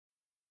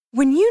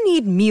When you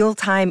need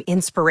mealtime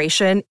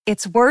inspiration,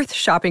 it's worth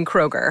shopping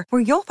Kroger,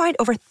 where you'll find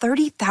over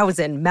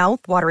 30,000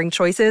 mouth-watering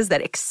choices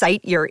that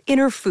excite your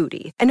inner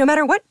foodie. And no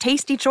matter what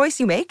tasty choice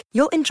you make,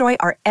 you'll enjoy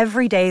our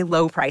everyday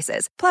low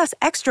prices, plus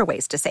extra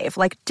ways to save,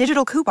 like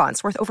digital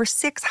coupons worth over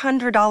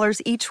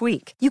 $600 each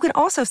week. You can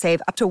also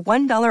save up to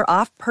 $1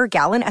 off per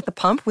gallon at the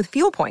pump with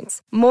fuel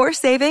points. More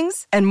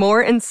savings and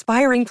more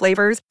inspiring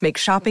flavors make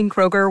shopping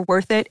Kroger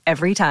worth it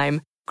every time.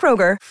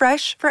 Kroger,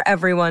 fresh for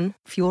everyone.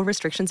 Fuel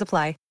restrictions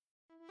apply.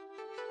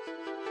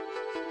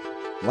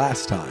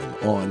 Last time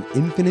on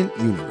Infinite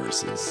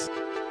Universes.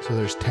 So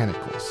there's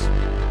tentacles.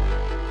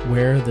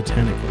 Where are the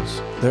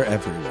tentacles? They're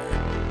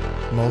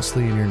everywhere.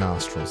 Mostly in your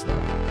nostrils, though.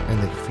 And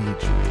they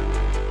feed you.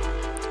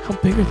 How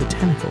big are the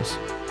tentacles?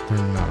 They're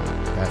not.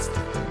 That's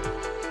the thing.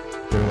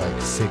 They're like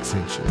 6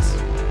 inches.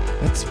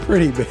 That's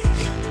pretty big.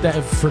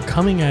 That for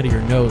coming out of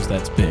your nose,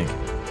 that's big.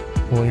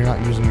 Well, you're not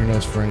using your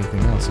nose for anything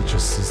else. It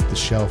just is the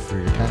shell for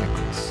your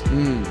tentacles.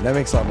 That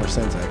makes a lot more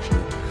sense,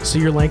 actually. So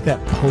you're like that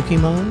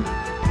Pokemon?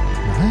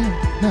 What?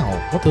 No.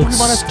 What The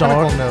Pokemon has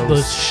tentacle nose?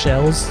 the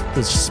shells,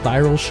 the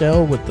spiral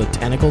shell with the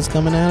tentacles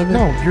coming out of it?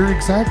 No, you're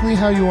exactly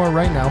how you are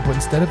right now, but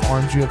instead of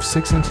arms, you have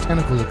 6-inch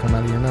tentacles that come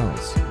out of your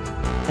nose.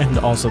 And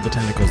also the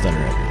tentacles that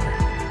are everywhere.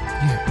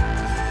 Yeah.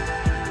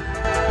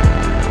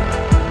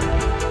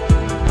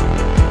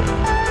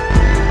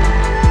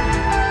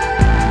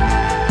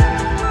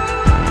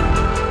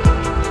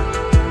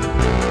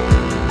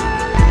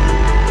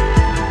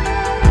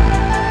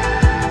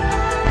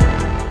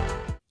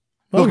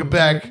 Welcome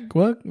back.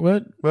 What?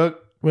 Welcome.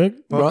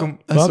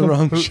 That's the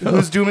wrong show.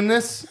 Who's doing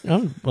this?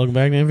 Welcome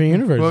back to Infinite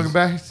Universe. Welcome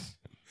back.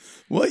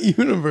 What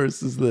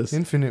universe is this?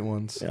 Infinite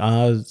ones.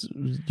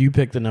 You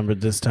picked the number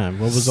this time.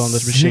 What was on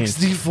this machine?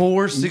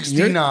 64,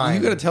 69.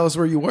 You got to tell us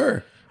where you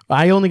were.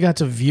 I only got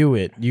to view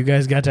it. You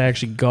guys got to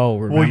actually go,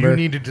 remember? Well, you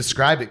need to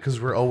describe it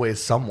because we're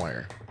always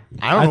somewhere.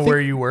 I don't know where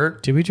you were.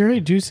 Did we already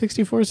do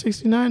 64,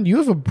 69? You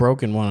have a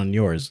broken one on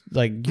yours.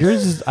 Like,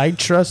 yours is... I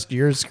trust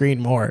your screen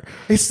more.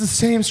 It's the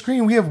same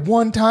screen. We have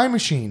one time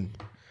machine.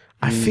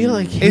 I feel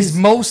like It's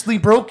mostly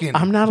broken.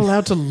 I'm not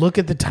allowed to look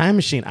at the time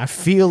machine. I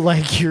feel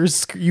like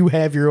you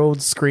have your own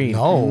screen.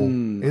 No,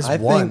 it's I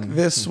one. think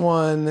this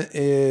one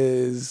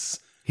is...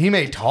 He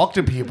may talk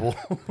to people.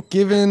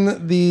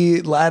 Given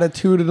the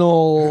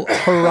latitudinal,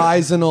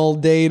 horizontal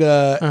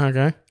data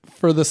Okay.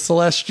 for the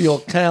celestial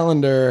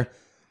calendar...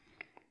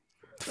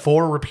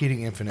 4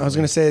 repeating infinitely. I was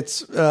going to say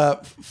it's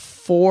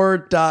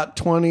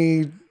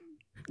 4.20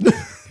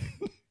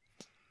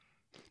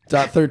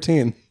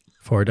 .13.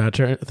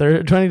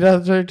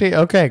 4.20.13.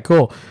 Okay,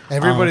 cool.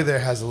 Everybody there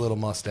has a little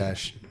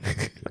mustache.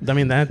 I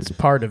mean, that's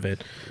part of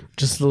it.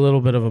 Just a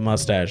little bit of a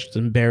mustache,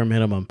 the bare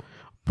minimum.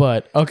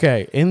 But,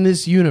 okay, in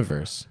this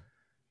universe,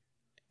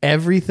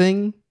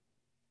 everything,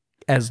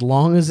 as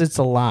long as it's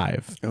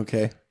alive,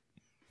 Okay.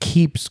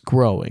 keeps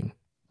growing.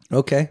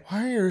 Okay.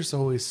 Why are yours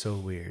always so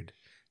weird?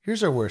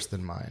 Yours are worse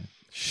than mine.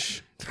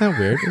 It's not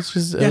weird. It's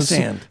just Yes,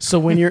 and. so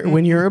when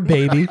you're a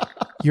baby,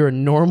 you're a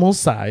normal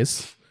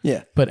size.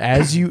 Yeah. But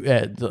as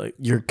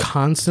you're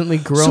constantly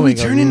growing, So we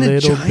turn a into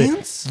little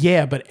giants? bit.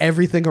 Yeah, but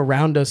everything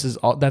around us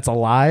that's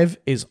alive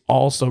is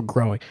also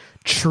growing.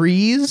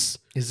 Trees.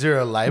 Is there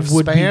a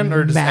Would be lifespan,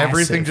 or does massive.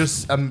 everything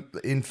just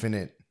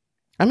infinite?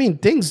 I mean,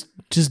 things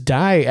just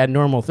die at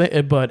normal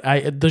thing. But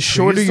the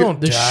shorter your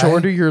don't die. the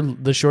shorter your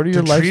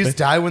Do trees life,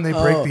 die when they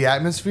break the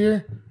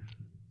atmosphere?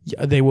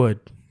 yeah, they would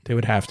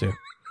have to.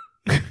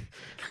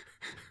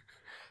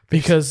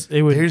 Because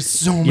it would. There's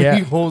so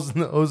many holes in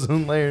the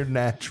ozone layer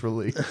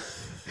naturally.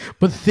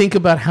 But think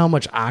about how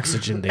much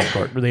oxygen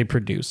they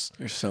produce.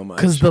 There's so much.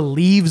 Because the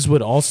leaves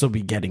would also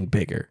be getting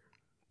bigger.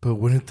 But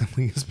wouldn't the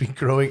leaves be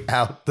growing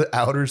out the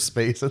outer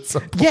space at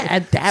some point? Yeah,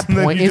 at that And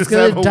then point you it's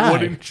just have gonna a die.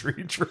 wooden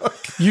tree truck.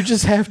 You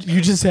just have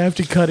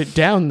to cut it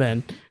down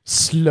then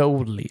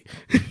slowly.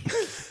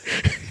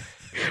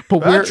 But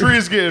That tree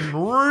is getting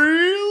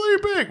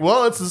really big.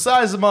 Well, it's the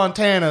size of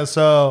Montana,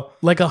 so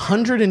like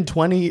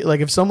 120.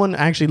 Like if someone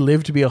actually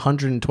lived to be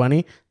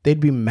 120, they'd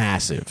be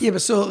massive. Yeah,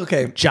 but so,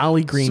 okay.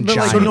 Jolly green but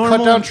like giant. to normal-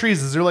 cut down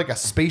trees, is there like a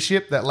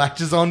spaceship that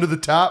latches onto the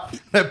top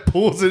that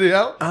pulls it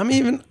out? I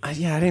didn't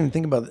even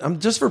think about it.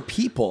 Just for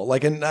people,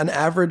 like an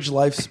average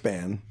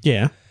lifespan.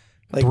 Yeah,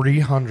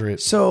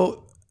 300.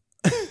 So,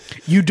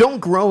 you don't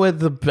grow at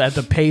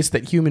the pace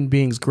that human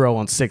beings grow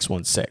on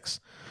 616.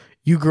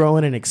 You grow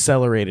at an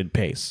accelerated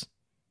pace.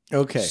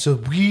 okay. So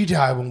we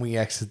die when we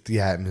exit the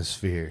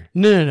atmosphere.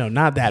 No,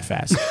 not that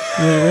fast.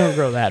 we don't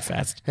grow that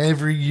fast.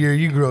 Every year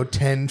you grow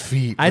 10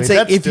 feet. I'd Wait, say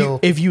that's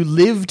if you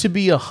live to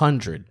be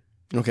 100,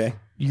 Okay.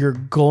 you're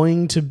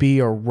going to be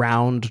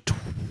around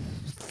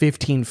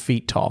 15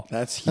 feet tall.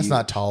 That's huge. That's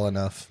not tall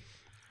enough.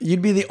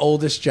 You'd be the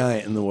oldest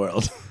giant in the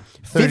world.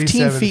 15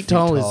 37 feet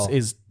tall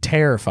is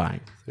terrifying.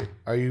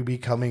 Are you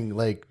becoming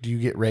like, do you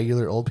get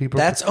regular old people?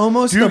 That's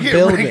almost Do you a get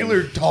building.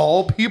 regular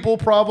tall people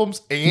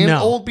problems and No.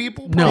 old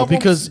people No, problems?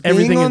 because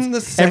Being on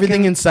the second-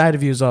 everything inside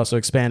of you is also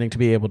expanding to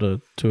be able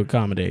to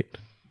accommodate.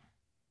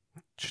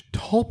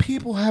 Tall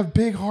people have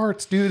big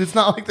hearts, dude. It's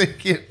not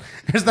like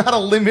there's not a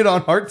limit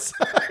on heart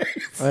size.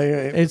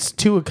 It's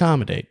to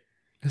accommodate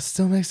It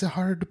still makes it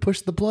harder to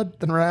push the blood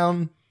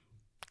around.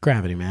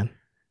 gravity, man.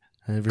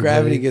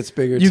 Gravity gets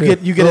bigger You too.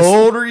 get The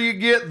older you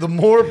get, the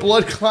more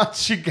blood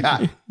clots you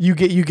got. you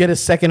get a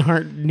second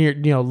heart near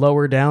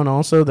lower down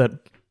also that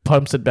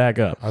pumps it back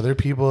up. Are there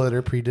people that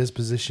are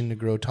predispositioned to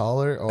grow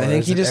taller, or I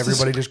think is it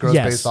everybody just grows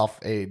Yes. based off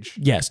age?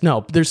 Yes,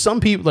 no. There's some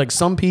people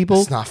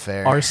It's not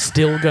fair. are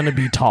still going to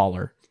be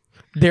taller.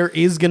 There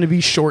is going to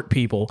be short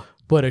people,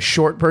 but a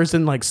short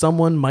person, like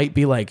someone might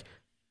be like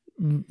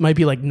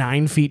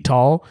 9 feet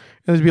tall,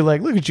 and it'd be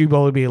like, look at you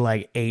both be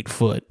like 8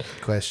 foot.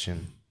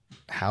 Question: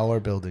 how are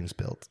buildings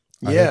built?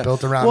 Are Yeah. they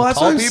built around Well, that's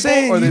tall what I'm people,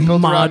 saying. or are they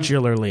built around?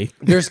 Modularly.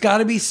 There's got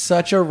to be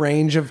such a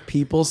range of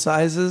people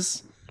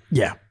sizes.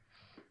 Yeah.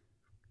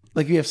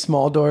 Like we have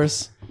small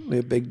doors, we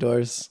have big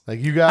doors. Like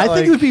you got, I like,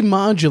 think it would be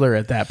modular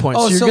at that point.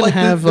 Oh, so you're so going like to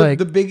have like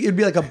the big. It'd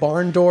be like a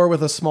barn door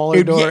with a smaller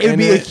It'd, door. it'd in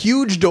be a it.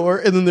 huge door,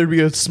 and then there'd be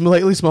a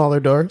slightly smaller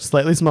door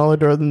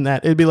than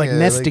that. It'd be like Yeah,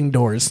 nesting like-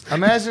 doors.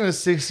 Imagine a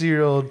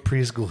 60-year-old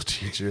preschool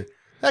teacher.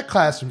 That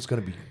classroom's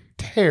going to be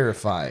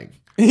terrifying.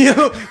 You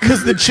know,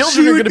 Because the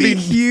children she are would going to be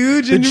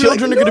huge. The and you're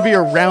children like, are going to be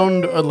 "No."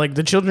 around, like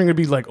the children are going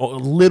to be like a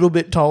little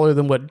bit taller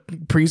than what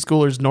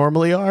preschoolers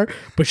normally are,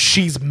 but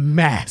she's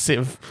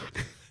massive.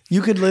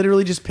 You could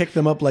literally just pick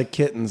them up like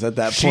kittens at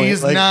that point.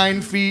 She's Like,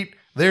 9 feet.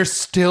 They're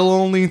still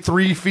only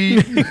 3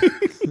 feet.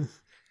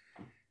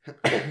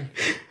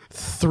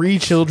 3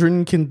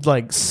 children can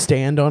like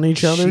stand on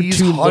each other She's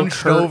to look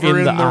hunched her over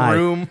in the eye.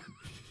 room.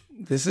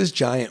 This is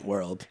giant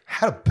world.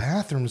 How do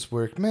bathrooms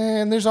work?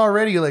 Man, there's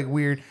already like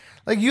weird.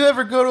 Like you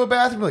ever go to a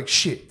bathroom like,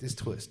 shit, this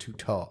toilet's too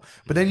tall.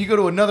 But then you go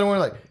to another one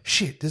like,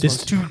 shit, this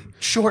one's too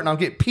short and I'll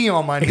get pee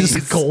on my His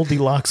knees.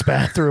 Goldilocks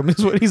bathroom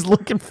is what he's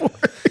looking for.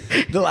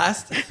 The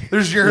last,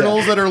 There's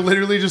urinals that are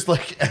literally just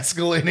like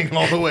escalating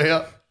all the way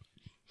up.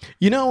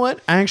 You know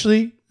what?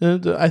 Actually,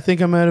 I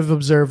think I might have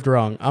observed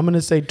wrong. I'm going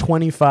to say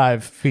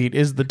 25 feet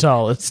is the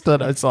tallest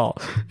that I saw.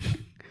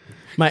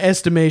 My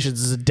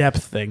estimations is a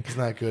depth thing. He's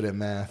not good at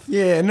math.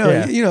 yeah, no,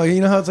 Yeah.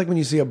 you know how it's like when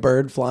you see a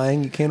bird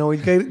flying, you can't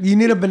always. You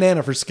need a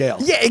banana for scale.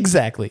 Yeah,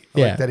 exactly.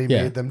 Yeah, Like that he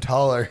yeah. made them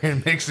taller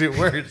and makes it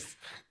worse.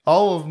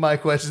 All of my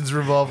questions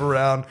revolve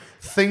around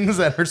things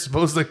that are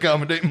supposed to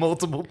accommodate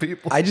multiple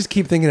people. I just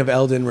keep thinking of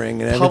Elden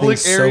Ring and Public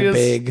everything's areas,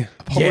 so big.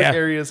 public Yeah,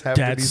 areas have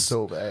to be that's-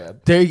 so bad.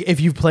 There, if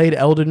you've played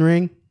Elden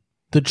Ring,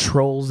 the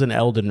trolls in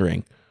Elden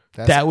Ring,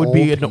 That's that would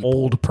be old an people.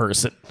 old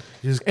person.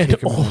 You just An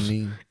kick 'em in the old,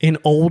 knee. an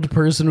old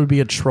person would be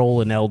a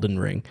troll in Elden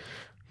Ring.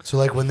 So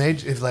like when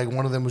if like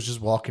one of them was just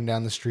walking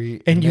down the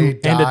street And they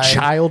and a died,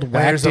 child and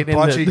there's a whacked it in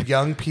bunch the- of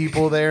young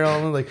people there,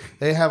 only like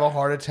they have a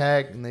heart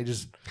attack and they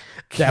just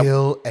That-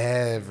 kill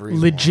everyone.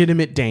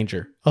 Legitimate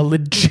danger. A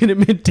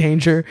legitimate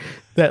danger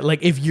that like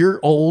if you're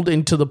old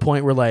and to the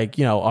point where like,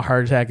 you know, a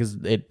heart attack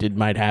it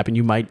might happen,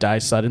 you might die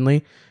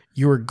suddenly.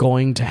 You are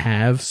going to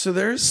have So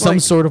there's some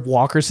like, sort of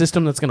walker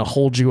system that's going to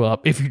hold you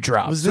up if you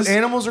drop. was So this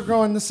animals are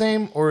growing the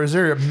same, or is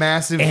there a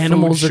massive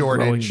Animals food are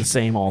shortage? growing the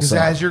same Because also.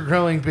 as you're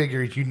growing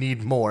bigger, you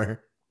need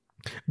more.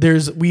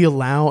 We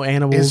allow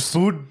animals. Is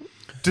food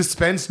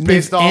dispensed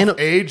based off ani-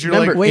 age? You're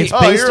remember, like, it's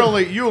oh, based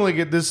you on- only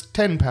get this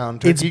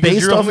 10-pound It's turkey because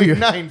based you're off of only your-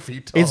 9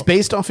 feet tall. It's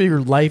based off of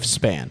your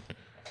lifespan.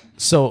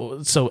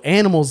 So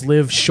animals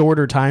live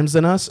shorter times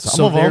than us.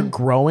 so of they're them.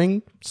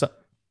 growing.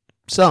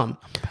 Some.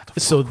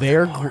 So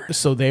they're how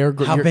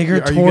you're- big are you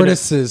gonna-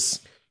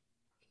 tortoises?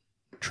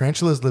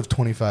 Tarantulas live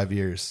 25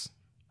 years.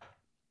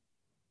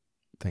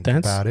 Think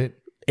That's- about it.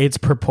 It's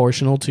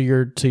proportional to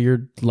your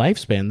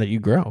lifespan that you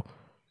grow.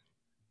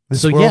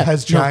 This So world yeah,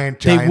 has no, giant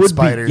they would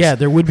spiders. Be, yeah,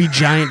 there would be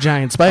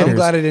giant spiders. I'm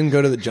glad I didn't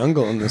go to the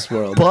jungle in this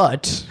world.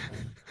 But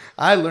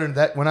I learned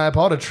that when I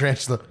bought a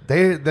tarantula.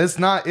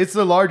 It's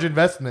a large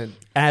investment.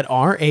 at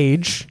our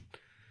age,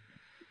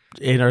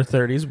 in our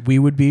 30s, we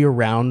would be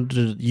around.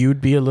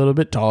 You'd be a little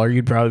bit taller.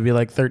 You'd probably be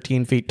like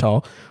 13 feet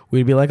tall.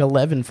 We'd be like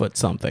 11 foot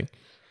something.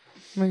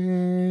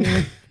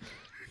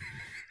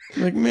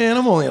 Like, man,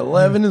 I'm only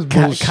 11 is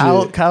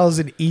bullshit. Kyle's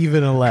an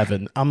even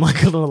 11. I'm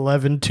like an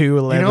 11 2,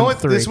 11 You know what?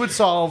 3. This would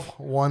solve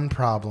one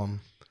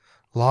problem: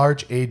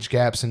 large age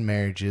gaps in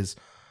marriages.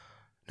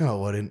 No,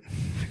 it wouldn't.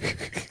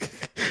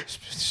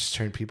 Just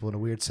turn people into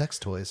weird sex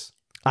toys.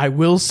 I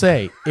will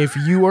say, if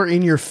you are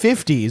in your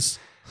 50s,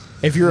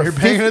 if you're, You're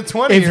banging a if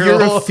you're a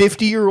 20-year-old.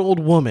 50-year-old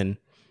woman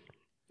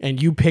and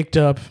you picked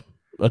up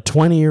a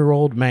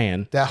 20-year-old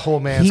man, That whole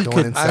man's he going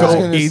could inside. I was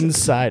go gonna say-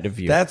 inside of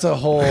you. That's a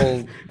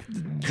whole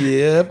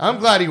dip. I'm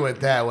glad he went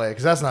that way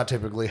because that's not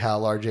typically how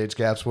large age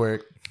gaps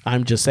work.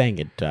 I'm just saying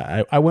it.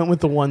 I went with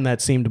the one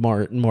that seemed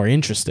more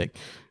interesting.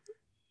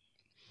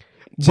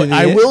 But the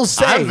I in- will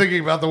say, I'm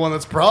thinking about the one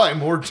that's probably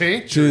more To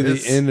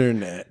dangerous. the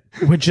internet.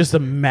 with just a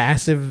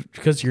massive,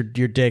 because your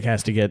dick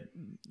has to get.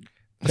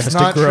 It's has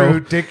not to grow. true.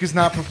 Dick is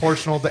not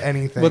proportional to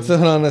anything. What's the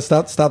hold on?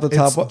 Stop the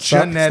top. It's Stop the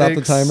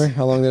genetics. timer.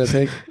 How long did it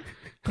take?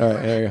 All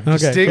right, there you go.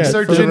 Okay, Dicks yeah,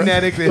 are for the-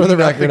 genetic. They for the have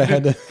record, I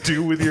nothing had to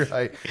do with your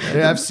height.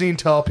 And I've seen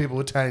tall people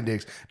with tiny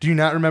dicks. Do you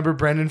not remember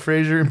Brendan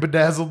Fraser in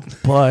Bedazzled?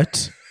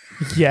 But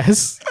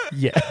Yes.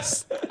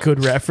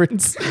 Good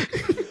reference.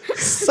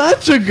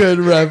 Such a good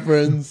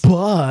reference.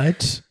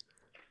 But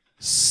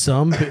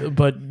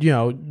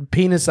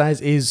penis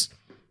size is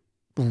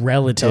That was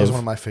relative one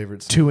of my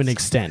favorites. to an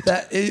extent.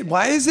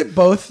 Why is it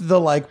both the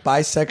like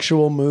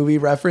bisexual movie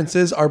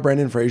references are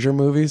Brendan Fraser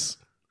movies?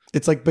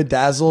 It's like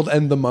Bedazzled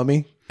and The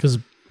Mummy. Because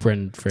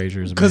Brendan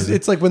Fraser is Because amazing.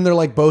 it's like when they're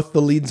like both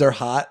the leads are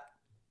hot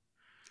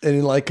and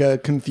in like a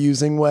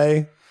confusing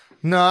way.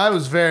 No,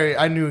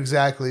 I knew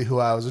exactly who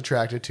I was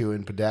attracted to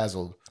in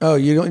Bedazzled. Oh,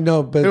 you don't know,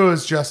 It but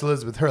was just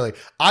Elizabeth Hurley.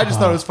 I just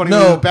thought it was funny. No,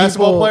 He was a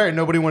basketball people- player and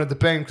nobody wanted to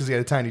bang because he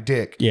had a tiny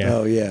dick. yeah.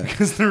 oh yeah.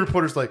 Because the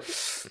reporter's like,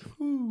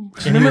 And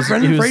Remember he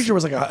Brendan was- Fraser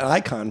was like an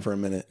icon for a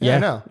minute. Yeah, I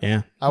know.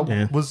 Yeah. I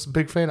was a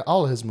big fan of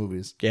all of his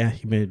movies. Yeah,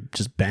 he made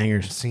just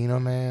bangers. Casino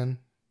Man,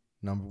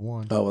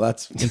 #1. Oh, well,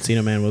 that's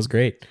Encino Man was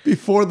great.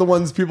 before the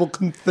ones people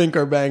can think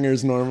are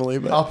bangers normally.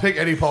 But I'll pick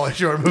any Pauly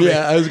Shore movie.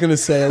 yeah, I was gonna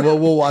say, well,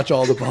 we'll watch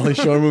all the Pauly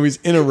Shore movies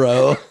in a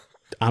row.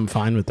 I'm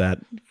fine with that.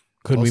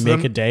 Couldn't Most we of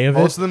make them- a day of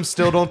Most it? of them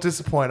still don't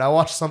disappoint. I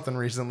watched something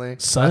recently. I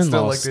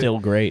Son-in-law liked is still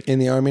great. In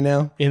the army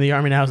now. In the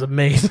Army Now is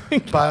amazing.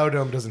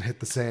 Biodome doesn't hit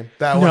the same.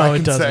 That one No, I it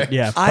can doesn't. say.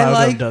 Yeah, I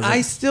Biodome doesn't.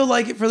 I still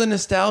like it for the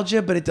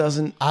nostalgia, but it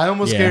doesn't. I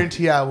almost Yeah.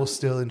 guarantee I will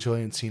still enjoy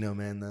Encino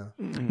Man though.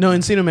 No,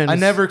 Encino Man. I was-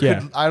 never could.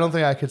 Yeah, I don't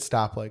think I could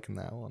stop liking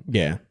that one.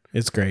 yeah,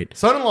 it's great.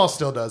 Son-in-law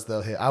still does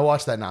though. Hit. I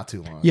watched that not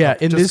too long. Yeah,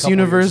 in Just a this couple years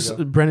universe,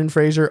 ago. Brendan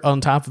Fraser, on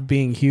top of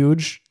being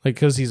huge, like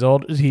because he's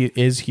old, he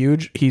is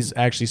huge. He's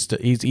actually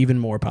he's even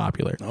more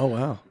popular. Oh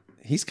wow,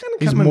 he's kind of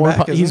He's coming more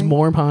back. he's isn't he?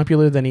 more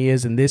popular than he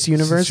is in this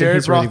universe, and Jared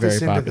he's really brought very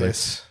this into popular.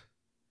 this,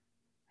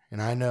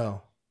 and I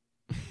know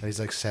that he's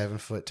like 7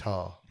 foot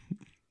tall.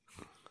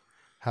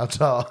 How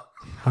tall?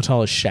 How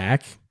tall is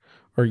Shaq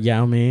or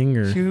Yao Ming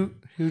or?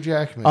 Hugh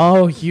Jackman.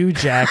 Oh, Hugh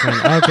Jackman.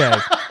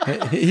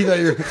 Okay, He thought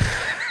you're.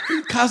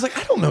 Kyle's like,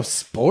 I don't know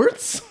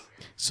sports.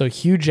 so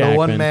Hugh the Jackman.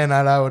 one man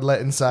that I would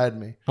let inside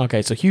me.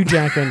 Okay, so Hugh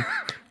Jackman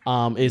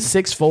is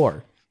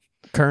 6'4"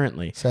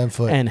 currently. 7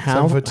 foot. And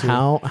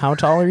 7'2". how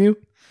tall are you?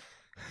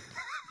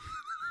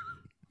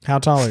 How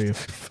tall are you?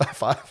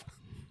 5'5".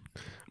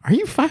 Are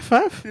you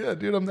 5'5"? Yeah,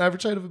 dude, I'm the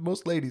average height of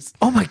most ladies.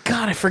 Oh my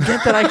god, I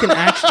forget that I can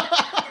actually.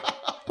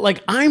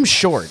 Like I'm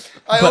short,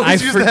 I but I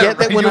always use forget that,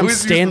 that when you I'm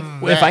always use stand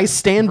that if I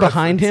stand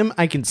behind him,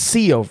 I can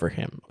see over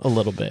him a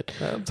little bit.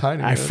 I'm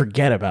tiny. I man.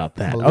 forget about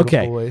that. I'm a little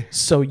Okay, boy.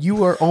 so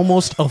you are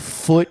almost a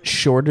foot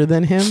shorter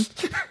than him.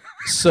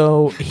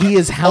 So he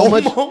is how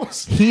much?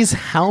 Almost. He's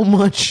how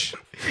much?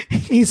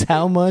 He's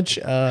how much?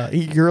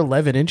 You're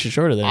 11 inches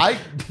shorter than him. I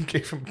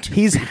gave him 2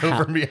 He's feet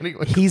over me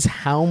anyway. He's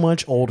how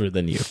much older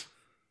than you?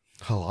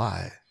 A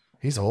lot.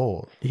 He's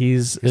old.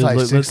 He's like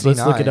let's look it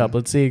 69. up.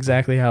 Let's see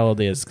exactly how old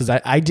he is because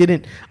I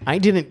didn't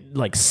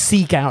like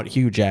seek out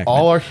Hugh Jackman.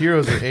 All our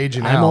heroes are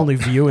aging out. I'm only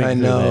viewing. I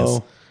through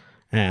know.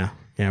 This.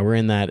 Yeah, we're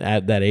in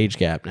that age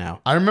gap now.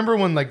 I remember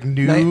when like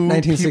new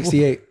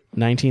 1968.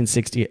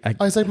 1960. Oh,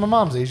 he's like my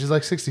mom's age. He's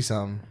like 60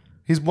 something.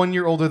 He's 1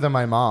 year older than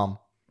my mom.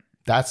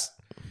 That's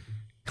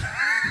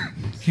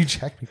Hugh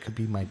Jackman could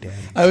be my dad.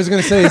 I was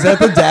gonna say, is that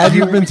the dad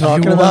you've been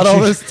talking You about want all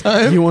your- this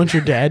time? You want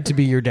your dad to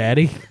be your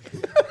daddy?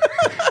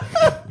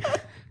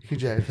 Hugh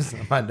Jackman's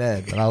not my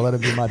dad, but I'll let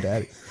him be my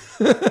daddy.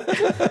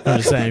 I'm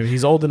just saying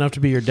he's old enough to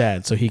be your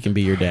dad, so he can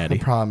be your The daddy.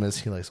 problem is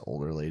he likes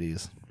older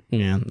ladies.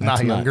 Yeah,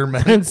 that's Not younger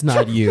men. It's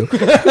not you.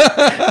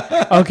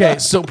 Okay,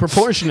 so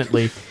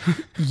proportionately,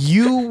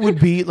 you would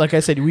be like I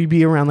said, we'd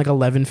be around like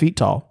 11 feet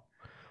tall.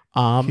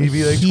 He'd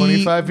be like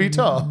 25 feet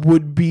tall.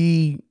 Would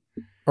be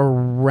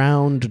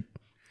around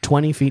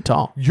 20 feet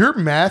tall. Your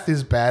math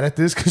is bad at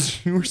this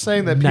because you were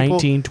saying that people,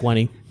 19,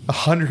 20.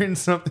 100 and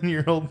something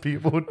year old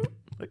people would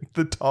like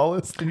the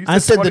tallest. And you I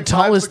said the 25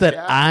 tallest foot that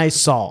gap. I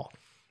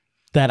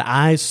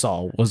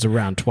saw was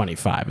around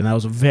 25, and that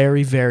was a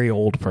very, very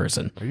old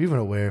person. Are you even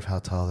aware of how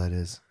tall that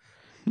is?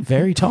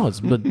 Very tall,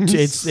 but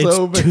it's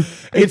So big.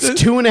 it's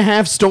It's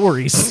 2.5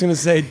 stories. I was gonna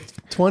say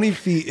 20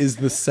 feet is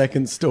the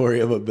second story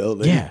of a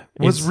building. Yeah,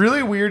 What's it's-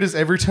 really weird is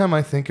every time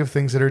I think of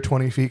things that are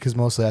 20 feet, because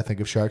mostly I think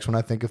of sharks when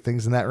I think of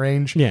things in that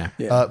range. Yeah.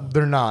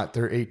 They're not.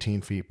 They're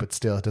 18 feet, but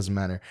still, it doesn't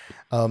matter.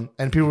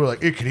 And people were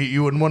like, it could eat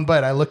you in one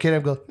bite. I look at it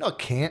and go, no, it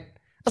can't.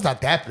 That's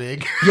not that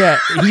big. Yeah,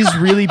 he's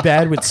really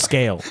bad with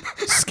scale.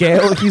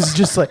 He's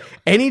just like,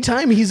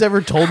 anytime he's ever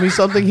told me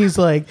something, he's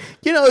like,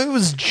 it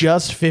was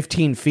just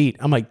 15 feet.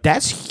 I'm like,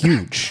 that's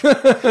huge.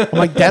 I'm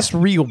like, that's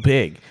real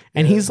big.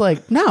 And he's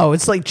like, no,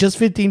 it's like just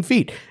 15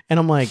 feet. And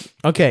I'm like,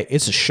 okay,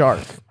 it's a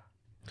shark,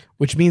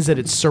 which means that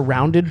it's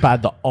surrounded by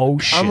the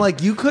ocean. I'm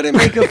like, you couldn't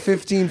make a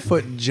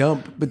 15-foot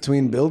jump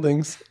between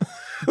buildings.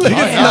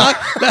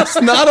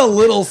 That's not a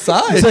little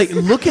size. it's like,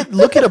 look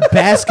at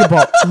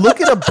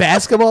a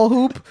basketball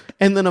hoop,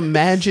 and then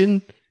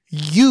imagine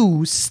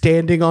you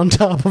standing on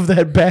top of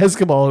that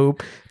basketball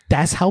hoop.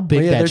 That's how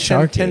big they're that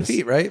shark 10 is.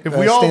 feet, right? If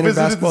we all standard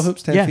visited basketball this-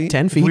 hoops, 10 Yeah, feet.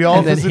 10 feet. We all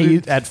and then he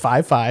visited- at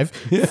 5'5",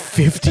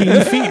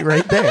 15 feet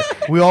right there.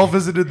 We all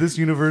visited this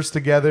universe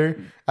together.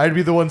 I'd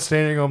be the one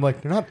standing. I'm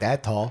like, they're not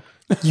that tall.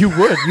 You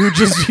would. You'd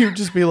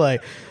just be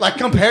like, Like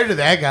compared to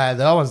that guy,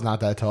 that one's not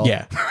that tall.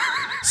 yeah.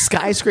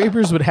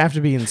 Skyscrapers would have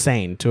to be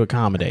insane to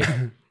accommodate.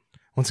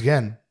 Once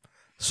again,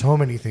 so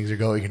many things are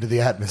going into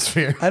the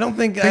atmosphere. I don't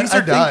think Things I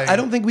are dying.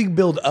 don't think we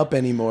build up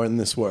anymore in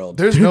this world.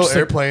 There's Dude, no just, like,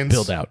 airplanes.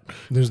 build out.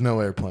 There's no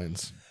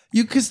airplanes.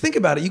 You because think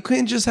about it. You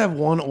couldn't just have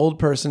one old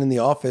person in the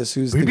office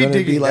who's We'd be going to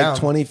be digging like down.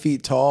 20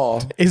 feet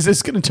tall. Is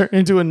this going to turn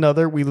into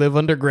another we live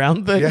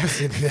underground thing? Yes,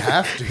 you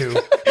have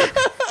to.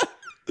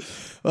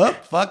 Oh,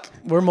 fuck.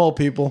 We're mole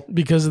people.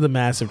 Because of the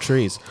massive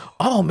trees.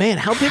 Oh man,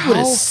 how big would a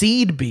How-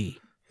 seed be?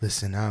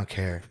 Listen, I don't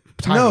care.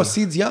 No, Tiny.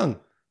 seed's young.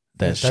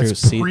 That's That's true.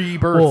 Seed.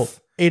 pre-birth. Well,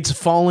 it's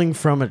falling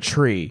from a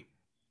tree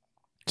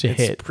to It's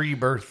hit.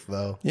 pre-birth,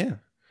 though. Yeah.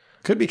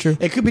 Could be true.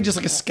 It could be just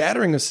like a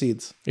scattering of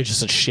seeds. It's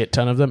just a shit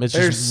ton of them. It's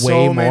There's just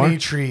way so more. many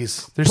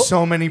trees. There's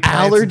so many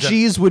plants.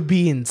 Allergies would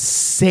be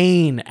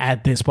insane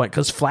at this point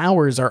because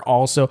flowers are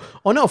also.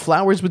 Oh no,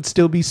 flowers would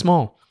still be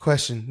small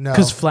Question, no.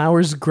 because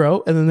flowers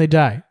grow and then they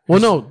die. Well,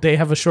 no, they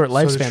have a short do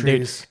lifespan. They,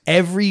 trees.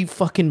 every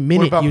fucking What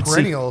minute about you'd see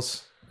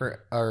perennials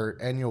or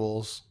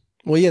annuals?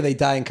 Well, yeah, they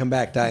die and come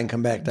back, die and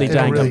come back. they Die. die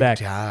don't and come really back.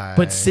 die.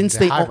 But since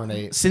They they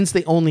hibernate. since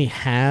they only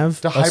have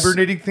Do a s-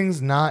 hibernating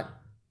things not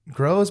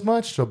grow as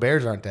much? So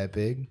bears aren't that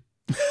big.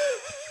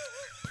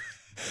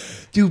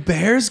 Do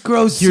bears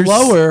grow You're s-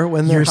 slower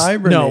when they're you're s-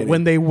 hibernating? No,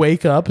 when they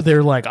wake up,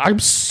 they're like, "I'm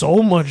so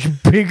much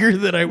bigger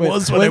than I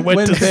was when I went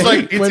to when It's Bear-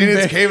 like it's when in its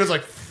bear- cave. It's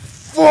like,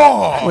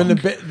 fuck. when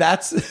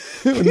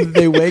that's when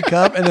they wake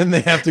up and then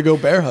they have to go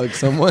bear hug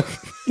someone.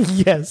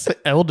 Yes,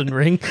 Elden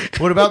Ring.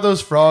 What about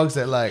those frogs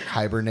that like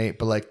hibernate,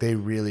 but like they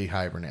really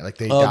hibernate? Like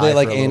they Oh, die they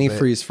like for a little bit.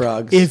 antifreeze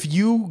frogs. If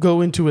you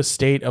go into a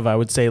state of, I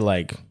would say,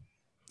 like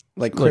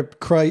like like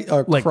cryo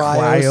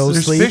cryo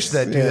There's sleep. fish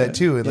that do Yeah. that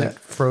too, and Yeah. like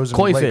frozen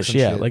koi lakes fish, and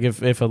yeah. shit. Like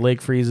if a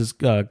lake freezes,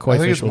 koi I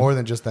think fish. it's will- more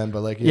than just them,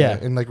 but like yeah,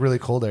 Yeah. in like really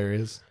cold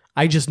areas.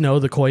 I just know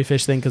the koi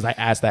fish thing because I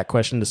asked that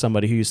question to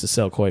somebody who used to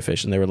sell koi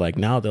fish, and they were like,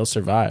 "No, they'll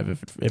survive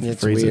if it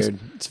It's freezes." weird.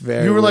 It's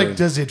very. You were like, weird.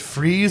 "Does it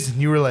freeze?"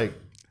 And you were like,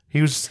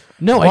 "He was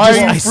No, Why I just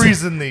are you I said-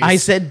 freezing these?" I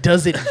said,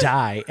 "Does it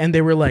die?" And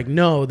they were like,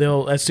 "No,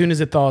 they'll as soon as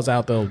it thaws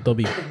out, they'll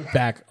be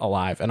back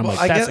alive." And I'm I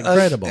like, "That's guess,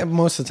 incredible."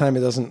 most of the time, it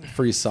doesn't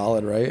freeze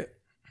solid, right?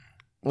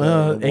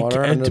 Well, The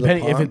water it under the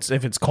depending pond?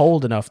 if it's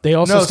cold enough. They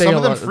also No, stay some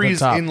of them at the freeze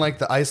top. in like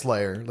the ice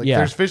layer. Like Yeah.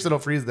 there's fish that'll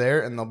freeze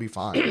there and they'll be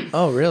fine.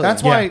 Oh, really?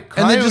 That's Yeah. why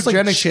And they just, like,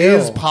 cryogenics chill.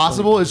 is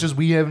possible. It's just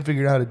we haven't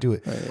figured out how to do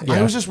it.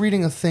 I was just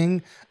reading a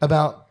thing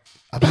about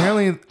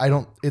apparently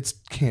it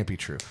can't be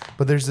true,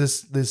 but there's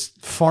this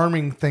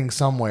farming thing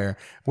somewhere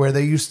where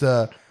they used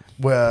to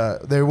where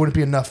there wouldn't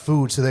be enough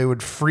food, so they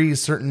would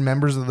freeze certain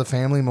members of the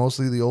family,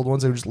 mostly the old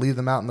ones. They would just leave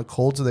them out in the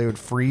cold, so they would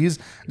freeze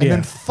and Yeah.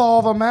 then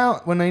thaw them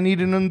out when they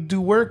needed them to do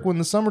work when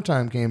the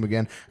summertime came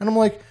again. And I'm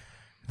like,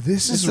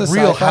 this is It's a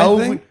real. sci-fi How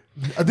thing?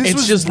 this It's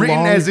was just written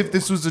long- as if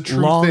this was a true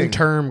thing.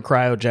 Long-term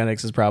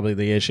cryogenics is probably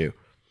the issue.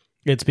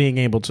 It's being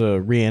able to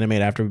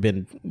reanimate after we've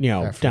been,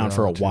 down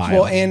for a while.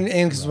 Well, and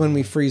because when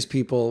we freeze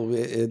people,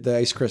 the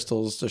ice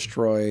crystals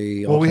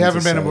destroy. all Well, we kinds haven't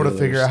of been able to cellular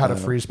figure out how to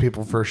stuff. freeze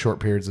people for short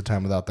periods of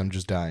time without them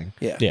just dying.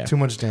 Yeah. yeah, Too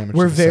much damage.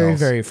 we're to the very, cells.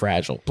 very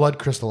fragile. Blood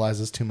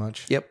crystallizes too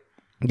much. Yep.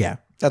 Yeah,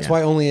 That's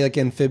why only like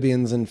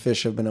amphibians and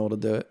fish have been able to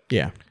do it.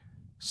 yeah.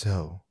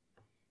 So,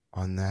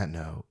 on that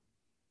note,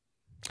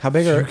 How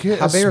big If are you get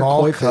how a big are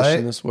small koi cut- fish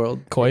in this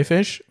world? Koi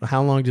fish.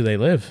 How long do they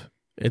live?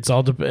 It's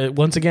all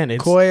once again.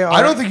 It's Koi are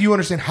I don't think you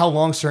understand how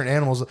long certain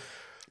animals.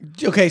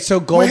 okay. So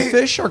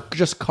goldfish are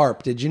just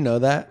carp. Did you know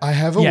that? I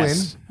have a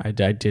yes. I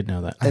did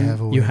know that. I have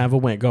a You win. have a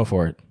win. Go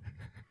for it.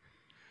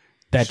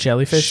 That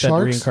jellyfish that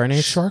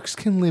reincarnates. Sharks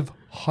can live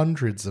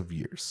hundreds of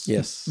years.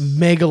 Yes.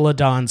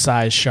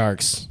 Megalodon-sized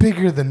sharks.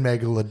 Bigger than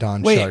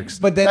megalodon Wait, sharks.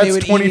 but then that's they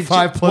would eat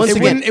 25 each- plus. Once It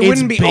again, wouldn't- it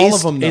wouldn't be all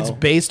of them, though. It's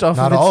based off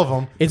not of its, all of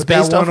them. It's but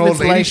based that off one of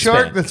its old lady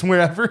shark lifespan. that's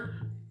wherever.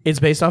 It's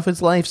based off its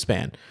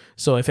lifespan.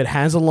 So if it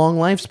has a long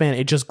lifespan,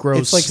 it just grows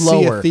It's like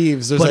slower. Sea of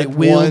Thieves. There's but like it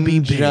will one be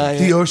big. giant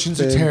The oceans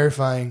are thing.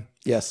 terrifying.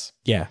 Yes.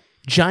 Yeah.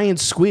 Giant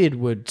squid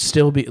would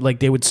still be like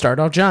they would start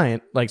off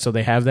giant, like so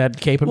they have that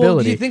Well,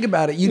 capability. you think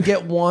about it. You'd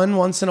get one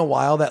once in a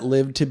while that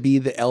lived to be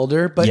the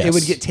elder, but it Yes.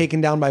 would get taken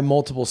down by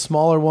multiple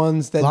smaller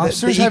ones. That the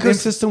Lobsters have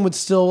ecosystem would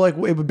still like it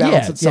would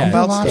balance itself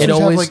out. Lobsters It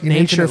have, always like, an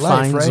nature infinite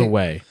life, finds a right?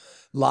 way.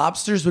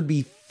 Lobsters would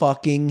be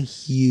fucking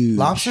huge.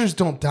 Lobsters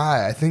don't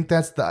die. I think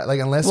that's the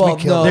unless Well,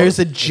 we kill no. them. There's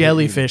a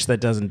jellyfish that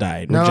doesn't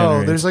die. It No,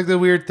 regenerates. there's like the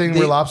weird thing They-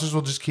 where lobsters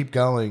will just keep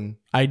going.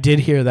 I did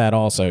hear that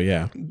also.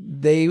 Yeah.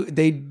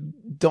 They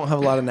don't have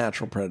a lot of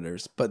natural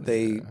predators, but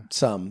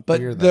some. But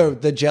hear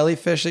the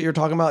jellyfish that you're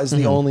talking about is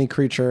the only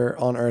creature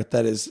on Earth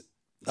that is.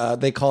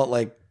 They call it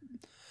like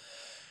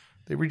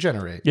They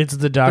regenerate. It's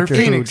the Doctor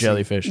Who phoenix.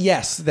 jellyfish.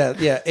 yes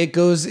it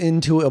goes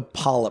into a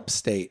polyp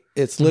state.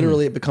 It's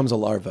literally it becomes a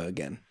larva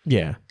again.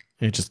 Yeah.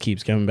 It just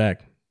keeps coming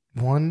back.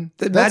 One.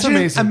 That's Imagine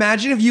amazing.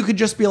 imagine if you could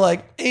just be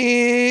like,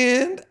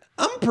 and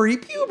I'm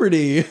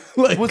pre-puberty.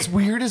 like, What's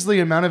weird is the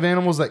amount of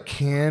animals that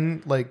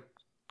can like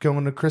go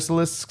into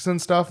chrysalisks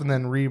and stuff and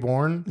then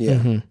reborn.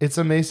 yeah. It's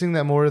amazing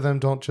that more of them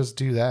don't just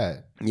do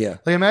that. Yeah.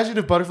 Like, imagine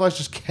if butterflies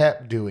just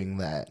kept doing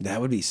that.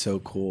 That would be so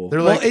cool.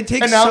 They're like, it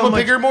takes and now so I'm a much.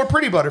 bigger, more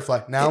pretty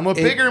butterfly. Now I'm a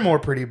bigger, more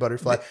pretty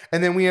butterfly.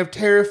 And then we have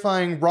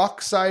terrifying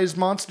rock-sized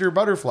monster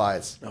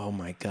butterflies. Oh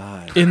my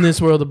God. In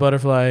this world, the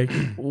butterfly,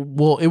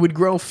 well, it would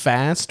grow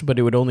fast, but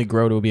it would only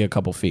grow to be a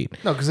couple feet.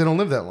 No, because they don't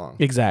live that long.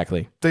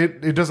 Exactly.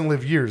 It doesn't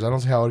live years. I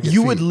don't see how it gets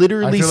You feet. would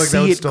literally I feel like that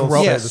see would it still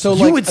grow. stay Yeah, the so same.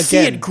 You like, would see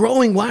again- it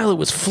growing while it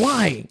was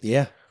flying.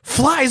 Yeah.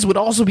 Flies would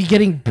also be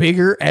getting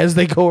bigger as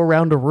they go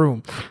around a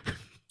room.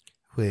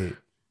 Wait.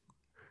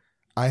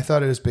 I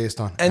thought it was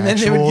based on And then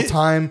they would actual get-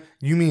 time.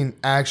 You mean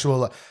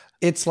actual...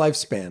 It's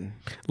lifespan.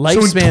 So in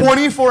Lifespan.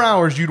 24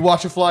 hours, you'd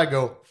watch a fly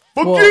go,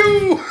 fuck Well-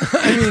 you!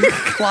 I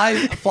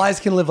mean, flies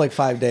can live like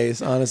 5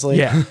 days, honestly.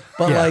 Yeah.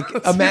 But Yeah.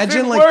 like, imagine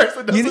even like worse.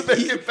 It doesn't make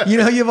it better. you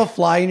know, you have a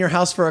fly in your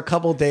house for a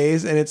couple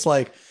days, and it's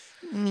like,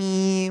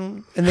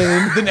 and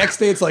then the next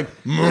day it's like,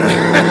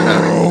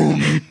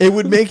 It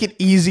would make it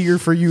easier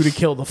for you to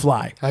kill the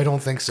fly. I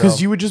don't think so.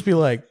 Because you would just be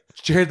like,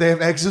 Jared, they have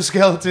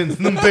exoskeletons,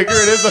 and the bigger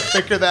it is, the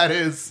thicker that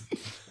is.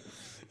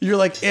 you're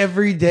like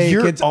every day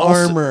you're gets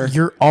also, armor.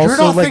 You're also You're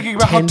not like thinking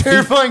about how 10 feet-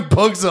 terrifying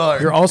bugs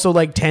are. You're also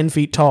like 10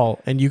 feet tall,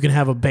 and you can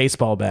have a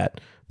baseball bat.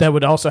 That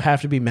would also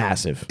have to be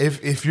massive.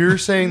 If you're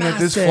saying that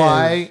this Massive.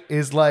 fly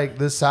is like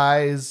the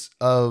size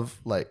of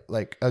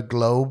like a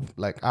globe,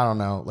 like I don't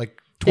know, like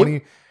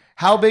 20.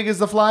 How big is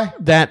the fly?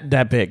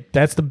 That big.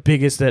 That's the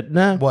biggest that.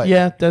 Nah. What?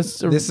 Yeah. That's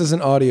This is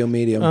an audio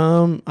medium.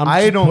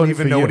 I just don't putting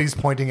even for know you. what he's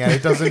pointing at.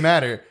 It doesn't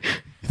matter.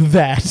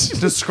 That.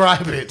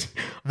 Describe it.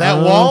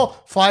 That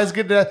wall, flies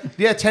get to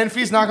 10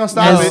 feet's not gonna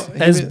stop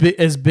As, it.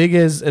 as big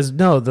as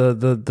no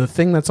the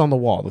thing that's on the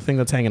wall, the thing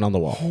that's hanging on the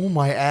wall. Oh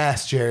my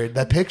ass, Jared.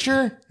 That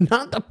picture?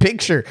 Not the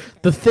picture,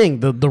 the thing,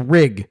 the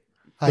rig,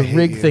 I the hate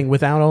rig you. thing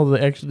without all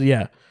the extra.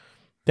 Yeah,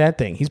 that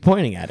thing. He's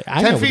pointing at it.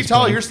 I know 10 what feet he's tall,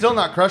 pointing. you're still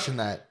not crushing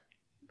that.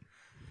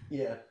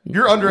 yeah.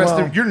 You're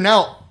underestimating. You're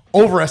now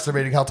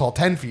overestimating how tall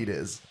 10 feet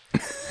is.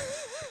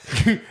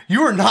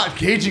 You are not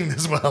gauging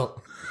this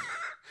well.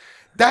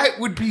 That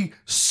would be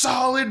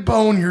solid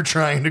bone you're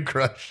trying to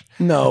crush.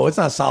 No, it's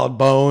not solid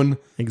bone.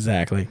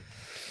 Exactly.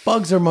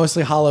 Bugs are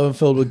mostly hollow and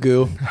filled with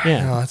goo.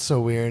 Yeah. Oh, that's so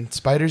weird.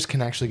 Spiders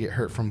can actually get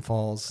hurt from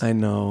falls. I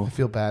know. I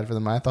feel bad for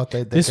them. I thought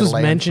they This could was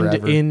land mentioned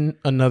forever. in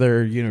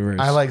another universe.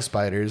 I like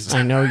spiders.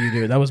 I know you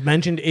do. That was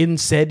mentioned in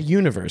said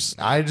universe.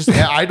 I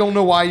don't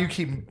know why you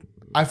keep.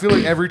 I feel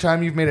like every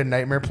time you've made a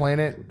nightmare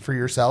planet for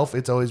yourself,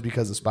 it's always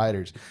because of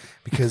spiders.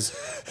 Because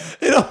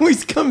It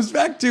always comes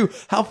back to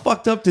how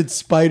fucked up did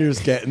spiders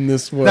get in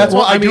this world? that's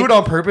why I I do mean, it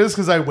on purpose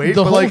because I wait.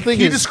 the But whole like thing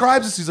he is-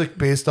 describes this, he's like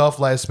based off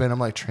lifespan. I'm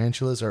like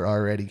tarantulas are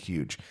already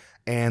huge,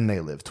 and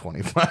they live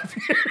 25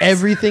 years.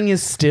 Everything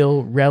is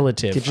still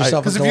relative. Get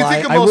yourself Because a if you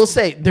think Goliath. of I most, will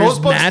say, there's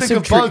most bugs massive think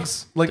of tree-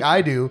 bugs like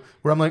I do,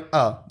 where I'm like,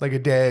 oh, like a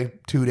day,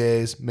 2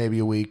 days, maybe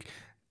a week,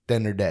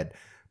 then they're dead.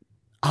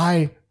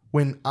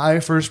 When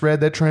I first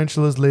read that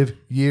tarantulas live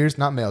years,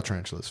 not male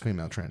tarantulas,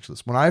 female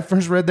tarantulas. When I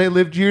first read they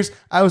lived years,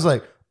 I was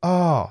like,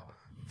 oh,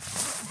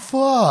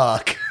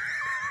 fuck.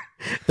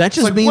 that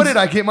just Like, means what did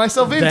I get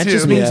myself into? that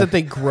just means Yeah. that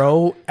they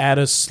grow at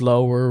a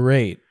slower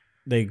rate.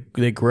 They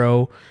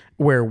grow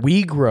where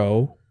we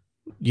grow,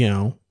 you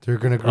know, they're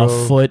gonna a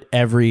grow foot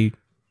every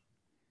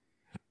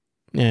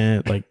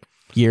like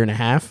year and a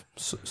half.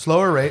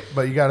 slower rate,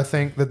 but you got to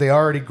think that they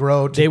already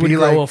grow to They would be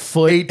grow like a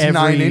foot 8 to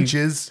 9 every-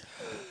 inches.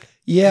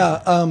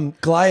 Yeah,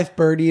 Goliath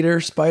bird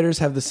eater spiders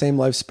have the same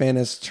lifespan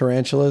as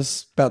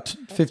tarantulas, about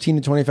 15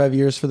 to 25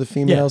 years for the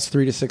females,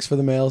 3 to 6 for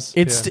the males.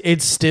 It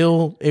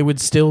would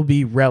still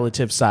be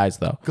relative size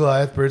though.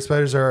 Goliath bird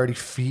spiders are already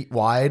feet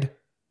wide,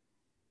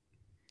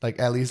 like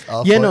at least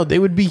a Yeah, foot. no, they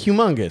would be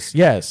humongous.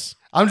 Yes.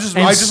 I And just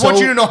want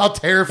so- you to know how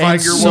terrifying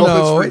and your so- world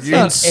No, is it's for you.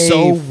 not And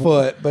so- a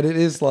foot, but it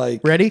is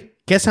like Ready?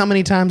 Guess how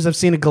many times I've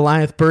seen a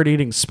Goliath bird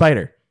eating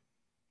spider?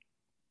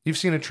 You've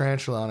seen a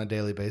tarantula on a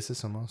daily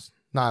basis, almost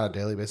not a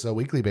daily basis, a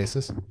weekly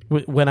basis.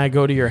 When I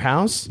go to your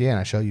house, Yeah, and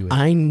I show you it.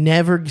 I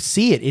never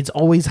see it. It's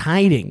always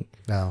hiding.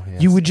 No, yeah,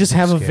 You would just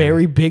have a scary.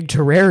 very big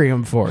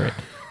terrarium for it,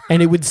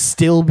 and it would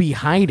still be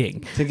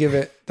hiding. to give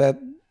it that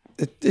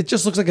it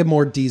just looks like a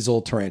more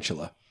diesel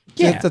tarantula.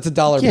 Yeah. That's a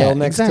dollar Yeah, bill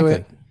next exactly. to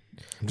it.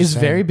 It's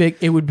very big.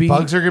 It would be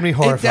bugs are gonna be It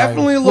horrifying.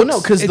 definitely Well, looks.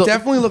 no, 'cause it the-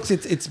 definitely looks.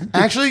 Its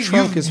Actually,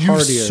 trunk is you've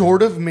hardier.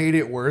 sort of made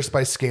it worse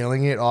by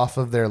scaling it off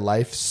of their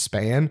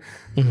lifespan.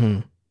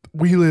 Mm-hmm.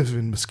 We live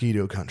in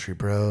mosquito country,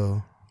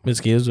 bro.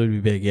 mosquitoes would be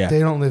big. Yeah, They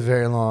don't live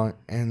very long,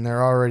 and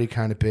they're already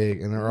kind of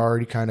big, and they're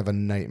already kind of a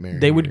nightmare.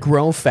 they would here.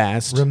 grow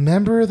fast.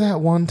 Remember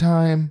that one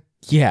time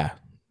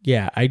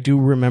Yeah, I do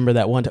remember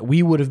that one time.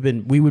 We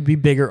would be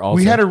bigger. Also,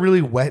 we had a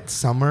really wet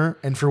summer,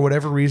 and for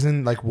whatever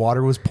reason, like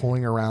water was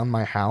pulling around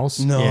my house.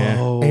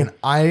 No. And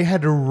I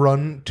had to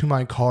run to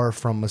my car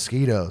from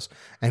mosquitoes.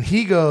 And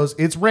he goes,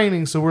 it's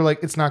raining. So we're like,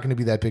 it's not going to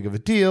be that big of a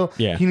deal.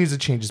 Yeah. He needs to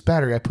change his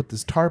battery. I put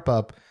this tarp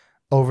up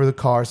over the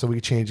car so we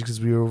could change it because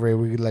we were afraid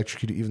we could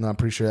electrocute it, even though I'm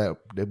pretty sure that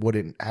it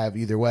wouldn't have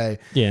either way.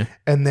 Yeah,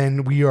 And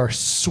then we are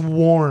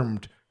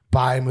swarmed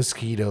by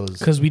mosquitoes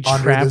because we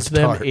under this trapped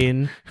them tarp.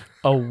 in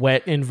a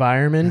wet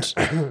environment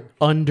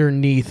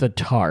underneath a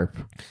tarp.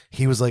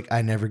 He was like,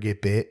 I never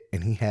get bit,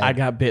 and he had I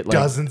got bit like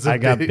dozens of I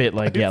got bit bit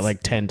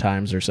like 10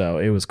 times or so.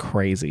 It was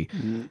crazy.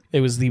 It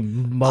was the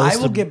most. I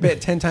will get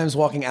bit 10 times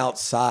walking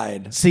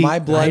outside. See, my I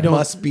blood don't-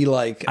 must be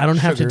like I don't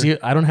have to sugar. deal.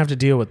 I don't have to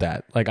deal with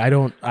that. Like I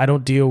don't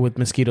deal with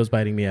mosquitoes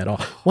biting me at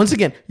all. Once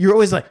again, you're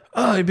always like,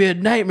 oh, it'd be a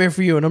nightmare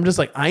for you, and I'm just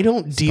like, I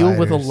don't deal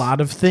with a Spiders.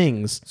 lot of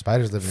things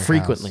spiders live in your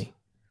frequently. house.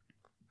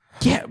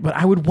 Yeah, but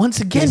I would once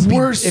again If be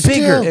worse bigger.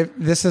 still. If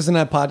this isn't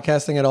a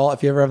podcasting at all,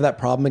 if you ever have that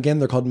problem again,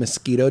 they're called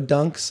mosquito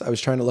dunks. I was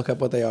trying to look up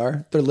what they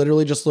are. They're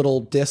literally just little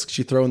discs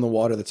you throw in the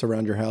water that's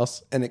around your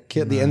house, and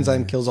the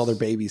enzyme kills all their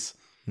babies.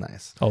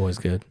 Nice. Always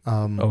good.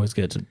 Always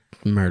good to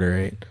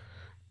murderate.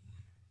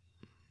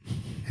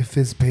 If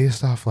it's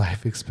based off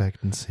life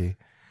expectancy,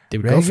 They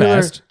would go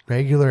fast.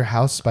 regular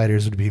house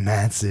spiders would be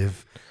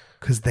massive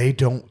because they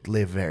don't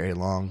live very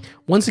long.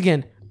 Once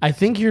again, I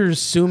think you're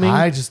assuming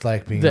I just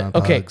like being on that.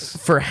 Okay, bugs.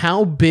 for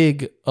how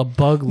big a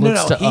bug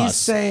looks to he's us.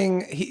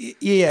 saying, And he's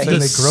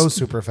they grow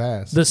super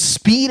fast. The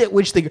speed at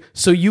which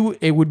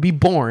it would be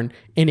born,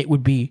 and it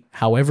would be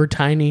however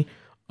tiny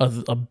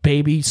a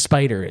baby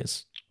spider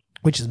is,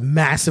 which is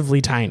massively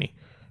tiny.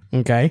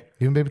 Okay,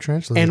 Even baby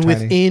tarantulas and are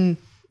tiny, within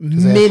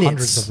 'cause they have hundreds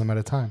minutes, of them at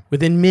a time.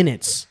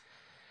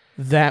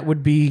 that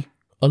would be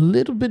a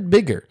little bit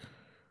bigger.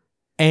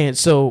 And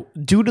so,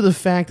 due to the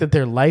fact that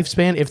their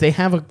lifespan, if they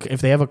have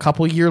a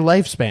couple year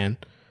lifespan,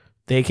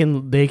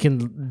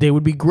 they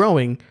would be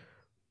growing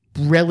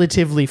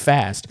relatively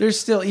fast. there's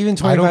still even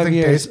I don't 25 think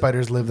day years.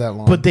 spiders live that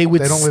long. But they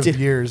would They don't live sti-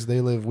 years. They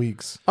live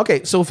weeks.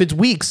 Okay, so if it's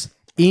weeks,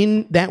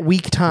 in that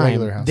week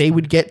Regular time, house they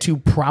would get to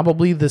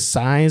probably the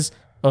size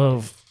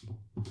of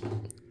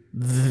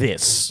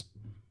this.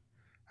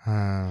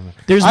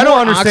 There's I don't more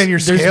understand your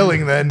there's-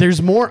 scaling then.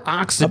 There's more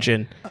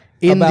oxygen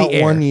in About the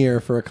air. 1 year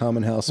for a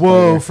common house.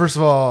 Whoa! spider. First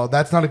of all,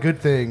 that's not a good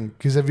thing.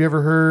 Because have you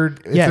ever heard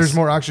if Yes. there's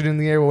more oxygen in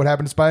the air, what would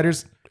happen to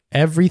spiders?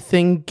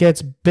 Everything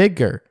gets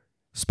bigger.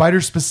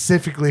 Spiders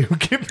specifically would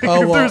get bigger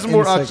Oh, if well, there's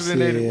more insects,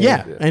 oxygen in it.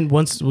 Yeah, and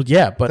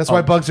but That's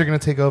why bugs are going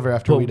to take over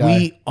after we But die.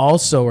 we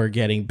also are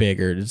getting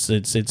bigger.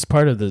 It's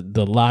part of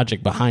the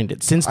logic behind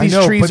it. Since I these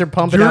know, trees but are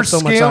pumping your out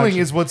so much scaling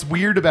oxygen. is what's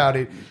weird about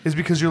it is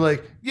because you're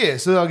like, yeah,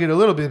 so I'll get a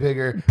little bit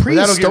bigger, but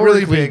that'll get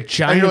really Prehistorically, big.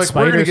 giant And you're like,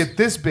 we're going to spiders- get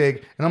this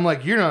big, and I'm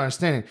like, you're not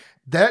understanding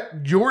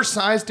that your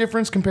size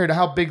difference compared to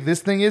how big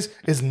this thing is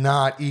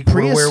not equal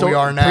to where we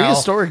are now.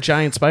 Prehistoric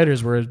giant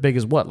spiders were as big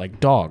as what? Like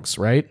dogs,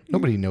 right?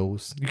 Nobody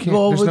knows. You can't.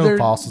 Well, there's but no they're-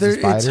 fossils of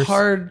spiders. It's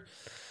hard.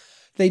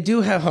 They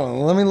do have. Hold on,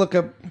 let me look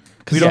up.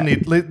 We don't Yeah.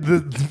 need. We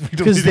don't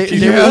Because need they- to keep.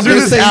 they were- We'll I was do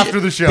gonna this say- after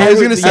the show. I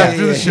was gonna say,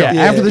 after the show.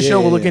 Yeah, after the show,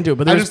 we'll look into it.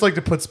 But I there's just like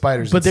to put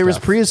spiders. But and there was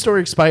stuff.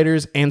 prehistoric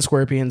spiders and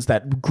scorpions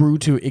that grew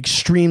to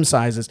extreme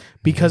sizes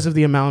because of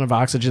the amount of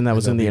oxygen that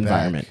was in the they'll be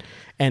back. environment,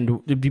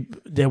 and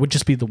that would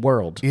just be the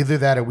world. Either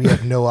that or we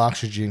have no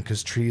oxygen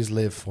because trees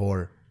live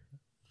for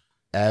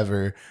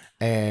ever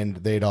and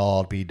they'd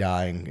all be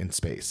dying in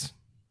space.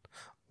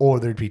 Or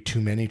there'd be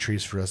too many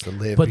trees for us to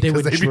live But they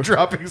because would they'd be dr-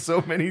 dropping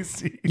so many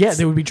seeds. Yeah,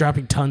 they would be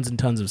dropping tons and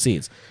tons of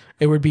seeds.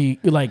 It would be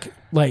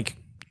like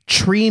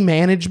tree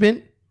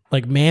management,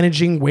 like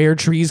managing where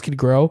trees could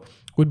grow,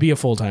 would be a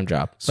full-time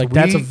job.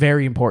 That's a we-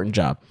 very important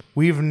job.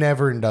 We've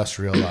never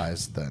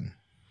industrialized then.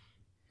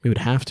 We would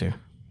have to.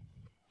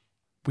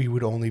 We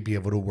would only be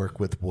able to work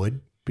with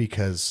wood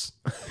because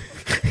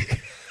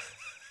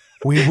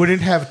we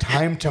wouldn't have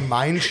time to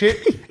mine shit.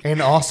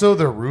 And also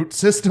the root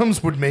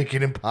systems would make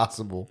it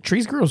impossible.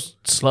 Trees grow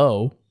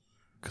slow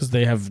because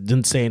they have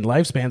insane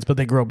lifespans, but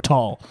they grow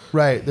tall.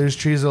 Right. There's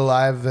trees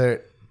alive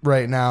that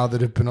right now that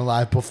have been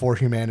alive before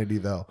humanity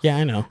though. Yeah,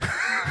 I know.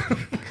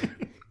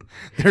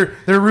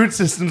 Their root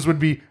systems would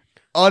be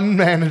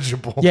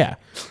unmanageable. Yeah.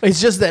 It's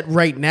just that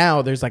right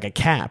now there's like a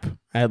cap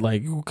at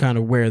like kind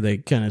of where they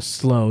kind of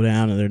slow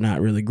down and they're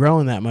not really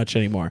growing that much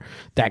anymore.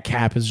 That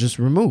cap is just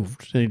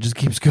removed and it just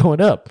keeps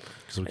going up.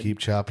 So we keep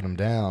chopping them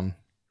down.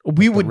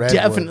 We would redwoods.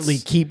 definitely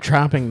keep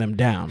chopping them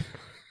down.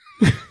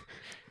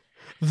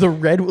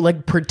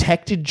 The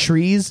protected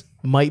trees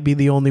might be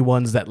the only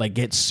ones that like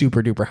get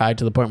super duper high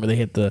to the point where they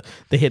hit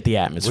the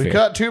atmosphere. We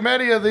got too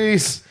many of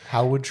these.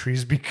 How would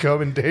trees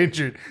become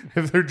endangered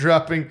if they're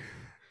dropping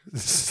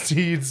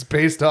seeds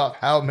based off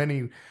how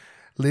many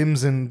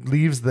limbs and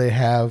leaves they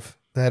have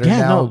that are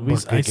now?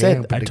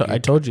 I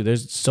told you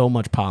there's so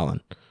much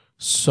pollen.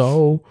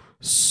 So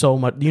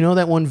much. You know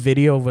that one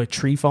video of a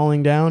tree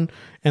falling down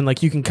and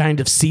like you can kind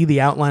of see the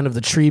outline of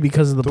the tree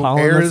because of the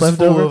pollen air that's is left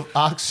full over? of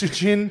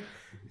oxygen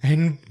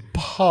and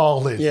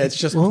pollen. Yeah, it's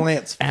just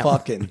plants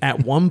fucking.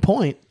 At one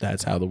point,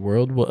 that's how the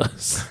world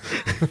was.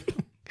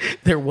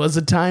 There was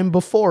a time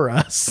before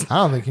us. I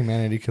don't think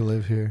humanity could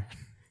live here.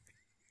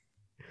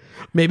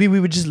 Maybe we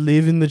would just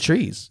live in the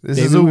trees. This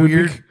Maybe is a we would be-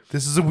 weird.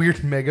 This is a weird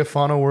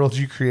megafauna world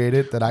you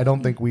created that I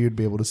don't think we would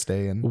be able to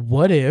stay in.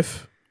 What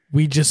if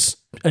we just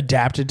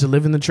adapted to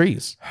live in the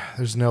trees?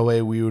 There's no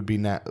way we would be.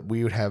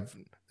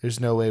 There's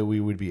no way we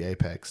would be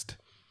apexed.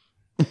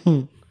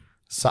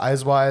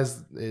 Size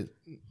wise,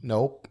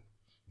 nope.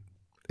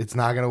 It's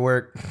not gonna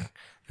work.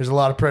 There's a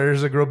lot of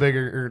predators that grow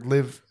bigger or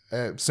live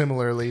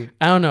similarly.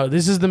 I don't know.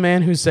 This is the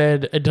man who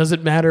said it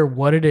doesn't matter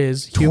what it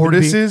is.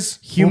 Tortoises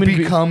will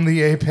become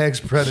the apex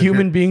predator.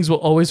 Human beings will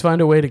always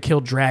find a way to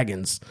kill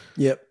dragons.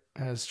 Yep.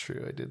 That's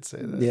true. I did say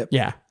that. Yep.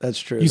 Yeah. That's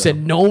true. You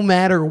said no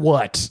matter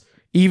what,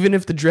 even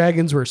if the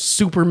dragons were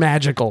super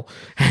magical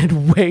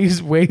and way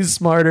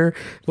smarter,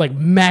 like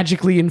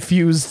magically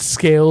infused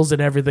scales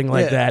and everything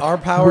like that, our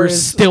power we're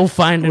is still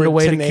finding a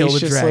way to kill the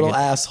tenacious dragon. little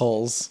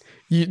assholes.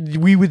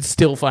 We would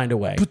still find a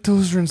way. But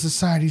those are in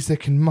societies that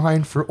can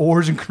mine for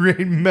ores and create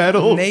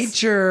metals.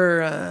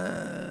 Nature.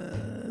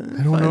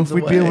 I don't know if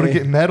we'd be able to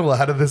get metal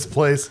out of this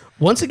place.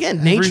 Once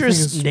again,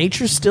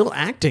 nature's still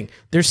acting.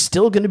 There's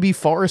still going to be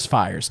forest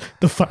fires.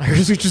 The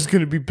fires are just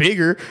going to be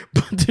bigger,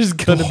 but there's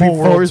going to be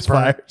forest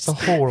fires. The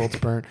whole world's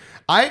burnt.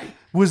 I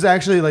was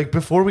actually like,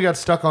 before we got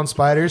stuck on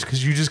spiders,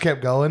 because you just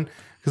kept going,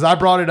 because I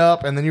brought it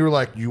up, and then you were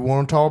like, you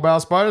want to talk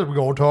about spiders? We're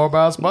going to talk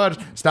about spiders.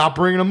 Stop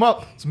bringing them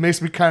up. So it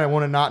makes me kind of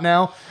want to not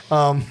now, but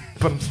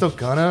I'm still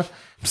gonna.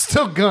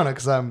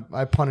 Because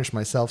I punish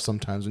myself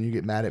sometimes when you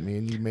get mad at me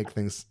and you make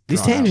things.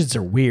 These tangents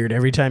are weird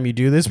every time you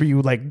do this, where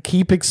you like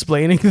keep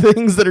explaining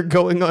things that are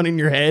going on in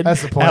your head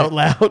That's the point. out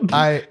loud.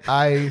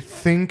 I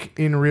think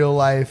in real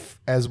life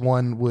as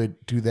one would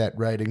do that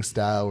writing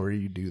style where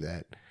you do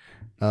that.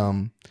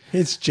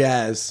 It's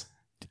jazz.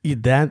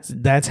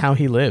 That's how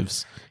he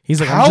lives. He's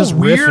like, How I'm just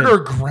weird riffing. are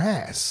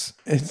grass?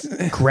 It's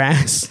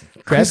Grass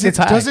Because it gets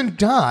high. doesn't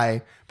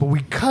die, but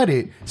we cut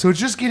it, so it's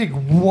just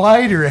getting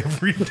wider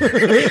every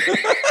day.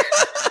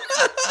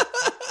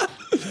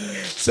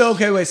 so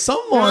okay. Wait, some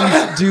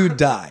ones do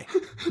die,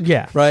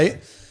 Yeah.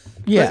 right?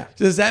 Yeah. But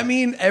does that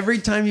mean every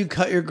time you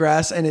cut your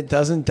grass and it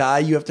doesn't die,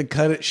 you have to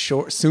cut it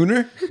short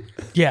sooner,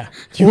 Yeah.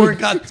 or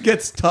it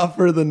gets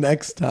tougher the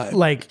next time?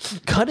 Like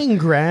cutting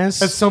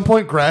grass. At some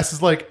point, grass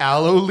is like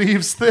aloe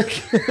leaves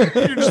thick.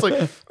 You're just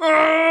like,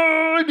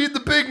 oh, I need the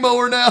big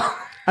mower now.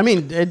 I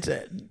mean,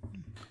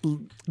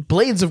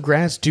 blades of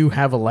grass do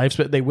have a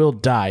lifespan. They will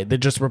die. They're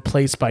just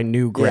replaced by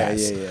new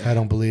grass. Yeah. I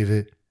don't believe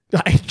it.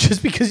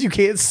 Just because you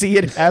can't see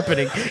it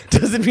happening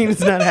doesn't mean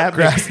it's not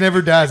happening. Grass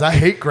never dies. I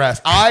hate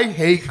grass. I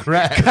hate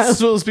grass. Kyle's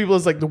one of those people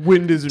that's like, the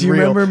wind isn't Do you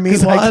real. remember me,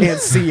 'cause I Juan? can't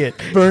see it.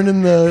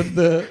 Burning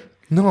the.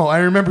 No, I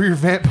remember your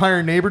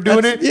vampire neighbor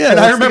doing That's- it. yeah, and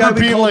that's I the guy remember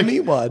we being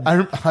called like,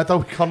 Meatwad. I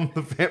thought we called him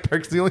the vampire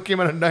because he only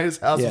came out of night. His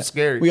house was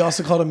scary. We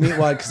also called him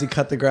Meatwad because he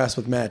cut the grass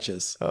with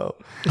matches. I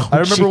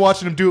remember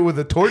watching him do it with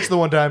a torch the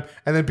one time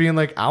and then being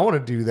like, I want to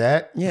do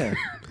that. Yeah.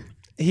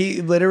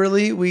 He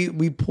literally,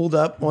 we pulled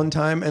up one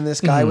time and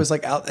this guy was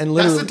like out and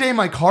That's literally the day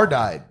my car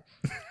died.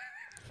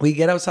 we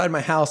get outside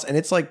my house and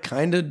it's like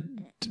kind of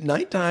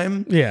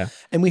nighttime. Yeah.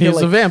 And we He's hear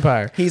like a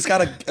vampire. He's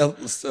got a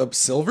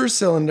silver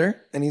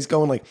cylinder and he's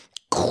going like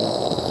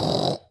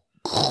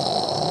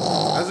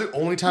That's the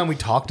only time we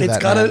talked to it's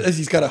that got man.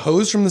 he's got a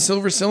hose from the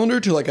silver cylinder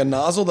to like a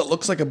nozzle that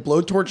looks like a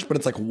blowtorch, but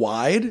it's like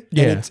wide.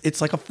 Yeah. And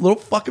it's like a little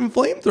fucking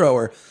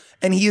flamethrower.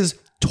 And he is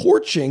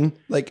torching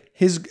like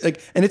his like,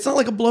 and it's not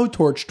like a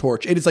blowtorch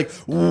torch. It is like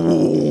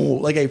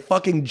like a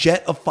fucking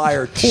jet of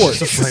fire torch.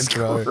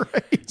 Flamethrower.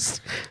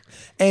 Christ.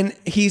 And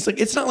he's like,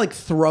 it's not like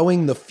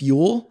throwing the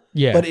fuel,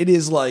 Yeah. but it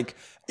is like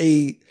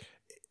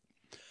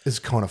It's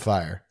cone of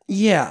fire.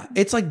 yeah,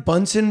 it's like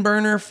Bunsen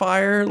burner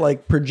fire,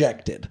 like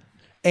projected.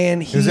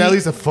 And It was at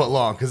least a foot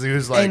long because he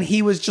was like. and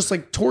he was just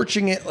like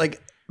torching it,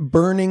 like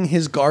burning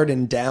his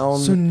garden down.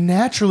 so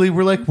naturally,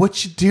 we're like,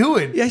 what you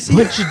doing? Yeah, I see.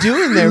 What you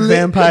doing there,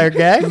 vampire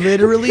guy?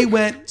 Literally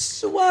went,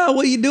 so, wow,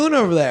 what are you doing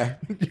over there?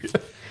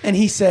 And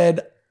he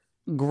said,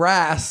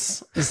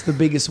 grass is the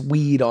biggest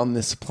weed on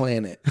this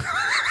planet.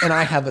 And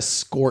I have a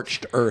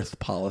scorched earth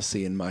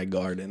policy in my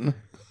garden.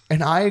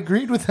 And I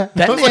agreed with that. I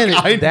That was like, man,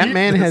 I that need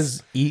man this.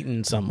 has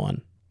eaten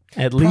someone.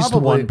 At least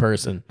Probably. one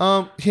person.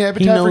 Habitat He for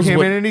knows what-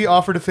 Humanity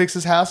offered to fix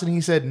his house, and he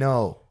said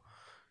no,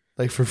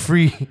 like for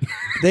free.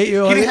 They He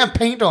didn't have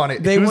paint on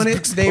it. They It was wanted.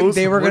 exposed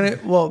They were wood.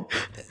 gonna. Well,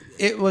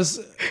 it was.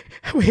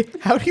 Wait,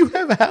 how do you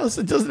have a house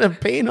that doesn't have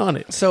paint on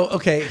it? So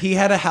okay, he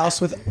had a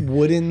house with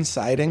wooden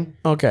siding.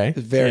 Okay.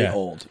 Very Yeah.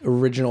 old,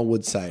 original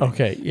wood siding.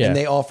 Okay, yeah. And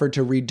they offered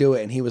to redo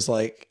it, and he was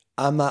like,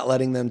 "I'm not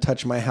letting them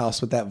touch my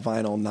house with that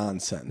vinyl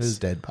nonsense." There's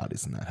dead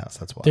bodies in that house.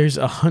 That's why. There's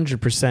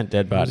 100%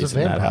 dead bodies a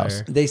in that vampire.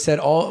 house. They said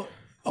all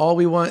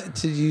we want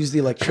to use the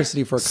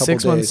electricity for a couple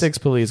days.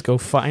 616 police, go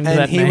find And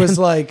that he man. was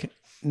like,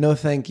 "No,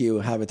 thank you,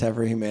 Habitat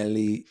for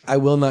Humanity. I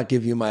will not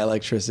give you my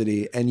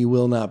electricity, and you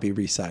will not be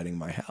residing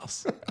my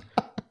house."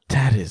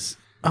 That is,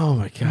 oh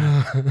my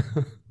God.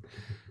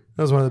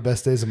 That was one of the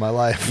best days of my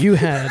life. You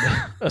had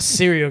a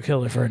serial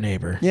killer for a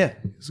neighbor. Yeah,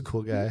 He's a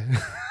cool guy.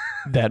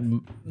 that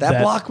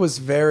block was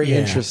very Yeah.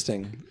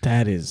 interesting.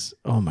 That is,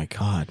 oh my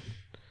God.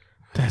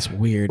 That's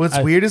weird. What's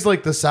weird is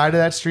like the side of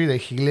that street that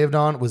he lived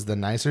on was the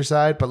nicer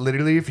side, but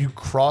literally if you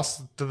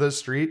cross to the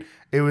street,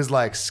 it was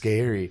like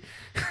scary.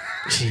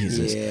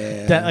 Jesus.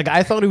 Yeah. That, like,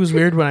 I thought it was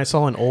weird when I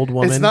saw an old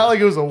woman. It's not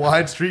like it was a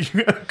wide street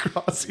you gotta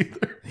cross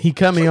either. He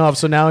cut me off,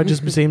 so now it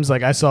just seems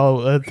like I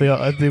saw.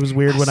 It was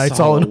weird when I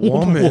saw an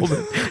old woman.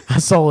 I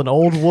saw an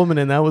old woman,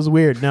 and that was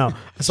weird. No,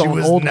 I saw She an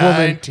was old woman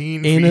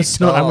 19 in a feet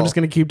snorkel. I'm tall. just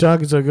gonna keep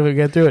talking so I can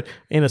get through it.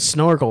 In a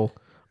snorkel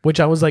which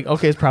I was like,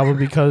 okay, it's probably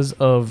because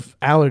of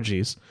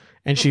allergies.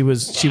 And she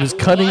was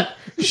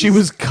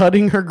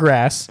cutting her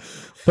grass,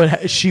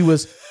 but she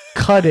was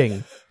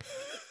cutting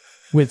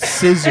with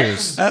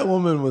scissors. That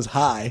woman was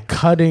high.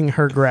 Cutting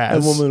her grass.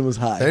 That woman was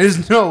high.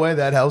 There's no way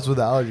that helps with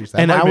allergies.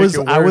 That And might I make was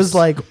it I was worse.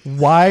 like,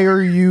 why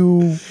are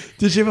you?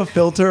 Did she have a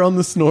filter on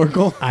the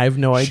snorkel? I have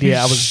no idea.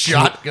 I was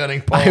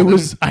shotgunning Paul.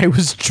 I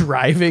was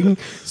driving,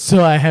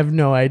 so I have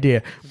no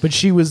idea. But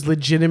she was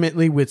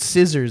legitimately with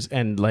scissors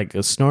and like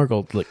a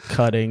snorkel, like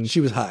cutting She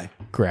was high.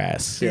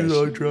 grass. She was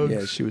on drugs.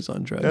 Yeah, she was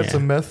on drugs. That's a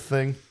meth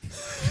thing.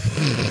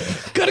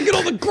 Gotta get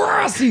all the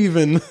grass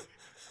even.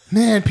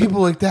 Man,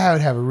 people like that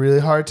would have a really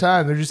hard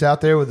time. They're just out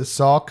there with a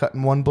saw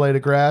cutting one blade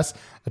of grass.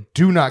 I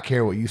do not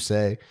care what you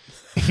say.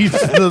 Each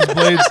of those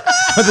blades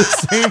are the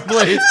same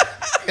blades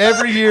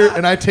every year,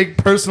 and I take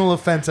personal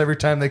offense every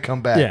time they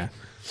come back. Yeah.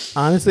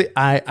 Honestly,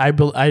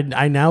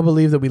 I now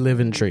believe that we live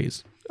in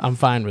trees. I'm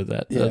fine with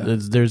that. Yeah.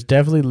 There's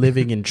definitely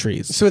living in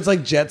trees. So it's like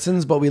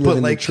Jetsons, but we live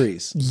in like- the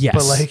trees. Yes.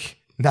 But like,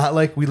 not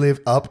like we live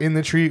up in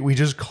the tree. We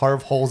just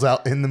carve holes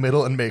out in the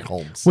middle and make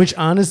homes. Which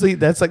honestly,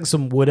 that's like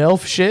some wood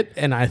elf shit,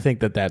 and I think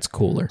that that's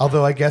cooler.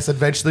 Although I guess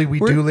eventually we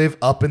do live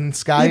up in the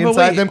sky Yeah, but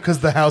inside wait. them because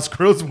the house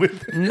grows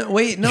with it. No,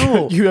 wait,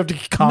 no. You have to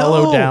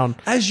hollow down.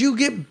 As you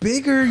get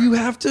bigger, you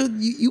have to.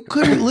 You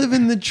couldn't live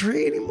in the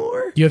tree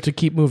anymore. You have to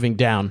keep moving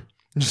down.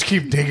 Just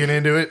keep digging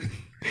into it.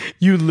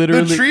 You The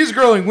literally. tree's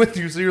growing with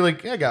you, so you're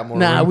like, yeah, I got more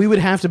Nah, room. we would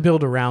have to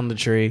build around the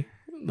tree.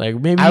 Like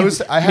maybe I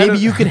had maybe a-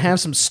 you could have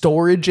some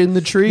storage in the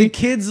The tree.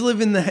 kids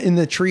live in the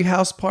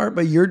treehouse part,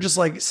 but you're just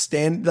like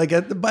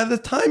by the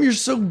time you're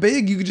so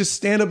big, you could just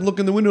stand up, look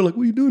in the window, like,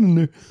 what are you doing in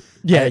there?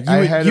 Yeah, you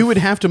I would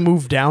have to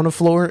move down a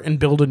floor and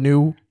build a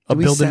new. Do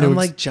we build a sound new.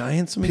 like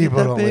giants when we People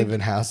get that don't big? live in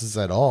houses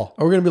at all.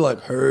 Or we're gonna be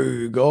like,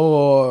 hey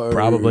guys,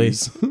 Probably.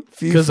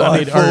 Because I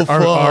mean,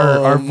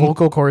 our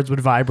vocal cords would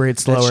vibrate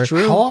slower That's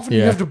true. How often do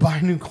you Yeah. have to buy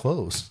new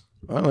clothes?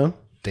 I don't know.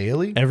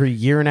 Daily? every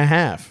year and a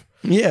half.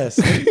 Yes.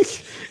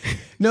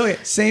 No, yeah,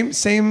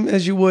 same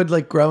as you would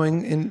like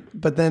growing in,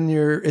 but then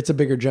it's a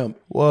bigger jump.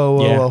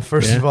 Whoa. Yeah.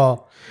 First Yeah. of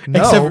all,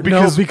 Except-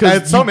 because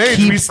because at some you age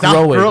keep we stop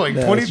growing. growing.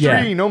 Yeah. 23,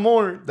 Yeah. no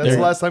more. That's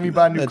the last time you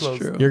buy new That's clothes.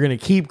 true. You're gonna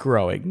keep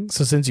growing.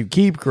 So since you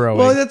keep growing,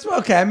 Well, that's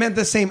okay. I meant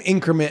the same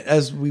increment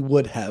as we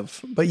would have,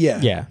 but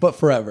yeah, but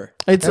forever.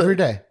 it's Every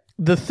day.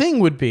 The thing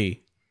would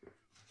be,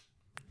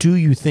 do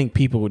you think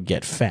people would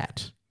get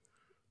fat?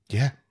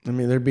 Yeah. I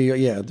mean, there'd be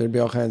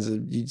all kinds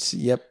of. You'd see,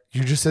 yep.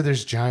 You just said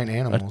there's giant A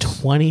animals.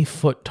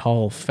 20-foot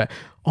tall fat.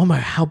 Oh my!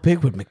 How big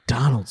would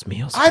McDonald's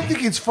meals? I be?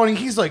 think it's funny.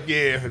 He's like,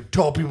 yeah,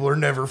 tall people are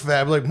never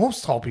fat. Like,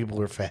 most tall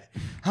people are fat.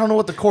 I don't know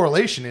what the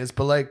correlation is,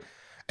 but like,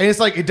 and it's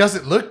like, it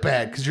doesn't look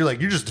bad because you're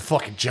like, you're just a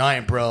fucking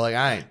giant, bro. Like,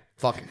 I ain't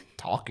fucking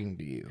talking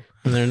to you.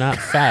 And they're not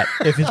fat.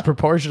 If it's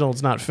proportional,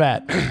 it's not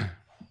fat.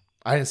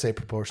 I didn't say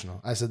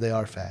proportional. I said they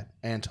are fat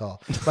and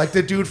tall. Like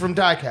the dude from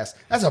Diecast.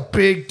 That's a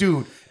big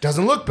dude.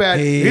 Doesn't look bad.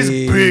 He's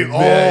big all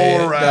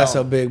around. That's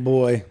a big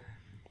boy.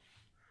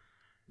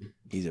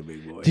 He's a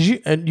big boy. Did you?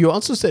 And you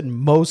also said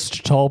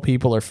most tall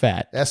people are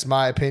fat. That's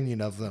my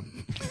opinion of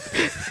them.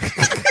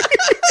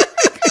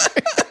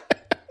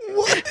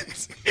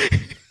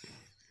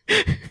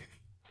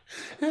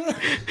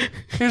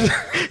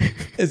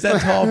 Is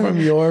that tall from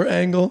your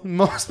angle?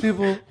 Most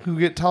people who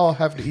get tall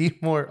have to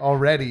eat more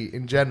already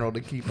in general to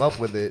keep up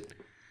with it.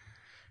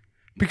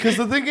 Because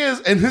the thing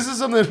is, and this is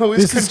something that always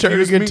This is turning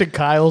confused me. into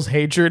Kyle's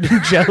hatred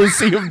and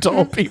jealousy of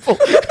tall people.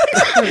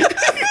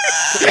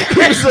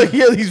 He's like,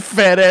 yeah, these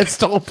fat ass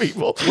tall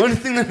people. One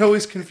thing that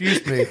always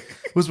confused me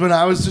was when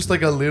I was just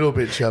like a little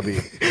bit chubby,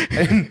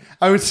 and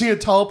I would see a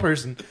tall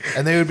person,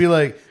 and they would be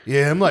like,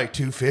 "Yeah, I'm like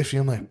 250."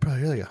 I'm like, "Bro,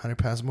 you're like 100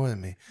 pounds more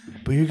than me,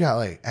 but you got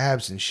like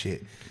abs and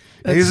shit."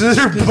 These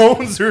their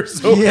bones are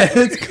so. Yeah, bad.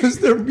 it's because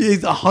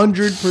it's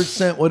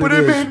 100% what But it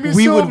it is. made me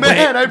We so would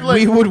mad. weigh, I'd be like,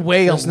 we would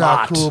weigh a "That's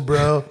lot. not cool,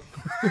 bro."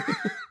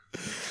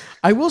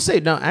 I will say,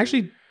 no,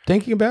 actually,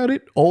 thinking about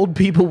it, old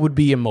people would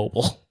be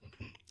immobile.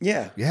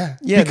 Yeah, Yeah.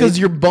 yeah. Because they-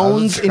 your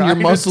bones and your trying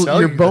to muscles,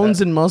 tell your you bones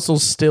that. and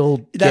muscles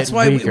still. that's get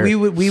why weaker.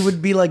 we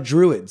would be like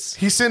druids.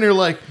 He's sitting there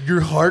like your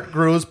heart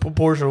grows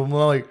proportional. I'm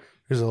like,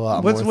 there's a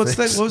lot more. What was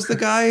the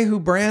guy who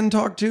Bran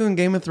talked to in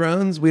Game of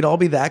Thrones? We'd all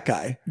be that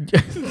guy.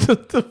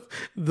 the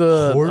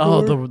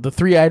Hodor? the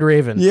 3-eyed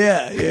raven.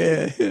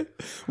 Yeah.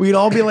 We'd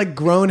all be like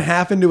grown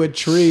half into a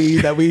tree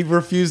that we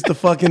refused to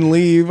fucking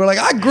leave. We're like,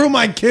 I grew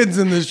my kids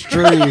in this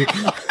tree.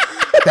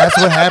 That's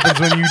what happens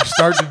when you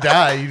start to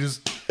die. You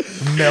just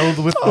meld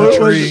with the Oh,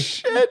 tree.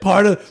 shit.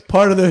 Part of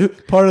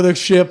the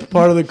ship,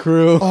 part of the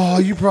crew. Oh,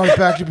 you brought it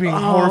back to being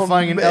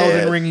horrifying and man.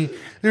 Elden Ringy.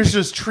 There's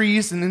just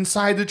trees, and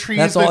inside the trees,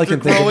 That's all I they're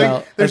can think growing.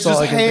 about. There's That's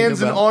all just I can think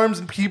hands and about. arms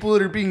and people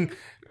that are being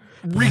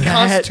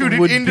reconstituted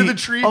would into be- the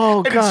tree,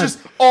 oh, and God. it's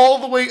just all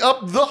the way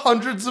up the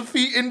hundreds of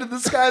feet into the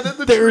sky that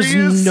the There's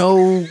tree is.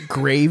 no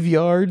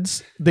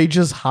graveyards. They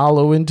just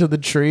hollow into the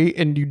tree,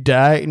 and you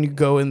die, and you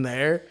go in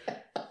there.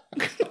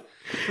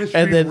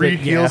 And then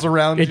re-heals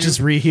around It you.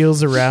 just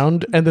reheals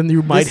around, and then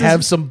you might is-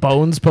 have some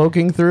bones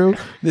poking through.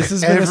 This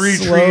has been Every a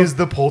slow, tree is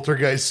the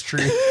poltergeist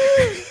tree.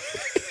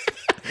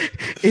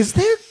 Is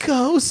there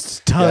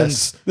Ghosts,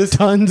 tons, Yes.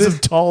 tons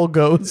of tall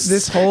ghosts.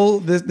 This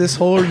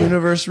whole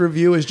universe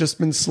review has just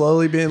been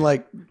slowly being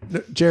like,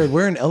 Jared,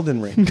 we're in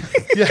Elden Ring.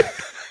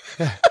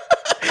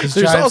 There's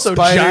also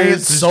giant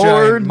there's swords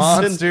giant and-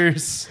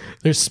 monsters.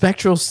 There's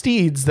spectral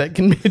steeds that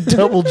can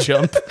double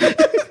jump.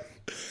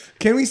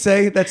 Can we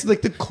say that's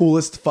like the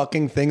coolest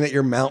fucking thing that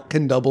your mount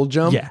can double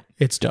jump? Yeah,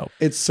 it's dope.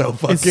 It's so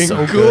fucking It's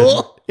so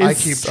cool. good. I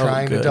It's keep so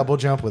trying to good. double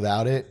jump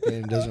without it, and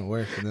it doesn't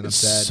work, and then I'm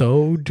sad.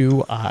 So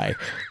do I.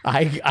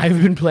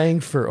 I've been playing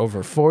for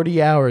over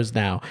 40 hours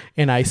now,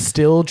 and I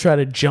still try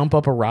to jump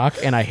up a rock,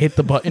 and I hit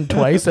the button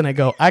twice, and I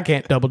go, I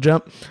can't double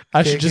jump.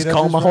 I should Can't just get up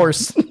call this my rock."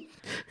 horse.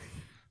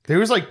 There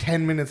was like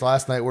 10 minutes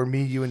last night where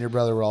me, you, and your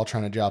brother were all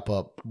trying to drop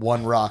up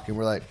one rock, and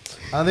we're like,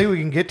 I don't think we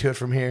can get to it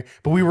from here,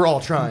 but we were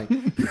all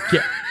trying.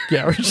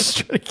 yeah, we're just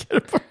trying to get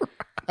up a rock.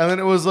 And then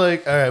it was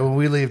like, all right, when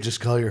we leave, just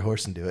call your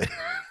horse and do it.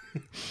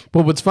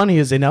 But what's funny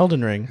is in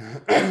Elden Ring,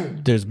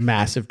 there's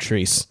massive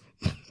trees.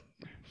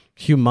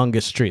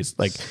 Humongous trees,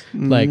 like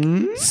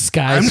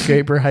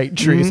skyscraper height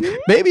trees.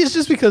 Maybe it's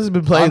just because I've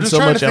been playing just so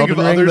trying much to think Elden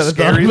of Ring other that I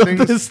thought scary about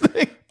things. this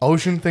thing.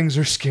 Ocean things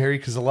are scary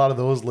because a lot of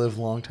those live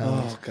long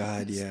times. Oh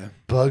God, yeah.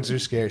 Bugs are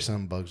scary.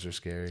 Some bugs are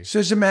scary. So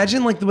just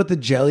imagine like what the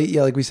jelly,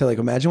 like we said, like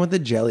imagine what the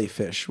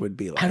jellyfish would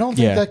be like. I don't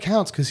think Yeah. that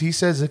counts because he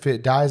says if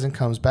it dies and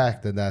comes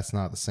back, then that's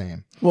not the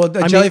same. Well, the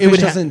I mean, jellyfish it would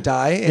doesn't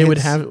die. It would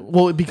have.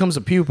 Well, it becomes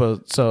a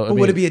pupa. So But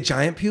would it be a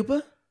giant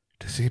pupa,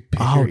 Does it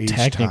bigger Oh, each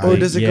technically. or time?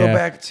 does it go Yeah.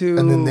 back to?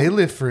 And then they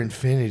live for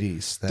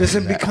infinities. then does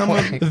it that become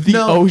way. the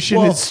No, ocean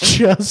well, is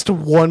just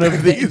one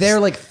of these?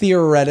 They're like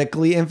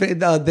theoretically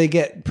infinite. They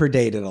get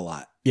predated a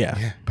lot. yeah.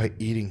 Yeah, by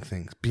eating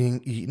things, being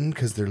eaten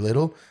because they're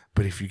little.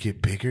 But if you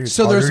get bigger, it's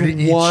So there's harder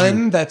to eat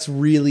one you. that's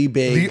really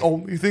big. The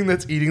only thing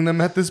that's eating them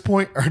at this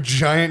point are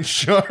giant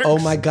sharks. Oh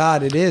my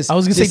God, it is. I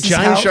was gonna say This is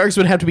giant how- sharks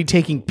would have to be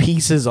taking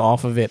pieces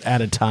off of it at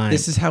a time.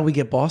 This is how we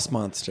get boss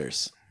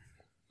monsters.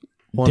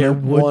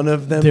 One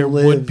of them there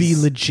would be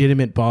lives.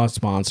 legitimate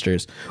boss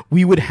monsters.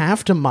 We would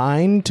have to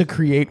mine to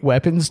create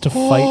weapons to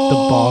fight the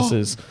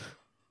bosses.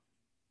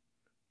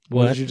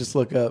 What What? did you just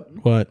look up?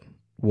 What?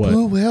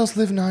 Blue whales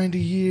live 90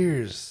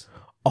 years.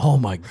 Oh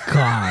my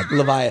god!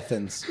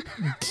 Leviathans.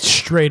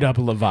 Straight up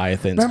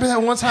leviathans. Remember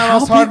that one time I How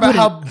was talking big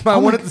about would how I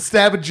wanted to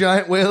stab a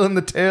giant whale in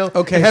the tail?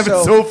 Okay, and have it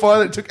so- so far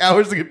that it took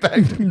hours to get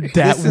back to me.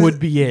 That This is- would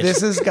be it. This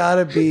has got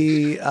to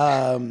be,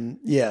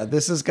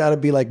 this has got to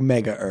be like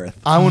Mega Earth.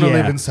 I want to Yeah.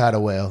 live inside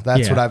a whale.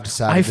 That's Yeah. what I've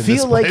decided. I in feel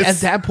this like place. at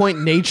that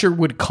point, nature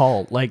would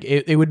call. Like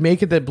it would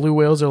make it that blue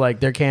whales are like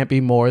there can't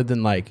be more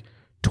than like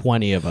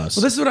 20 of us.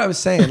 Well, this is what I was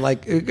saying.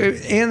 Like,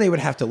 and they would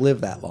have to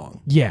live that long,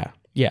 yeah.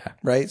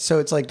 right? So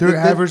it's like their the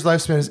average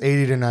lifespan is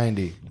 80 to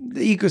 90.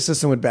 the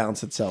ecosystem would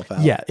balance itself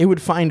out. Yeah, it would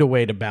find a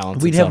way to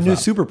balance. We'd have itself new out.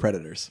 super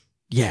predators.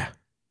 Yeah.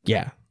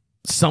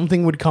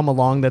 Something would come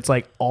along that's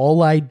like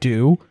all I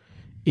do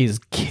is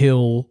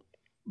kill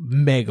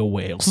mega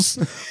whales.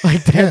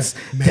 Like that's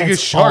mega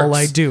that's sharks. all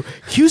I do. Can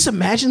you just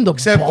imagine the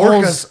Except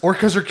balls?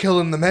 orcas are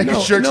killing the mega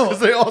sharks no. because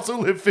they also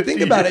live 50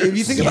 Think about it. If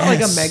you think about like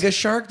a Yes. mega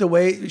shark, the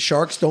way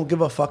sharks don't give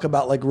a fuck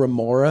about like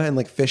remora and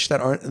like fish that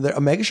aren't, a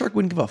mega shark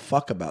wouldn't give a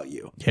fuck about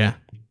you.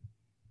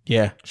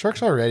 Yeah.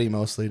 Sharks already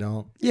mostly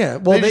don't. Yeah,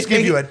 well, They just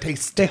give you a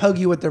taste. They hug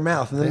you with their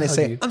mouth, and then they hug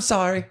say, you. "I'm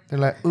sorry, They're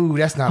like, ooh,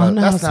 that's not Oh, a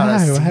no, that's not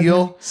sorry, what a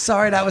seal.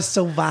 sorry, that was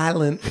so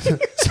violent."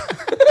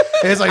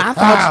 It's like, I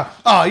thought-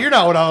 oh, you're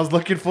not what I was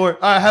looking for.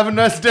 Have a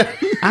nice day.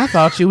 I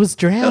thought you was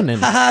drowning.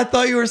 I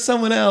thought you were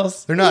someone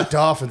else. They're not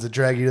dolphins that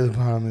drag you to the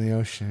bottom of the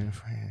ocean.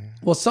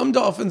 Well, some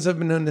dolphins have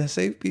been known to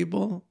save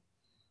people.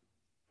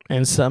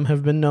 And some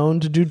have been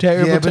known to do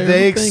terrible, Yeah, but terrible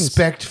they things.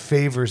 expect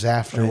favors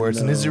afterwards.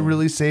 And is it know.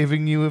 really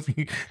saving you if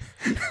you?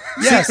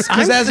 Yes,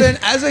 because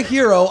as a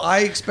hero, I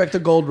expect a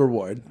gold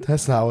reward.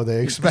 That's not what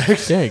they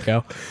expect. There you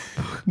go.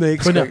 They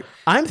But no, expect.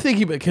 I'm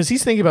thinking because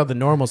he's thinking about the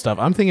normal stuff.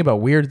 I'm thinking about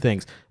weird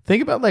things.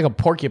 Think about like a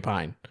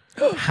porcupine.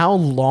 How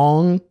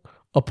long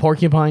a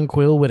porcupine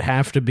quill would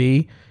have to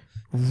be,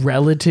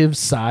 relative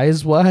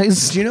size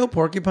wise. Do you know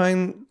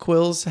porcupine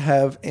quills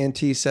have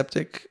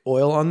antiseptic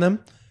oil on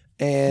them?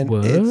 And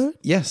What?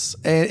 yes,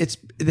 and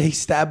they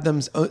stab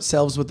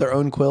themselves with their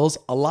own quills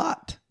a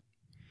lot.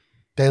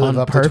 They live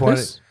On up to 20.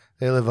 purpose?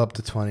 They live up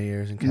to 20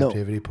 years in No.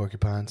 captivity.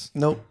 Porcupines.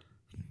 Nope.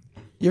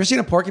 You ever seen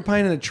a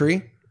porcupine in a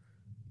tree?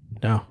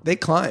 No. They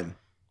climb.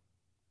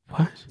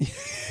 What?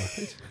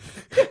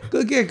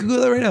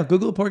 Google it right now.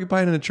 Google a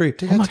porcupine in a tree.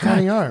 They got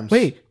tiny arms.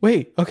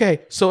 Wait.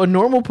 Okay. So a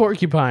normal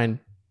porcupine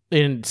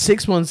in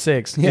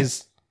 616 Yeah.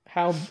 is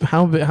how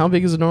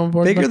big is a normal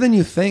porcupine? Bigger than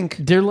you think.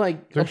 They're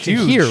like They're up to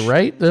huge. here,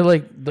 right? They're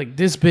like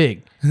this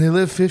big. And they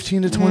live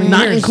 15 to 20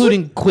 Not years.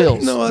 including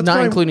quills. No, that's not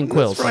probably- including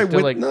quills. That's probably Like, they're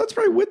with, like, no, that's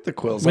probably with the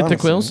quills. With the honestly.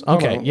 quills?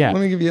 Hold Okay, on. yeah.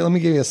 Let me give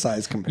you a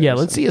size comparison. yeah,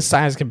 let's see a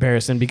size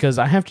comparison because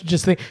I have to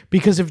just think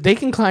because if they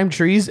can climb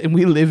trees and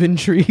we live in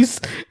trees,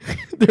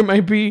 there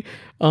might be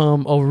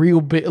a real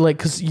bit like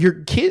because your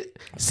kid.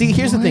 See,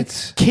 here's the thing: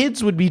 What?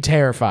 kids would be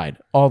terrified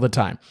all the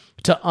time.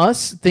 To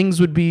us, things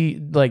would be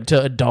like,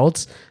 to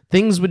adults,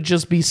 things would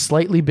just be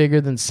slightly bigger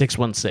than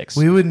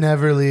 616. We would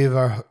never leave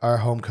our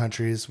home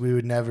countries. We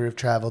would never have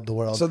traveled the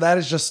world. So that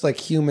is just like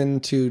human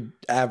to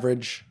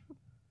average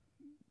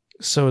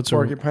So it's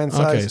porcupine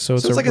size. Okay, so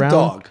it's like around, a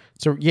dog.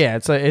 So yeah,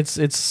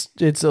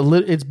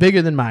 it's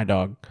bigger than my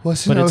dog.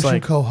 What's an but it's ocean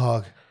like,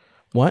 quahog?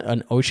 what,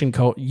 an ocean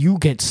coat? You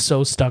get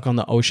so stuck on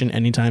the ocean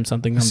anytime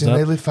something comes See,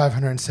 they up. live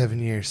 507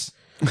 years.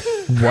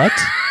 What?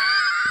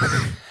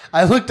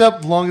 I looked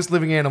up longest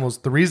living animals.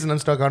 The reason I'm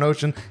stuck on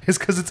ocean is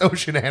because it's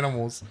ocean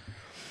animals.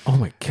 Oh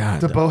my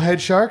god! The bowhead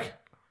shark,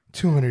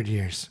 200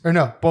 years. Or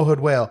no, bowhead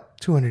whale,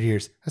 200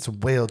 years. That's a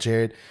whale,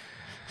 Jared.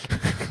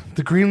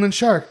 The Greenland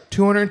shark,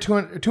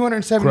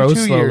 272 Grow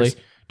years. slowly.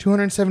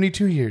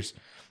 272 years.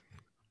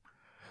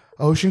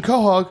 Ocean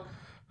quahog,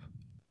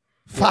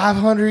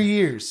 500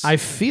 years. I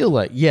feel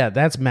like, yeah,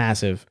 that's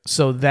massive.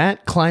 So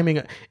that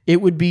climbing,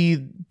 it would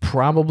be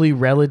probably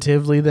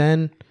relatively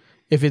then,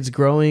 if it's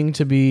growing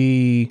to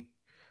be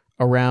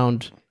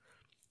around.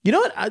 You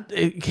know what?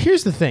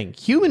 Here's the thing: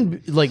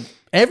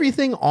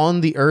 everything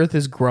on the earth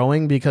is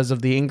growing because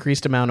of the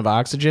increased amount of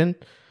oxygen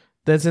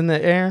that's in the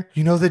air.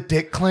 You know the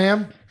dick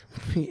clam?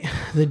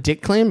 The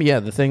dick clam, yeah,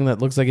 the thing that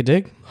looks like a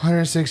dick.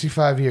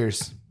 165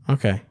 years.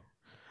 Okay.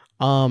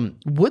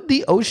 Would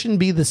the ocean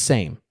be the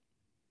same?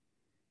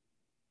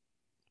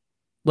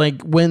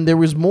 Like when there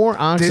was more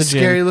oxygen. This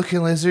scary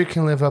looking lizard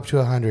can live up to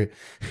 100.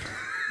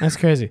 That's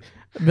crazy.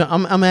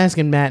 I'm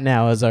asking Matt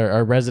now as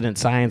our resident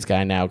science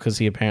guy now, because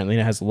he apparently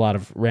has a lot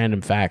of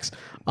random facts.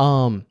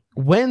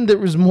 When there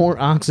was more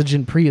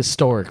oxygen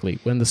prehistorically,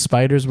 when the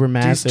spiders were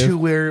massive.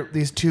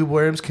 These two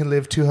worms can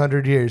live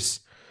 200 years.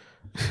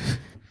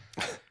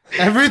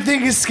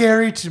 Everything is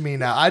scary to me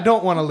now. I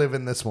don't want to live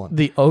in this one.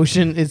 The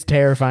ocean is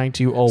terrifying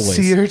to you always.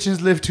 Sea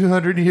urchins live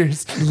 200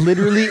 years.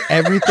 Literally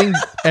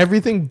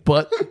everything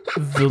but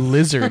the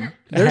lizard.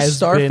 There's has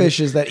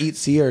starfishes that eat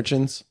sea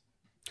urchins.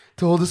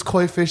 The oldest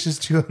koi fish is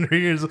 200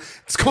 years.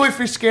 This koi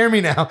fish scare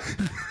me now.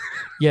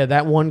 Yeah,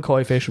 that one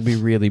koi fish would be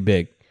really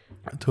big.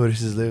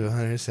 Tortoises live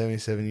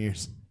 177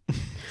 years.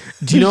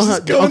 Do you know how?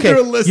 Okay,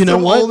 you know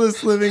what?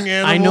 Oldest living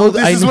animals. I know.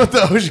 This is what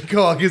the ocean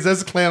quahog is.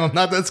 That's a clam. I'm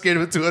not that scared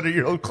of a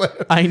 200-year-old clam.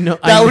 I know.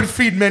 That would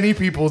feed many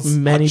people's.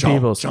 many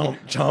people.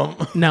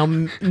 Jump.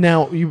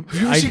 Now you.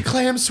 You ever see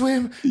clams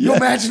swim? You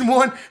imagine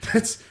one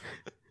that's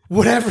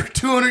whatever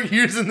 200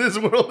 years in this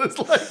world is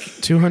like.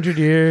 200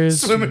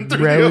 years. Swimming through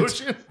the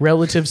ocean.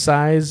 Relative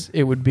size,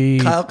 it would be.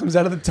 Kyle comes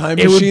out of the time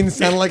It would- machine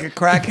sounding like a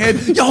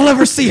crackhead. Y'all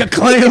ever see a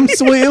clam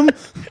swim?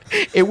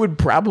 It would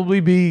probably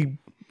be,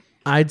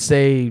 I'd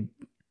say,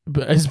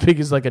 as big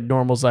as like a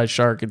normal sized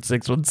shark at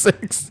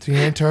 616. The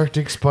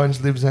Antarctic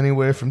sponge lives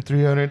anywhere from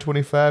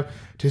 325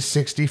 to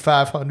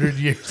 6,500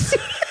 years.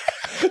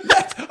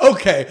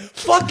 Okay,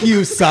 fuck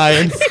you,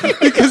 science.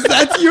 Because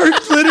you're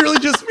literally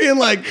just being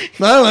like,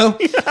 I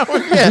don't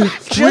know. Yeah,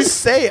 just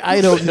say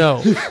I don't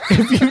know.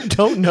 If you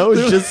don't know,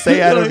 just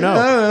say I don't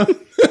know.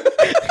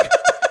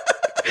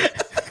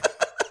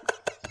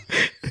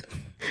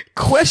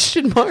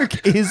 Question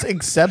mark is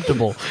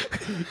acceptable.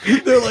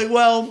 They're like,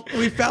 well,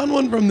 we found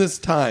one from this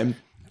time.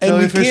 And we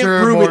Jellyfish can't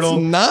are prove immortal.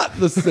 it's not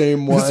the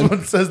same This one.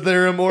 one says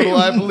they're immortal.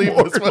 I believe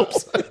this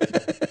website.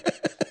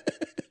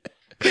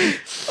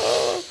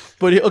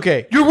 But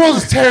okay, Your world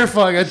is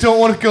terrifying. I don't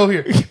want to go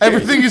here.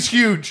 Everything is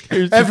huge.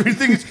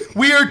 Everything is.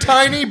 We are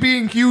tiny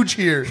being huge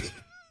here.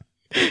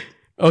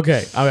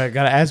 okay, I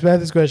gotta ask Matt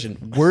this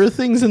question: were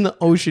things in the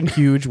ocean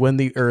huge when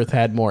the Earth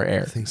had more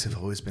air? Things have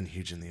always been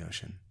huge in the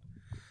ocean.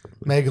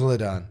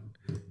 Megalodon,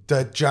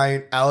 the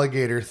giant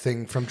alligator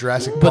thing from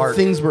Jurassic But Park.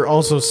 things were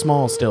also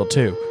small still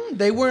too.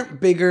 They weren't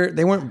bigger.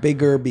 They weren't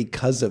bigger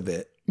because of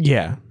it.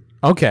 Yeah.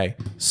 Okay.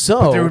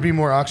 So There would be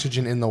more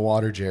oxygen in the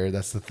water, Jared.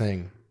 That's the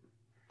thing.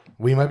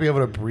 We might be able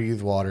to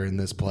breathe water in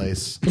this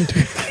place.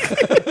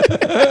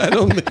 I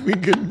don't think we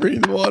could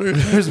breathe water.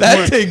 more-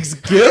 That takes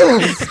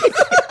skills.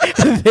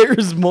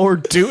 there's more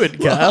to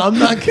it, Kyle. I'm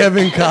not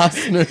Kevin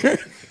Costner.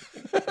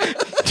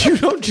 You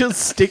don't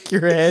just stick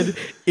your head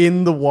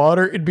in the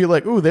water and be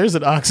like, "Ooh, there's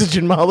an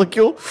oxygen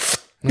molecule."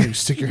 No, you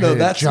stick your head No, in a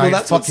that's giant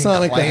that's what fucking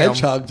Sonic the clam.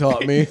 Hedgehog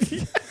taught me.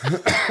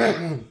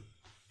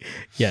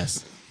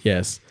 Yes.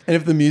 Yes. And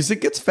if the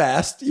music gets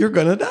fast, you're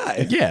gonna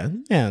die. Yeah.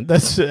 Yeah.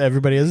 That's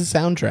everybody has a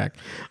soundtrack.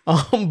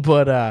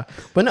 But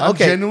no. I'm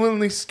Okay.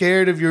 genuinely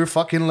scared of your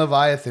fucking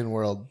Leviathan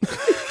world.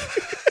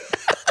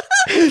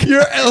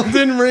 Your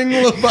Elden Ring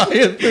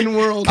Leviathan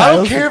world. I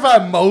don't care if I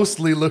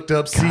mostly looked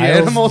up sea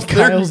animals.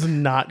 Kyle's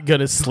not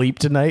gonna sleep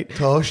tonight.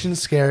 The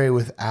ocean's scary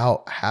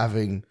without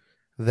having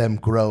them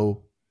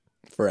grow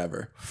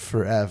Forever.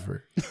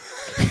 forever.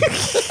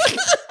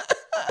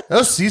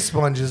 Those sea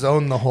sponges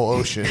own the whole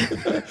ocean.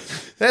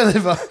 They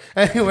live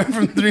anywhere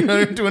from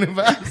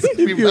 325 to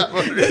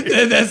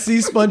 6,500. That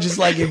sea sponge is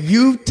like, if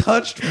you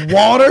touched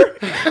water,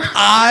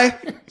 I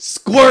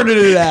squirted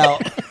it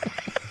out.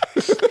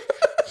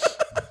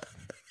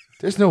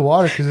 There's no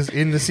water because it's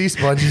in the sea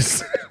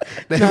sponges.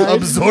 They've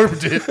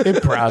absorbed it.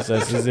 It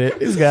processes it.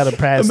 It's got to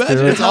pass through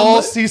Imagine it. how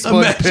all sea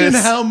sponge Imagine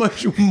piss. how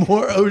much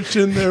more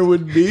ocean there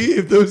would be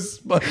if those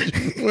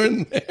sponges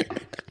weren't there.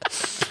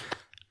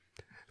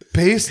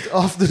 Based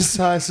off the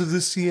size of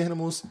the sea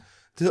animals,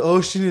 the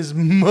ocean is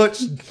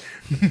much,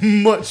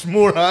 much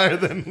more higher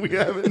than we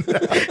have it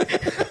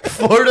now.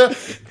 Florida,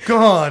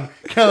 gone.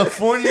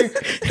 California,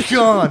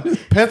 gone.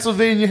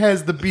 Pennsylvania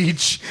has the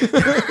beach.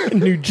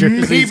 New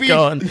Jersey's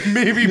gone.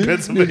 Maybe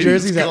Pennsylvania. New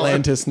Jersey's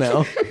Atlantis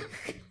now.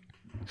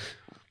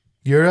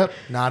 Europe,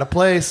 not a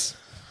place.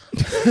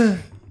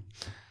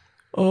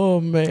 Oh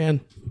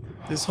man.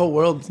 This whole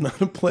world's not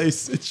a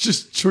place. It's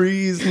just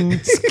trees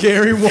and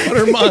scary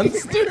water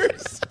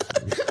monsters.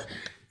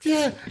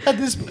 Yeah, at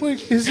this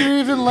point, is there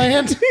even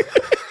land?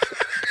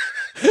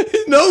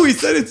 No, he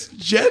said it's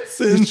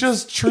Jetsons. It's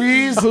just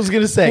trees. I was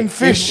gonna say and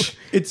fish.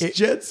 It's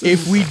Jetsons.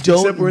 If we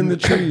don't, Except we're in the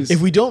trees.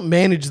 If we don't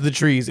manage the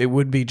trees, it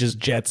would be just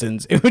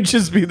Jetsons. It would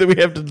just be that we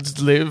have to just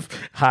live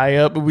high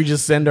up, and we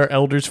just send our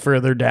elders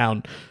further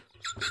down.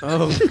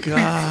 Oh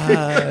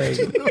God.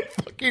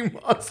 Fucking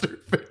monster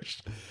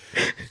fish.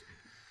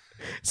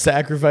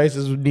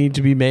 Sacrifices would need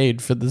to be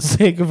made for the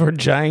sake of our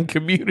giant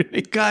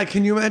community. God,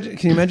 can you imagine?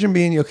 Can you imagine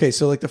being okay?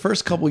 So like the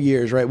first couple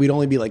years, right? We'd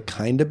only be like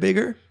kind of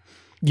bigger.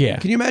 Yeah.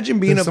 Can you imagine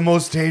being It's the a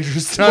most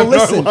dangerous time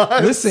well, in our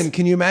lives. listen?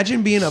 Can you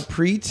imagine being a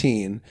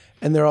preteen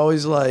and they're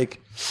always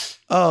like,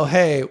 "Oh,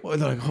 hey,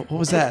 what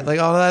was that?" Like,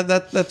 "Oh,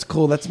 that's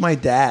cool. That's my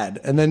dad."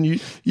 And then you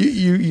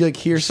like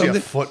hear See a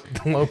something. foot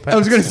below I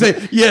was gonna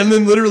say, yeah, and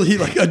then literally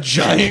like a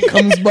giant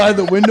comes by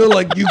the window,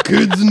 like, "You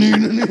kids need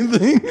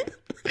anything?"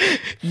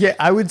 Yeah,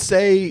 I would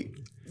say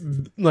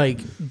like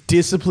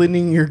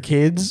disciplining your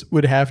kids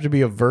would have to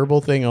be a verbal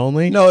thing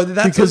only. No,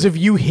 that's because if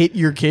you hit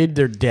your kid,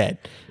 they're dead.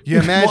 You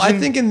imagine? Well, I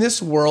think in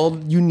this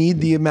world, you need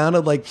the amount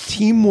of like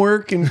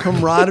teamwork and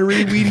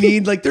camaraderie we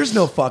need. Like, there's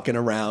no fucking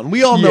around.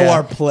 We all know Yeah.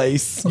 our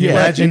place. You Yeah,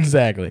 imagine-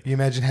 exactly. You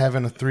imagine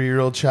having a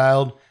 3-year-old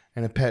child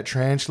and a pet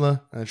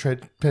tarantula, and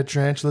pet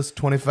tarantula's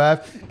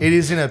 25. It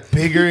is in a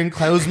bigger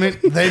enclosement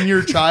than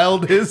your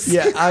child is.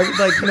 Yeah, I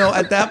like no.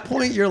 At that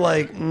point, you're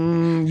like,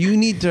 you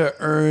need to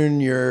earn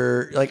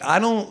your like. I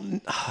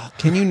don't.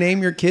 Can you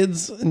name your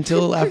kids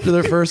until after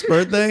their first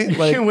birthday? You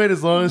Like, can wait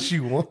as long as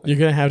you want. You're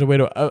gonna have to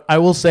wait. I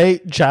will say,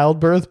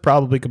 childbirth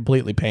probably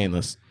completely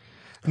painless.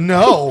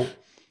 No.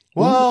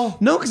 Well,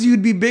 no, because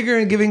you'd be bigger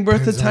and giving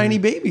birth to tiny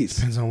babies.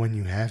 depends on when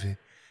you have it.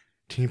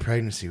 Teen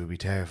pregnancy would be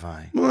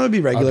terrifying. Well, it'd be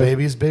Are regular.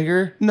 babies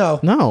bigger? No,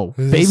 No,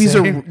 the babies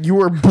are. same. You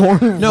were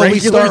born. no. We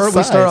regular start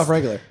size. off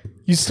regular.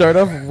 You start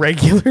off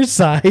regular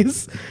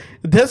size.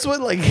 That's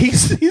what like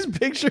he's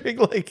picturing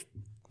like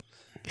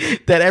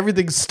that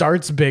everything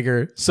starts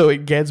bigger, so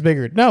it gets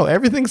bigger. No,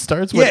 everything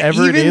starts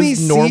whatever it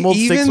is normal.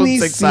 Even these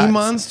 616 sea size.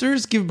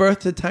 monsters give birth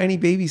to tiny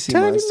baby sea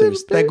Tiny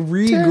monsters little that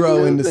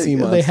regrow into sea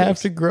monsters. They have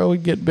to grow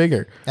and get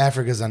bigger.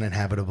 Africa's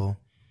uninhabitable.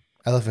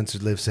 Elephants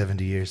would live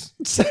 70 years.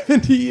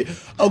 70.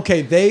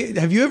 Okay,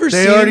 have you ever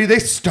They seen? they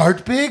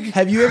start big?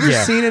 Have you ever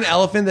Yeah. seen an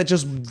elephant that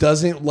just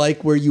doesn't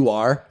like where you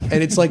are?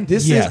 And it's like,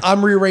 this Yeah. is,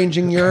 I'm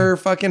rearranging your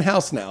fucking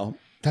house now.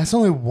 That's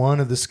only one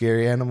of the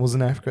scary animals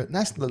in Africa.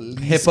 That's the least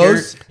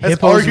Hippos? scary. That's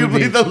Hippos would arguably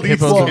be- the least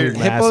hippos would Well, be scary.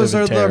 massive hippos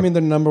and are, the, I terrible. mean,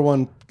 the number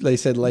one, they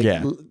said, like,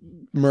 Yeah.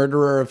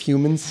 murderer of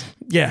humans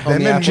Yeah, on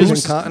Them the and African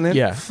moose. continent.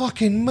 yeah.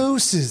 Fucking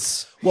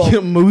mooses.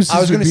 Well, mooses I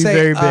was would gonna be say,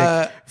 very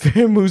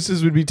big.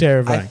 Mooses would be I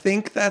terrifying.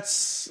 think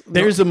that's.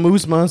 There's a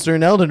moose monster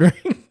in Elden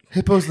Ring.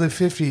 Hippos live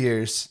 50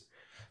 years.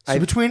 So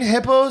between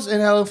hippos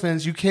and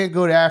elephants, you can't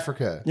go to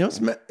Africa. You know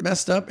what's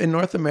messed up? In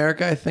North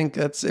America, I think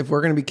that's if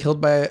we're going to be killed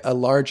by a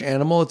large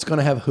animal, it's going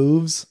to have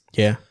hooves.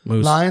 Yeah,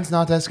 moose. Lions,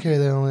 not that scary.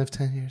 They only live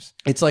 10 years.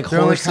 It's like They're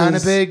horses. only kind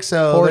of big,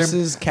 so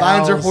horses, they're-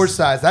 lions are cows. horse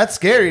size. That's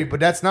scary, but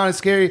that's not as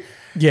scary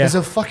Yeah. as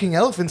a fucking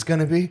elephant's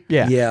gonna be.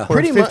 Yeah, Yeah. Or a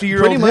Pretty much.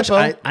 50-year-old Pretty much.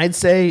 hippo. I'd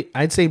say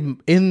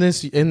in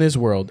this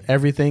world,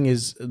 everything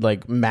is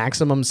like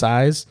maximum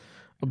size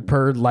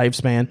per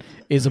lifespan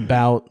is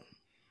about.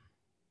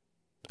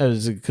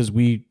 Because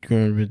we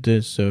go with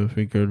this, so if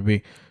we go to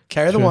be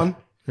Carry the one.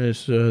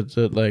 it's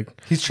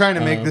like He's trying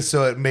to make this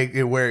so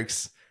it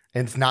works.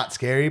 And it's not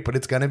scary, but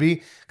it's gonna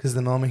be because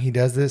the moment he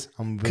does this,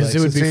 I'm gonna be 'Cause like, it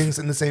would so be- things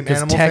in the same 'cause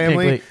animal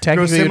family grow technically it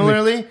would be-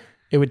 similarly.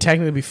 it would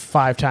technically be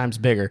 5 times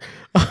bigger.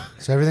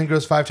 So everything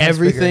grows 5 times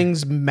bigger.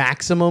 Everything's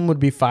maximum would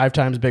be 5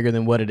 times bigger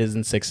than what it is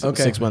in Okay.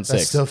 616.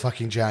 That's still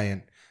fucking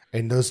giant.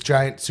 And those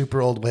giant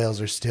super old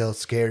whales are still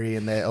scary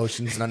and the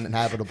ocean's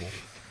uninhabitable.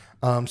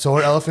 So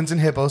are elephants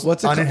and hippos.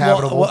 What's a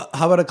uninhabitable.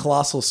 how about a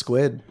colossal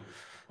squid?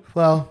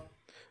 Well,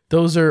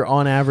 Those are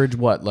on average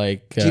what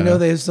like. Do you know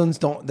those ones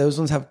don't? Those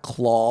ones have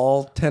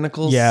claw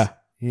tentacles. Yeah,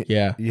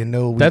 yeah. you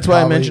know, That's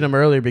why I mentioned him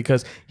earlier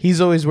because he's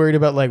always worried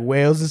about like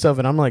whales and stuff,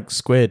 and I'm like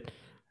squid.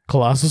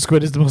 Colossal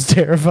squid is the most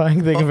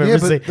terrifying thing I've yeah, ever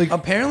but, seen. like,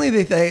 Apparently,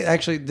 they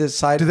actually this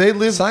side. do they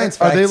live? Science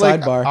Are fact. they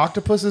like sidebar.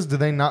 octopuses? Do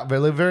they not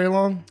live very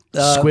long?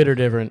 Squid are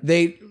different.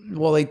 They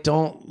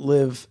don't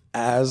live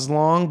as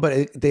long,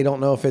 but they don't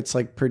know if it's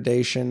like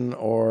predation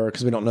or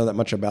because we don't know that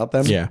much about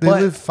them. Yeah. They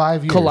But live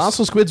 5 years.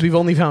 Colossal squids, we've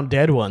only found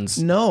dead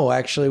ones. no,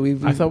 actually,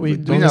 I thought we-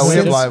 We know, we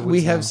have live ones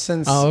we have now.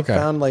 since Oh, okay.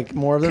 found like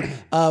more of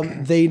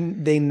them.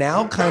 They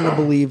now kind of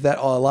believe that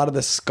a lot of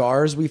the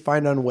scars we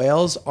find on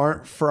whales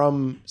aren't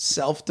from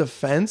self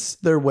defense.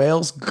 They're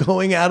whales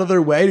going out of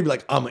their way to be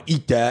like, I'm gonna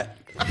eat that.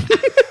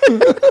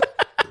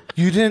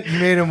 You didn't. You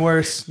made them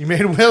worse. You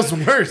made whales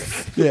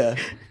worse. Yeah.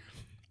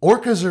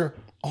 Orcas are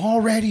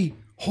already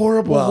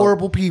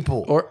horrible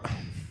people.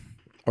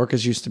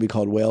 Orcas used to be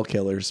called whale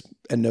killers,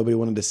 and nobody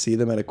wanted to see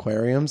them at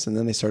aquariums, and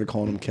then they started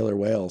calling them killer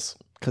whales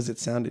because it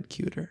sounded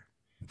cuter.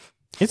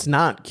 It's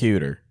not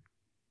cuter.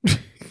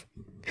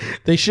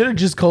 They should have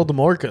just called them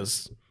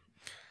orcas.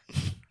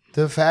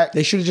 The fact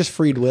They should have just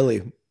freed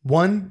Willie.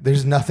 one,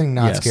 there's nothing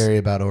not Yes. scary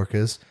about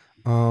orcas.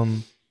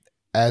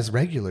 As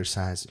regular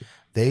size,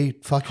 they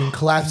fucking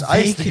collapse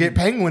ice to get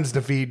penguins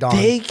to feed on.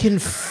 They can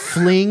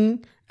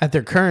fling at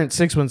their current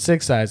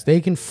 616 size.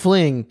 They can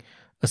fling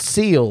a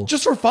seal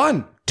Just for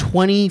fun.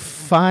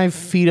 25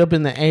 feet up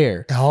in the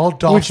air. All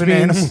dolphin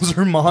means- animals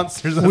are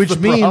monsters. That's Which the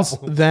means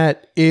problem.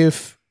 that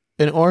if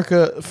an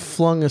orca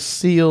flung a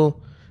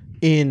seal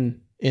in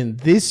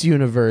this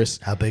universe,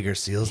 How big are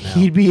seals now?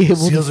 he'd be able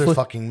Seals to are fling,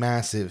 fucking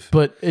massive.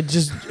 but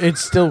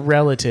it's still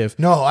relative.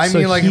 No, I So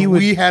mean like he if would,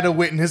 we had to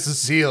witness a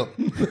seal.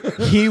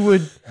 he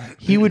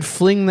would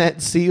fling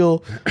that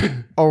seal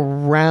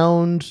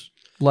around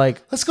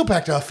like Let's go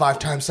back to a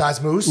 5-time size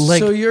moose. Like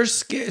so you're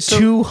scared.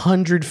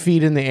 200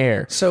 feet in the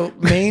air. So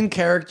main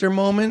character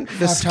moment,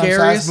 the 5-time size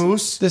scariest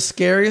moose. the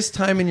scariest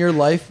time in your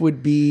life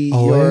would be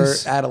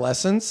Always. your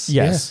adolescence.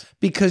 Yes.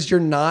 Because you're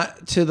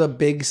not to the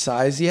big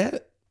size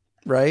yet,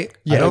 right?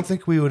 I don't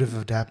think we would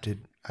have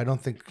adapted. I don't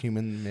think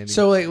human. Maybe.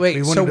 So wait. we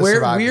So wouldn't have we're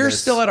survived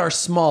this. still at our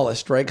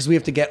smallest, right? Because we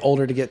have to get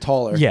older to get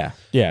taller. Yeah.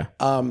 Yeah.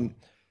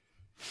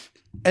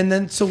 And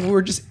then so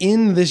we're just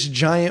in this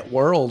giant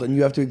world, and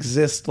you have to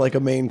exist like a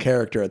main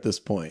character at this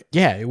point.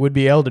 Yeah. It would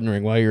be Elden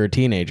Ring while you're a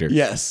teenager.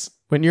 Yes.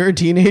 When you're a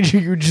teenager,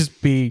 you would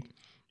just be.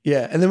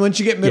 Yeah. And then once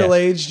you get middle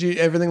aged,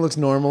 everything looks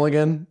normal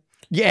again.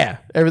 Yeah,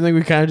 everything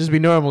would kind of just be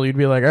normal. You'd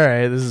be like, all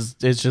right, it's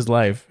just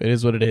life. It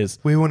is what it is.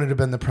 We wouldn't have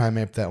been the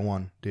primate that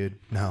won, dude.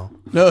 No.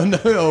 No,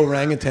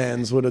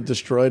 orangutans would have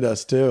destroyed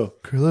us too.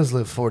 Gorillas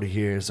live 40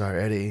 years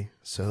already.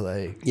 So,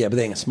 like, Yeah, but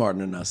they ain't smarter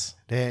than us.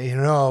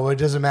 it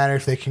doesn't matter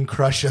if they can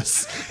crush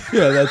us.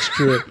 Yeah, that's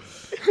true.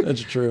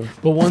 That's true.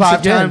 But once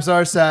 5 again, times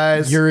our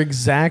size. your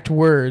exact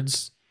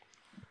words,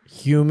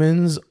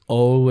 humans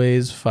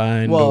always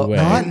find Well, a way.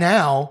 Not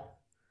now.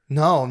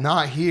 No,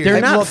 not here.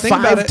 They're well, not think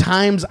about 5 it.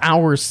 times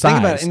our size. Think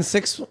about it. In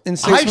six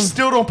I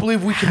still don't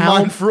believe we can How-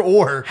 mine for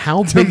ore.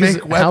 how to big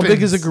make how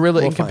big is a weapons. gorilla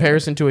We'll in find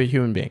comparison to a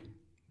human being?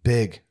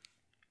 Big.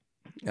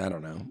 I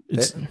don't know.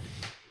 It's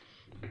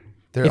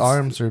Their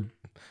arms are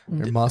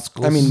their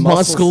muscles. I mean,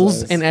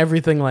 muscles size. and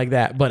everything like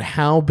that. But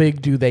how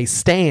big do they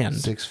stand?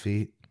 6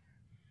 feet.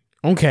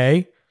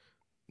 Okay.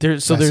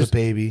 That's a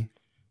baby.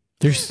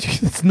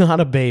 It's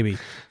not a baby.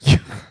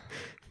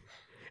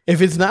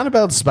 If it's not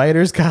about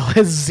spiders, Kyle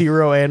has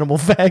 0 animal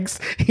facts.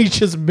 He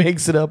just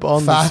makes it up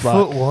on the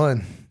spot.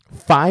 5'1".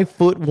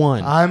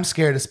 5'1". I'm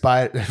scared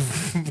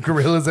of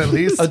gorillas at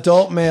least.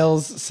 Adult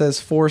males says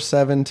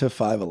 4'7" to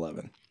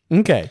 5'11".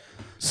 Okay.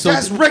 So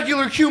That's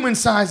regular human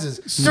sizes.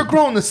 They're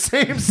growing the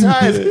same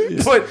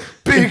size, but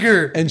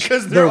bigger. And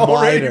because they're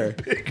already wider.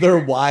 big.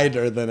 They're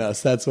wider than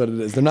us. That's what it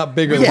is. They're not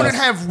bigger We than wouldn't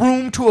us. have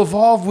room to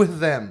evolve with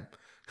them.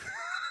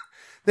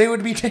 They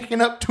would be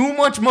taking up too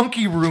much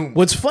monkey room.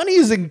 what's funny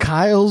is in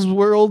Kyle's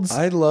worlds,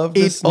 I love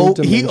this. New he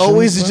Dimensions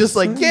always is just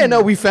like, website. yeah,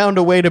 no, we found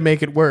a way to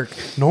make it work.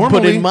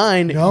 Normally- but in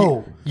mine,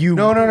 no. you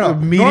No.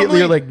 immediately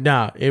Normally- are like,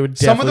 nah, it would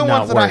Some of definitely the not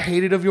ones that work. I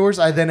hated of yours,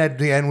 I then at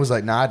the end was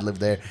like, nah, I'd live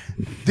there.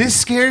 This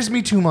scares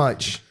me too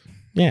much.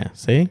 Yeah,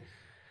 see?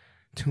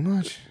 Too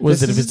much.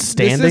 Was This it if is- it's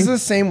standing? This is the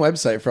same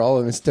website for all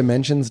of them. It's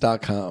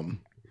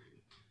dimensions.com.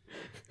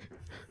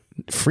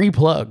 Free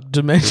plug,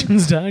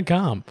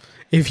 dimensions.com.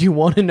 If you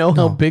want to know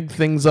how big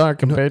things are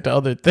compared to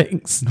other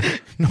things.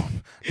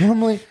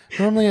 Normally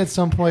at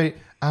some point,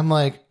 I'm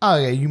like, oh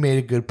yeah, you made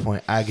a good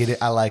point. I get it.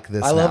 I like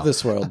this. I love now.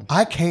 this world.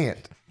 I can't.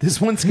 This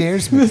one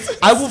scares me.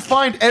 I will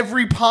find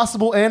every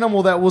possible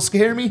animal that will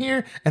scare me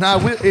here, and I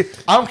will.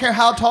 I don't care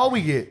how tall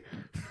we get.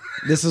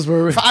 This is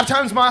where we 5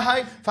 times my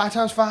height. 5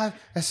 times 5.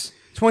 That's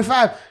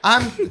 25.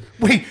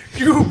 Wait,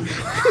 you.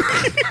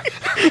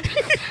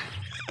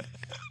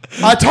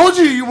 I told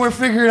you weren't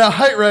figuring out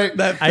height right.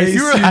 that face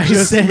you I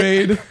just said,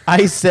 made.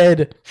 I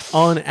said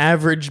on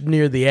average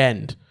near the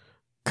end.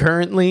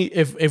 Currently,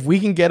 if we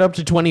can get up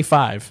to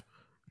 25,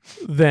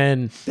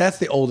 then That's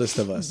the oldest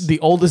of us. the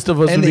oldest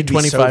of us and would be they'd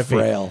be 25 so feet.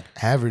 frail.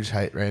 Average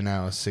height right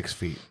now is 6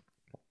 feet.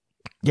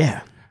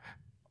 Yeah.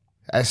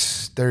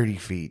 That's 30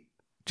 feet.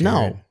 No,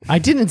 Jared. I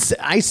didn't say.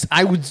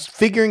 I was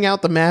figuring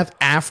out the math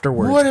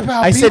afterwards. What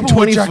about I people said with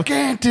 20?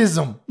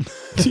 gigantism?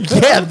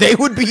 Yeah, they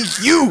would be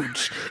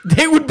huge.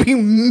 They would be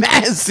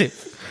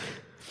massive.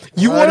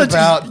 You What want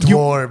about to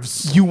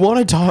dwarves? You want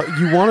to talk?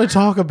 You want to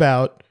talk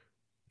about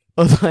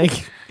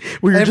like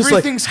where you're just like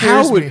Everything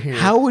scares how would me here.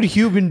 how would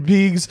human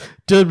beings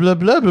blah blah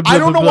blah blah. I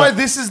don't know blah, why blah.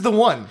 this is the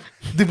one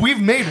that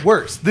we've made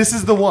worse. This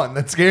is the one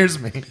that scares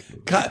me.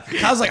 I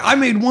was like, I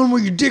made one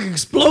where your dick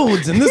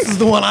explodes, and this is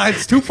the one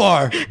it's too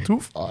far. Too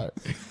far.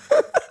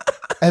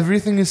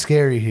 Everything is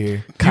scary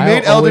here. Kyle you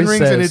made Elden always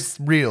Rings and says- it's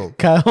real.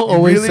 Kyle You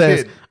always really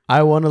says, did.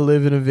 I want to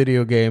live in a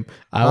video game.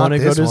 I Not want to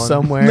go this to one.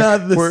 somewhere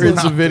Not this where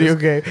it's a one. video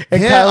game.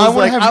 And Yeah, Kyle's I wanna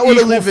like, have I want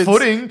to equal live in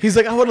footing. He's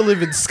like, I want to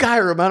live in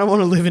Skyrim. I don't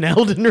want to live in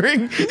Elden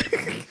Ring.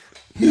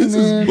 This is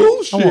I want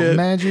bullshit.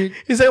 magic.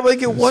 He's like, I want to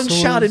get one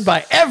shotted swords.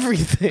 by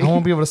everything. I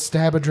want to be able to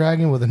stab a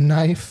dragon with a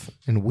knife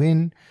and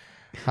win.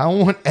 I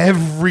want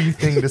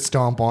everything to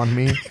stomp on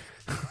me.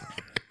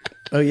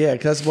 Oh yeah,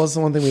 because that's the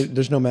one thing.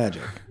 There's no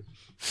magic.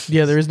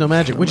 Yeah, there is no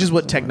magic, which is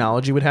what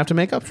technology would have to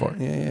make up for.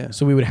 Yeah.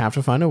 So we would have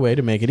to find a way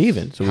to make it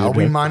even. So How are would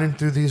we have- mining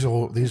through these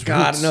God,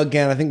 roots? no.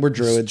 Again, I think we're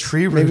druids.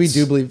 tree Maybe we roots.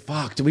 do believe.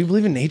 Fuck. Do we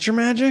believe in nature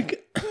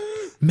magic?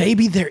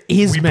 Maybe there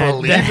is We magic.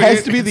 believe That has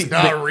it. to be It's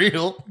not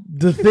real.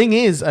 the thing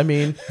is, I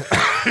mean,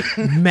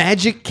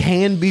 magic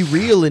can be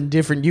real in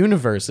different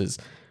universes.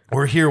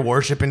 We're here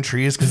worshiping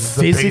trees because it's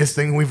the Physics- biggest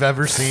thing we've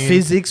ever seen.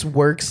 Physics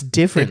works It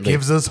differently.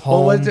 gives us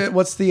Well, home.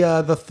 what's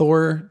the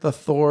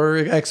Thor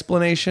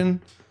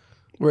explanation?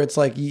 Where it's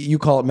like you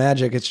call it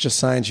magic, it's just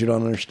science you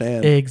don't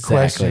understand. Exactly.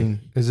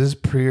 Question: is this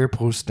pre or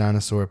post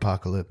dinosaur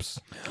apocalypse?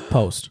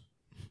 Post.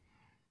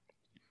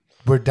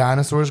 Were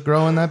dinosaurs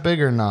growing that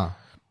big or not?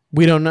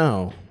 We don't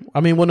know.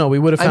 I mean, well, no, we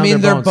would have found I mean,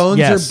 their their bones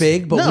Yes. are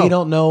big, but No. we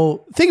don't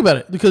know. Think about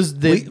it, because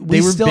they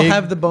We were still big.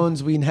 have the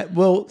bones we had.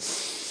 Well,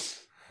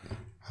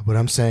 What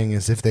I'm saying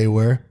is, if they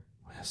were,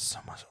 there's so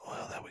much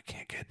oil that we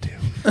can't get to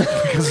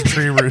because of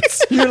tree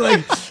roots. you're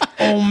like,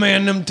 oh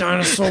man, them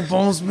dinosaur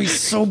bones be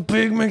so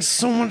big, make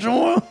so much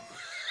oil.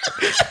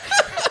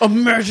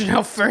 Imagine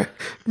how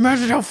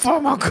far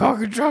my car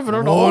could travel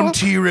on One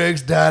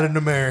T-Rex died in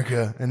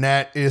America, and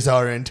that is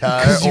our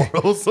entire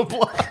oil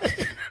supply.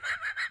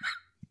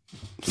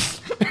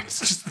 It's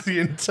just the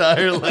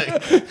entire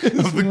length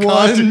of the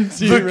continent.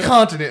 The T-Rex.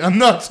 continent. I'm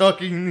not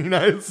talking the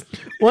United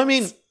States. Well, I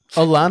mean,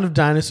 a lot of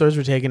dinosaurs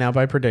were taken out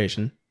by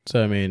predation.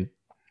 So, I mean,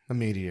 A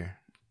meteor.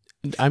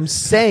 I'm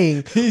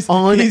saying He's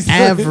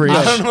average,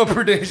 I don't know what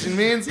predation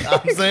means.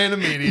 I'm saying a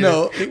meteor.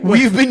 No,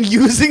 we've been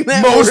using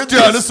that Most word this-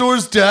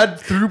 dinosaurs died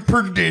through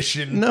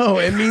perdition. no,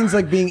 it means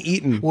like being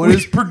eaten. What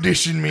does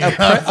perdition mean?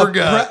 I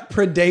forgot.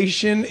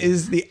 Predation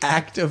is the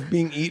act of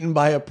being eaten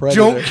by a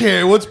predator. Don't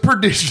care. What's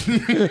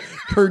perdition mean?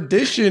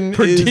 Perdition.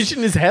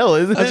 Perdition is hell,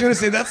 isn't I was it? gonna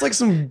say that's like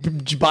some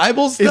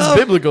Bible It's stuff.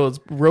 biblical. It's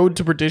road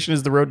to perdition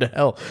is the road to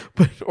hell.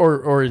 But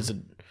or is it?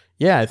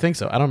 Yeah, I think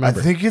so. I don't I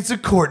remember. think it's a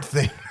court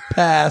thing.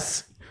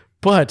 Pass.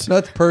 But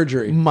That's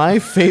perjury. my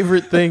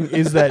favorite thing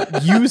is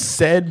that you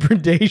said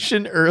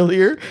predation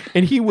earlier,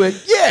 and he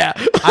went, "Yeah."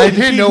 I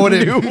didn't He know what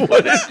it knew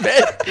what it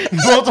meant.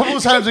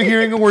 Multiple times of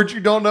hearing a word you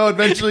don't know,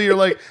 eventually you're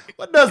like,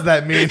 what does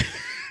that mean?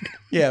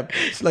 Yeah,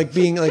 it's like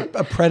being like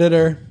a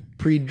predator.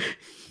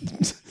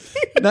 It's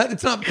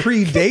not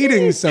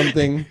predating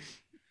something,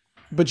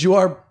 but you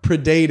are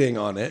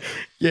predating on it.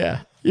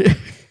 Yeah. Yeah.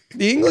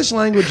 The English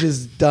language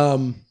is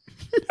dumb.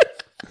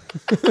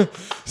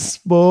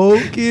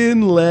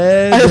 Spoken I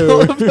letter.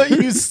 love how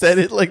you said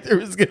it like there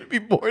was gonna be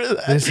more to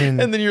that, Listen,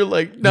 and then you're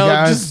like, "No,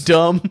 guys- just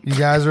dumb." You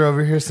guys are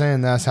over here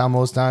saying that's how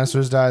most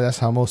dinosaurs die. That's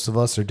how most of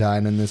us are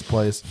dying in this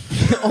place.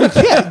 Oh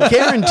yeah,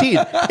 guaranteed.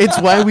 It's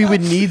why we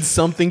would need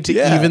something to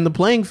Yeah. even the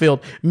playing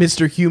field.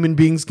 Mr. Human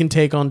beings can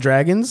take on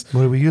dragons.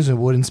 What are we using?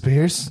 Wooden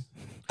spears?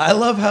 I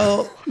love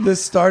how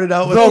this started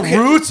out with The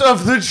roots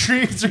of the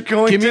trees are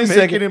going Give me to a make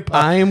second. it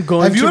impossible. I am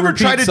going Have you to ever repeat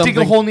tried to dig a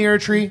something. hole near a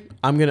tree?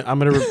 I'm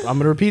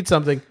gonna repeat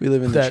something. We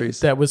live in the that, trees.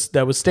 That was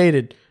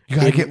stated. You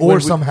gotta get when ore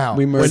we- somehow.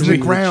 we merged in the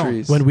into the ground.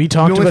 trees. When we You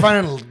talked only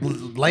about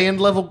find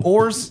land level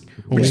ores.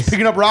 We're just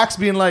picking up rocks,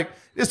 being like,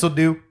 "This will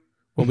do."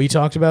 when we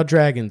talked about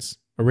dragons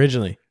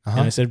originally, and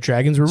I said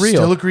dragons were real.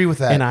 Still agree with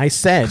that. And I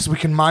said, Because we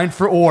can mine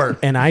for ore.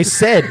 and I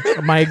said,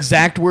 my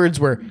exact words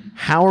were,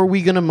 "How are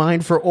we going to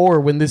mine for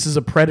ore when this is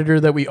a predator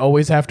that we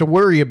always have to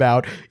worry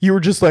about?" You were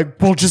just like,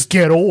 "Well, just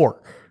get ore."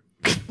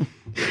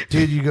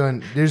 Dude, you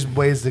going? There's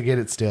ways to get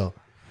it still.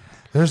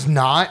 There's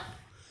not.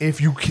 If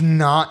you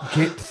cannot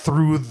get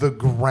through the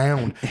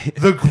ground,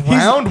 the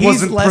ground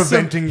wasn't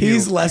preventing you.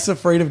 He's less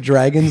afraid of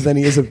dragons than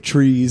he is of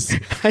trees.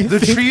 I The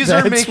think trees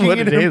are that's making what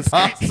it is.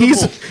 impossible.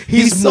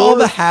 He saw more-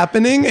 the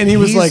happening and he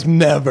was he's- like,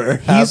 never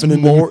He's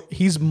happening.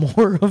 he's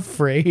more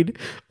afraid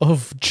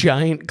of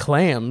giant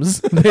clams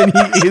than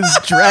he is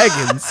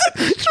dragons.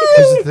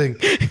 Here's the thing.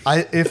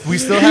 If we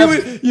still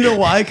have, You know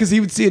why? Because he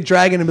would see a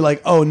dragon and be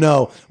like, oh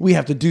no, we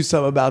have to do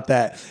something about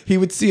that. He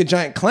would see a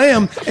giant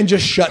clam and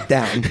just shut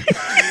down.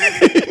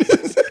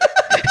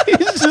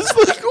 He's just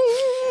like,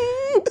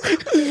 "Ooh."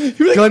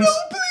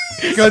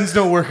 guns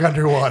don't work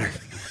underwater.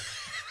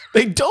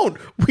 They don't.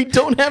 We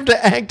don't have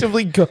to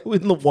actively go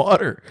in the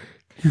water.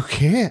 You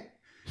can't.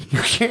 You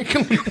can't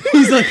come.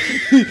 He's like,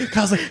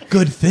 Kyle's like,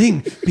 good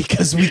thing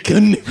because we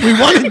couldn't if we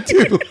wanted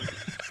to.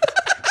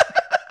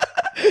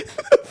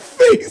 The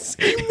face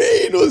he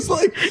made was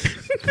like,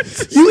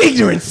 you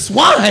ignorant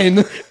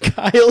swine.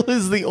 Kyle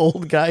is the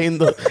old guy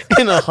in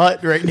a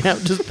hut right now,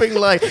 just being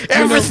like,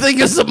 everything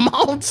is a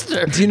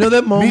monster. Do you know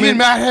that moment? Me and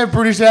Matt have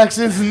British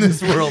accents in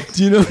this world.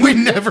 Do you know? We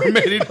never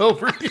made it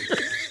over here.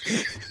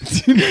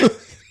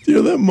 Do you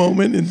know that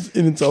moment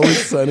in It's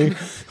Always Sunny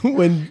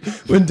when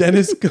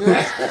Dennis goes,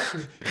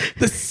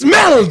 the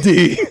smell,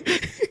 D.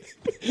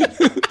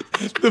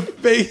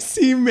 face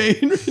he made.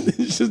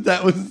 It's just,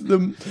 that was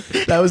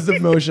the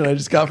motion I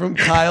just got from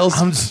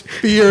Kyle's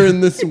fear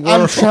in this world.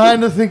 I'm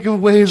trying to think of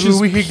ways where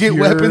Just we could get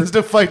pure weapons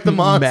to fight the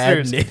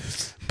monsters.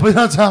 madness. But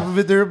on top of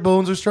it, their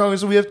bones are stronger,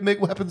 so we have to make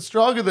weapons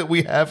stronger that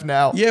we have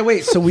now. Yeah,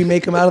 wait. So we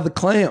make them out of the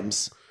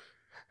clams.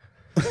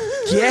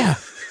 Yeah.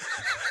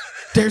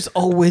 There's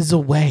always a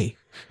way.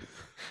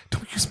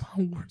 Don't use my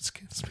own words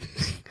against me.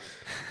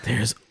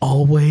 There's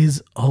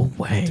always a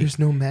way. There's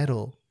no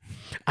metal.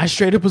 I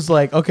straight up was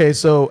like, okay,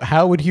 so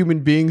how would human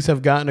beings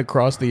have gotten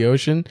across the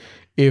ocean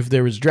if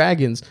there was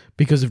dragons?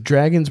 Because if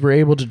dragons were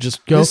able to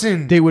just go,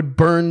 Listen, they would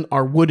burn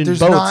our wooden there's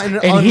boats. not an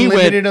And he went,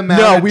 unlimited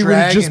amount no, of we would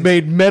have just dragons."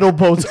 made metal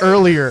boats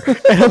earlier.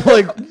 And I'm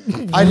like,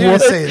 I didn't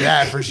what? say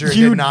that for sure.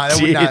 You Did not. I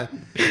would did. not.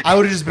 I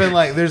would have just been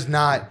like, there's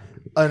not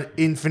an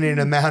infinite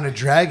amount of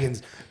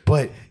dragons,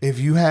 but if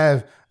you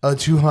have a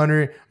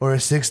 200 or a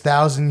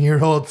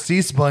 6,000-year-old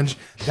sea sponge,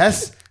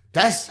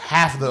 that's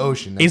half the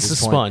ocean. at It's a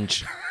this point.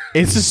 sponge.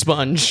 It's a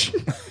sponge.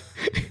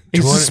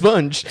 It's a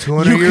sponge.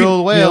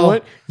 200-year-old whale. You know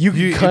what? You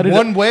can cut it.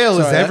 One whale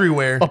is Sorry,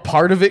 everywhere. A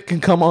part of it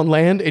can come on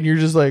land, and you're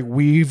just like,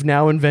 we've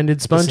now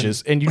invented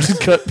sponges, and you just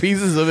cut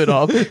pieces of it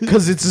off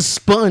because it's a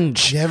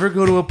sponge. You ever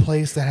go to a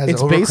place that has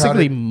It's overcrowded?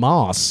 basically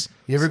moss.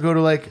 You ever go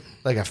to like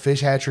a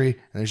fish hatchery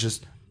and there's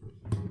just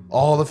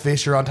all the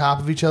fish are on top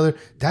of each other?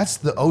 That's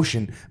the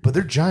ocean, but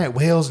they're giant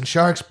whales and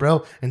sharks,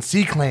 bro, and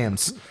sea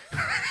clams.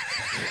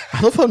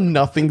 I love how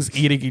nothing's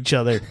eating each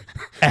other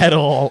at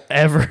all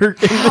ever in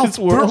this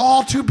They're world.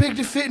 all too big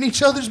to fit in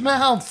each other's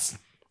mouths.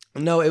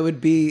 No, it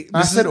would be.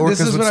 I said orcas this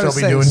is would what I was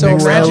still be saying. doing So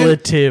things. imagine,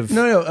 Relative.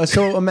 No.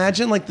 So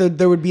imagine like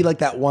there would be like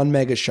that one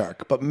mega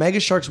shark, but mega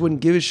sharks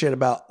wouldn't give a shit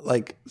about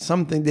like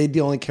something. They'd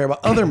only care about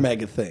other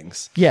mega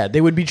things. Yeah,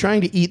 they would be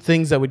trying to eat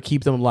things that would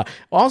keep them alive.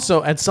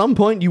 Also, at some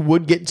point, you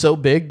would get so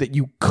big that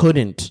you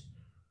couldn't.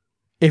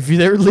 If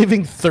they're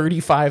living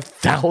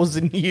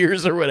 35,000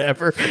 years or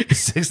whatever,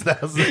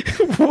 6,000.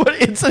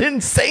 it's an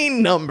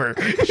insane number.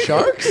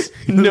 Sharks?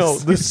 No,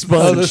 the Oh,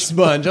 sponge. the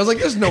sponge. I was like,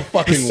 there's no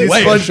fucking Sea way.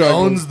 a sponge shark would-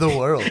 owns the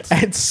world.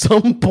 At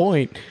some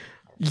point,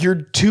 you're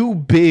too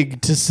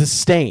big to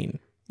sustain.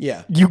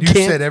 Yeah. You You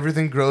can't. said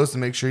everything grows to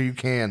make sure you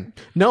can.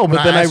 No, but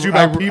When then I asked you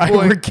about people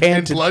and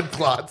recanted. blood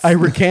clots. I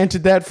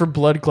recanted that for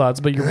blood clots,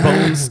 but your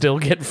bones still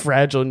get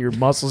fragile and your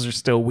muscles are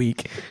still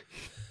weak.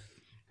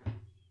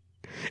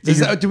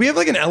 Do we have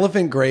like an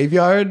elephant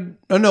graveyard?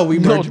 Oh no, we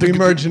No,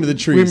 merge into the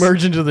trees. We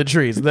merge into the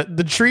trees.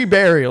 The tree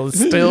burial is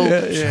still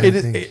Yeah.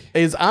 it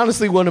is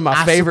honestly one of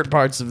my favorite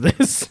parts of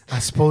this. I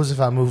suppose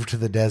if I moved to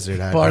the desert,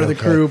 I'd Part be of the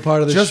okay. crew,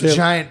 part of the just ship.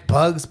 giant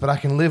bugs, but I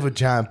can live with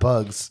giant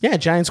bugs Yeah,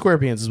 giant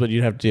scorpions is what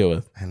you'd have to deal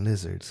with. and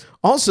lizards.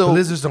 Also, But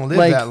lizards don't live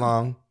like, that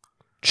long.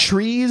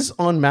 trees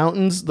on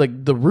mountains,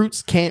 like the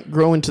roots can't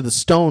grow into the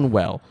stone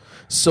well,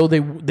 so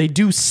they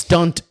do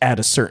stunt at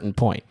a certain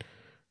point.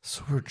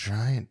 So we're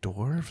giant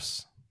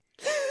dwarfs.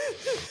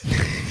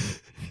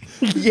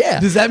 Yeah,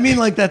 Does that mean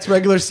like that's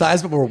regular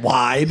size, but we're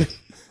wide?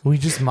 We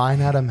just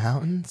mine out of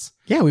mountains.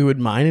 yeah, we would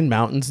mine in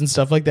mountains and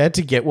stuff like that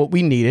to get what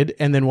we needed,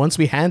 and then once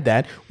we had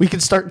that, we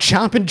could start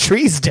chopping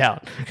trees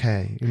down.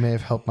 Okay, you may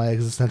have helped my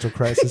existential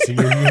crisis in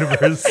your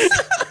universe.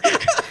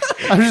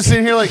 I'm just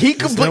sitting here like He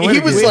there's no way he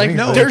to was get like,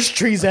 anything. "There's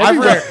trees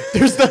everywhere.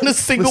 There's not a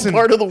single Listen,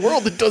 part of the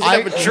world that doesn't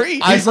have a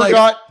tree." I He's like,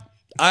 forgot.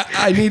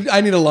 I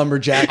need a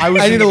lumberjack. I,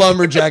 was need in- a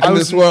lumberjack in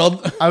was this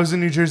world. I was in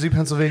New Jersey,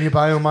 Pennsylvania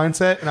bio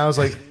mindset, and I was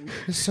like,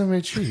 "There's so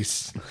many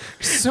trees.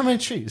 There's so many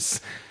trees."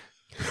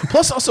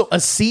 Plus, also, a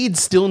seed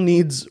still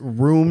needs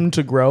room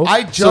to grow.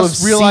 I So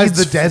just if realized the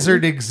seeds-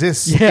 desert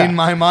exists Yeah. in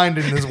my mind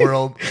in this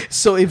world.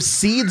 So if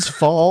seeds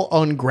fall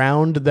on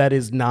ground that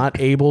is not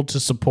able to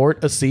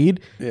support a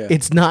seed, Yeah.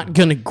 it's not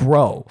gonna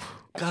grow.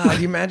 God,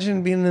 you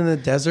imagine being in the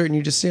desert and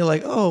you just see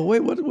like, oh wait,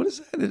 what is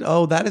that?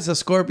 Oh, that is a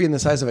scorpion the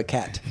size of a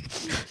cat.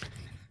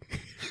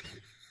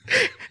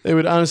 They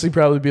would honestly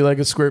probably be like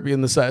a scorpion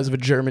the size of a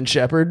German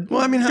Shepherd.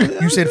 Well, I mean,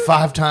 You said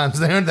 5 times.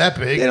 They aren't that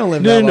big. they don't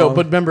live No, that no, long.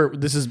 but remember,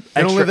 this is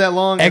extra, don't live that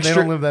long and they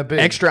don't live that big.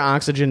 Extra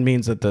oxygen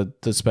means that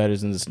the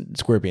spiders and the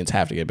scorpions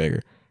have to get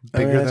bigger.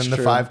 Bigger that's than the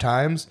true. 5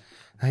 times.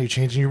 Now you're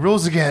changing your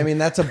rules again. I mean,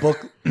 that's a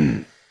book.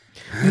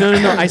 No.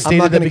 I stated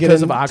not that gonna get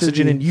because of into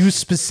oxygen, the- and you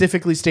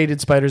specifically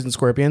stated spiders and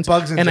scorpions.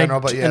 Bugs in and general,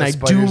 I, but yeah, and I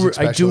spiders do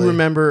especially.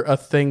 remember a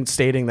thing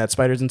stating that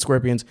spiders and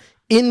scorpions,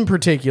 in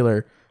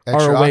particular,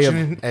 extra are a way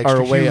oxygen, of extra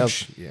are a way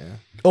huge. of Yeah.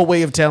 a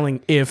way of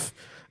telling if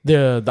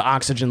the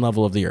oxygen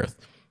level of the Earth.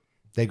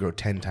 They grow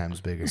 10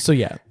 times bigger. So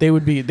yeah, they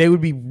would be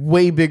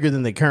way bigger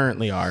than they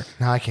currently are.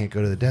 Now I can't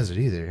go to the desert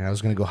either. And I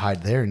was going to go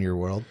hide there in your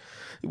world.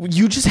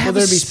 You just have a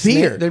there'd be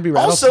sphere. there'd be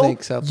also,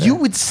 rattlesnakes out there. you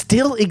would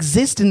still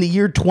exist in the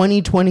year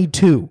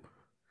 2022.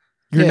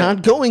 You're Yeah.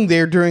 not going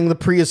there during the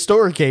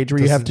prehistoric age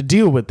where you have to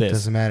deal with this.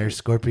 Doesn't matter.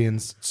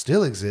 Scorpions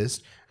still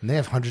exist, and they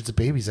have hundreds of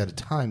babies at a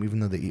time, even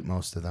though they eat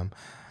most of them.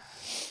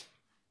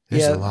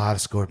 There's Yeah. a lot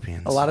of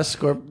scorpions. A lot of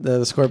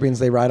the scorpions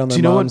they ride on their Do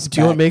you know mom's what?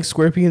 Do you know what back. makes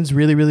scorpions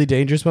really, really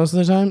dangerous most of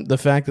the time? The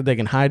fact that they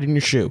can hide in your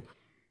shoe.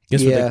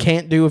 Guess what Yeah. they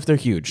can't do if they're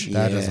huge?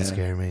 That Yeah. doesn't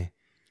scare me.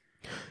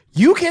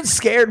 You get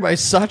scared by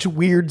such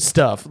weird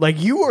stuff. Like,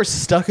 you are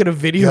stuck in a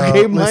video Yo,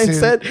 game listen,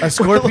 mindset. A where,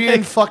 scorpion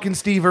like- fucking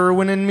Steve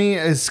Irwin in me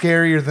is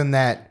scarier than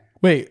that.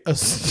 wait,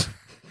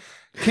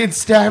 Kid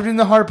stabbed in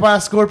the heart by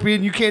a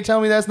scorpion. You can't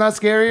tell me that's not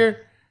scarier?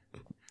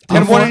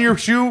 And one in your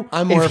shoe?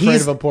 I'm more if afraid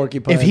he's- of a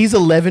porcupine. if he's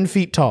 11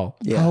 feet tall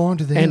yeah. How long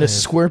do they and a live?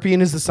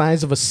 scorpion is the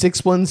size of a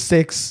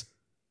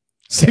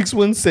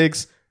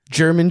 616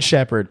 German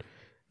Shepherd,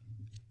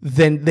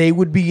 then they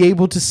would be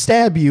able to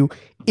stab you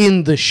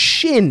in the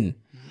shin.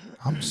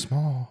 I'm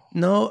small.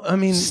 No, I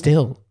mean,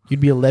 Still, you'd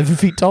be 11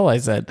 feet tall, I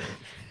said.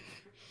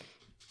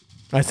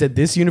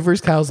 This universe,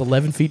 Kyle's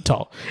 11 feet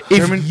tall.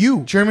 If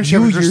German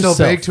Shepherds are still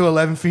big to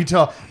 11 feet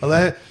tall.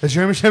 A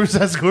German Shepherd's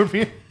that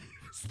scorpion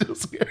still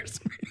scares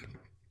me.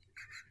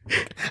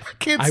 I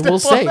can't I step will on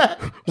say, that.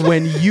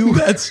 when you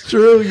that's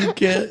true. You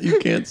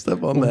can't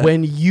step on that.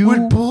 when you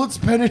Would bullets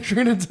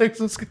penetrate an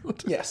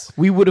exoskeleton? yes.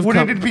 we would have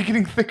Wouldn't come, it be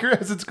getting thicker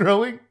as it's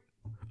growing?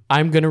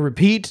 I'm going to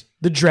repeat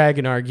the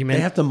dragon argument.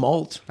 They have to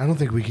molt. I don't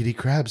think we could eat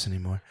crabs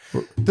anymore.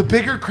 The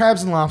bigger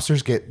crabs and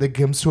lobsters get, that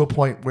comes to a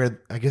point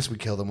where I guess we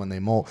kill them when they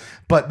molt.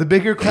 But the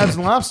bigger crabs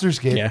and lobsters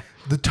get, Yeah.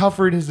 the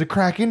tougher it is to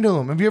crack into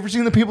them. Have you ever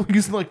seen the people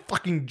using like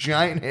fucking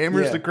giant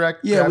hammers Yeah, to crack?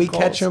 yeah crab we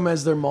calls? catch them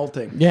as they're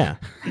molting. Yeah.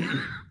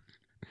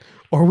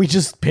 Or we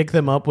just pick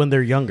them up when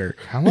they're younger.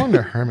 How long do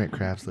hermit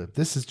crabs live?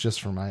 This is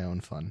just for my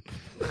own fun.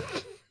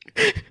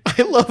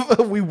 I love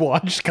how we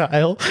watch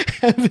Kyle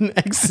have an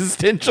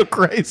existential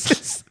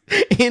crisis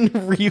in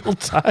real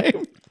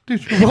time.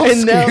 Dude,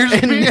 and now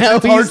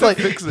it's hard he's to like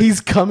fix it.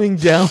 he's coming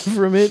down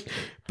from it,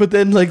 but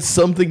then like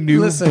something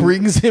new Listen,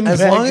 brings him as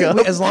back long up.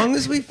 as long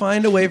as we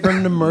find a way for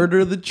him to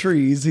murder the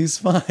trees, he's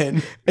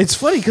fine. It's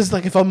funny because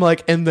like if I'm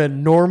like, and the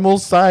normal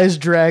sized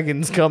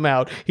dragons come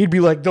out, he'd be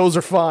like, those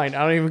are fine.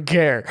 I don't even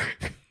care.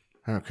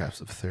 Hermit crabs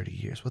live 30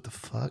 years. What the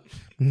fuck?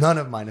 None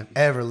of mine have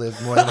ever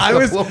lived more than a I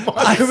was couple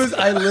of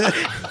months.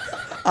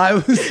 I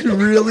was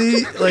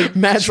really like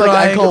Matt's like,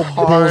 I trying call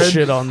hard.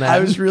 bullshit on that. I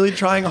was really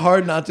trying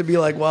hard not to be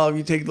like, well, if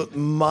you take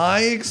my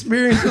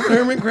experience with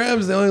hermit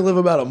crabs, they only live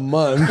about a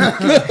month.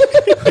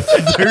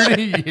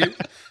 30 years.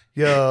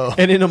 Yo.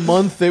 And in a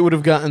month, they would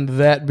have gotten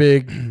that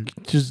big,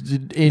 just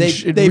an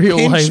inch They in real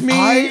pinched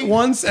life. me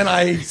once, and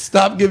I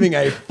stopped giving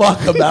a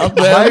fuck about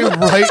I them.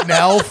 right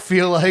now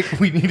feel like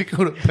we need to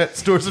go to pet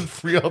stores and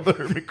free all the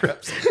hermit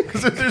crabs.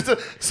 Because if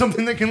there's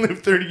something that can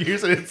live 30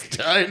 years and it's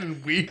dying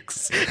in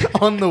weeks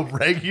on the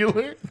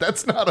regular,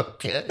 that's not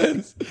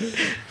okay.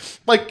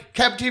 Like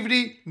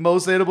captivity,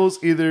 most animals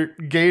either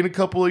gain a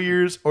couple of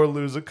years or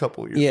lose a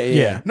couple of years.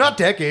 Yeah. Not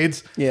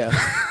decades. Yeah.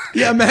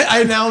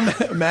 I now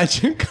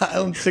imagine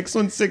Kyle and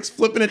 616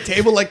 flipping a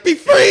table like, be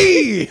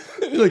free!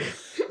 Like,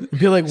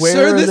 Be like, where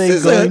Sir, are this they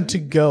is going a- to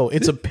go?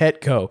 It's a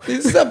Petco.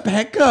 this is a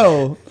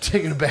Petco.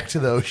 Taking it back to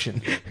the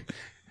ocean.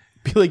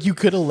 Be like, you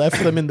could have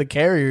left them in the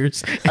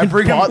carriers and I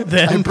bring 'em- bought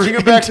them. I bring 'em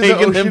and back to the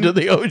taken them ocean. to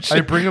the ocean.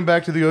 I bring them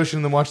back to the ocean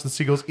and then watch the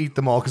seagulls eat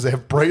them all because they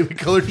have brightly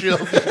colored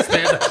shells that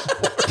stand out.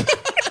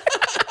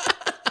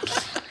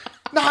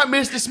 Not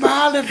Mr.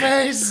 Smiley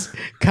Face.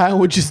 Kyle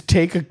would just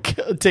take a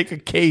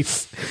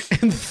case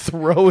and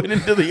throw it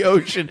into the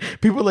ocean.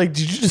 People are like,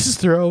 did you just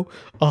throw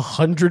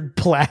 100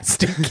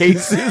 plastic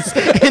cases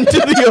into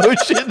the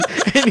ocean?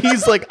 And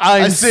he's like,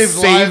 I I'm saved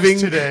saving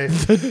lives today.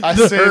 I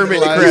the saved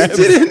hermit lives. crab.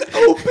 Didn't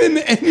open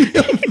any of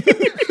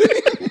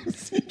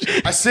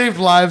the I saved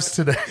lives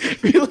today.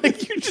 Be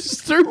like, you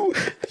just threw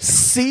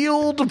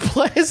sealed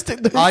plastic.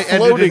 They're I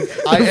floating.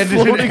 ended an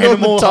floating on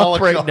animal the top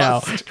right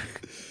now. holocaust.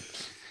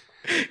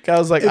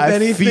 Kyle's like, If I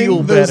anything,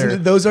 feel better.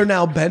 those are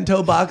now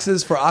bento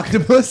boxes for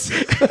octopus.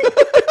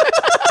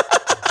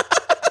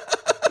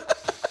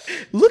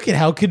 Look at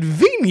how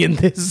convenient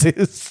this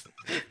is.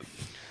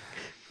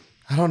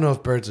 I don't know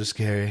if birds are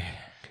scary.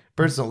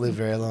 Birds don't live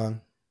very long.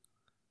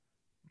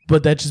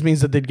 But that just means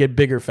that they'd get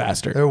bigger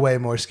faster. They're way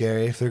more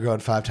scary if they're growing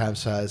 5 times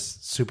size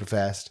super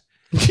fast.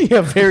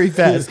 Yeah, very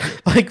fast.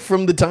 Like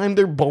from the time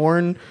they're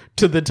born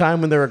to the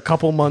time when they're a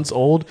couple months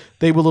old,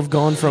 they will have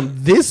gone from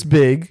this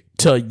big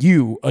to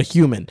you, a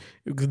human,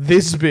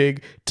 this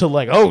big to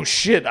like, oh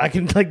shit, I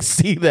can like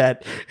see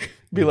that.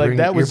 Be like,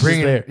 that was just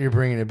there. You're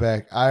bringing it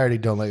back. I already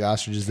don't like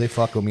ostriches. They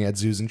fuck with me at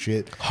zoos and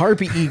shit.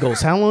 Harpy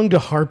eagles. How long do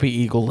harpy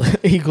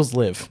eagles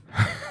live?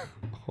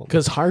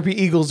 Because harpy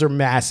eagles are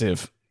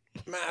massive.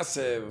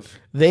 Massive.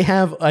 They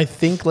have, I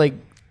think, like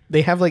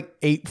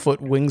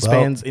 8-foot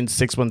wingspans in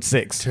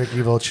 616.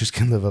 Turkey vultures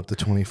can live up to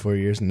 24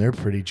 years, and they're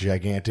pretty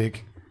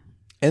gigantic.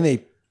 And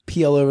they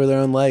peel over their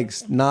own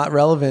legs. Not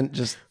relevant.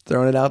 Just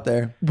throwing it out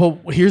there. Well,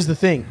 here's the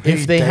thing: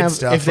 if they Dead have,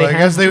 stuff. if they I have,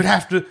 guess they would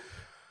have to.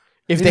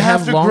 if They'd they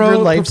have to longer grow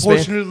lifespan,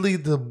 proportionately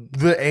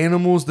the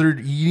animals they're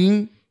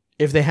eating.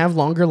 if they have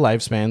longer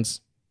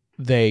lifespans,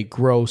 they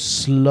grow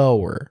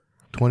slower.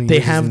 20 They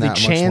years have isn't the that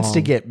much chance to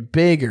long. get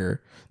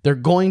bigger. They're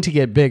going to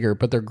get bigger,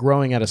 but they're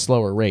growing at a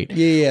slower rate.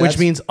 Yeah, which that's-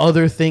 means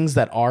other things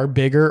that are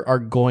bigger are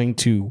going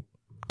to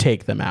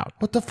take them out.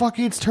 What the fuck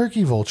eats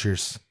turkey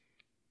vultures?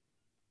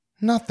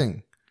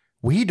 Nothing.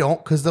 We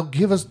don't, because they'll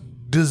give us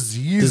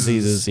diseases.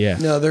 Diseases, yeah.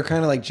 No, they're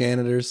kind of like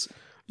janitors.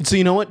 So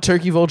you know what?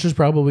 Turkey vultures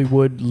probably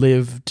would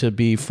live to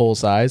be full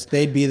size.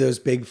 They'd be those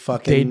big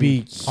fucking. They'd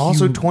be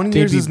Also, huge. 20 They'd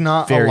years be is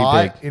not a very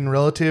lot big. in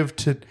relative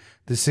to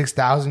the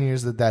 6,000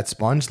 years that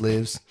sponge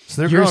lives.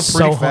 So they're You're growing so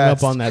pretty hung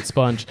fast. up on that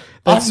sponge.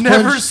 That I've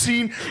never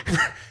seen.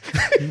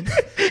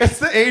 It's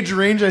the age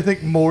range, I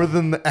think, more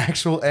than the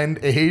actual end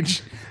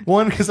age.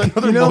 One, because I know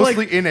they're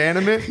mostly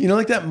inanimate. You know,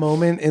 like that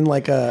moment in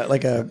like a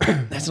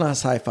that's not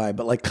sci-fi,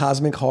 but like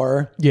cosmic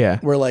horror. Yeah.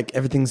 Where like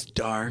everything's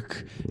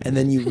dark, and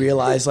then you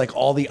realize like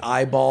all the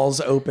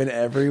eyeballs open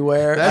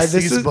everywhere. That's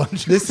this sea is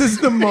sponges. this is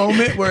the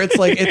moment where it's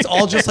like it's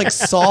all just like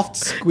soft,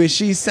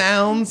 squishy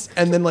sounds,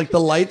 and then like the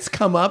lights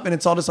come up, and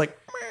it's all just like.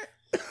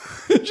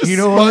 Just You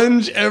know what?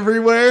 sponge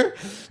everywhere,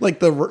 like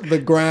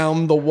the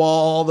ground, the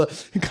wall.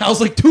 Kyle's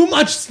like too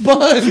much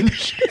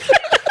sponge.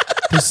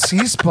 The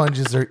sea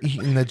sponges are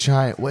eating the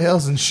giant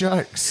whales and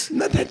sharks.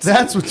 That's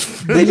That's what's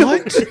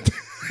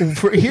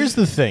Here's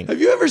the thing.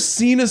 Have you ever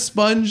seen a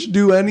sponge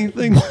do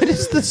anything? What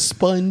does the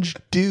sponge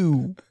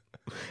do?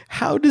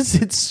 How does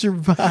it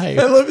survive?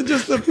 I love it,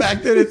 just the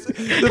fact that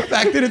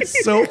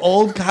it's so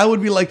old. Kyle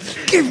would be like,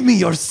 "Give me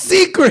your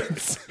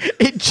secrets."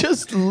 It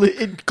just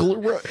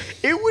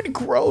it would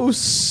grow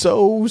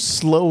so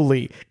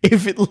slowly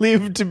if it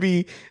lived to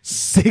be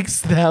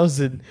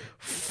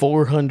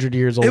 6,400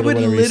 years old. It would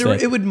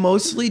literally. it would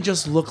mostly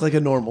just look like a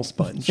normal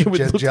sponge. It would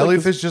look like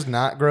jellyfish just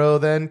not grow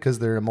then because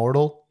they're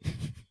immortal?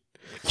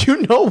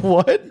 you know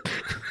what?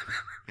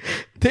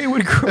 They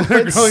would grow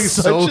They're at growing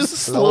such so a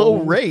slow.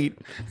 slow rate.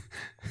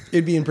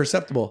 It'd be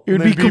imperceptible. It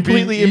would They'd be be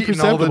completely being eaten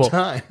all the imperceptible.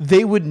 time.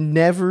 They would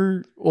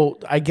never. Well,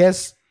 I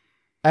guess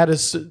at a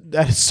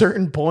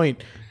certain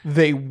point,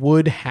 they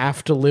would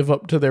have to live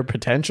up to their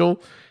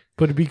potential,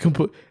 but it'd be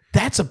complete.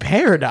 That's a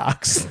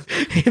paradox.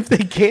 If they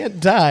can't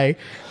die,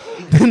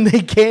 then they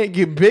can't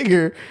get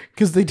bigger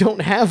because they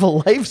don't have a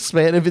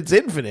lifespan if it's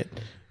infinite.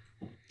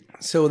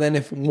 So then,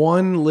 if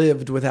one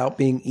lived without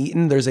being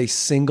eaten, there's a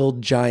single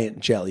giant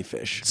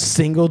jellyfish.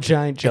 Single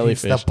giant It's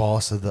jellyfish. the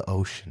boss of the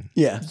ocean.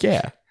 Yeah.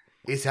 Yeah.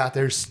 It's out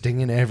there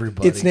stinging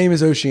everybody. Its name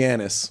is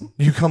Oceanus.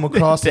 You come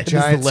across a That is the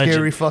giant, legend.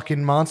 scary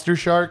fucking monster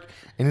shark,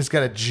 and it's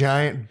got a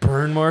giant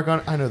burn mark on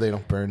it. I know they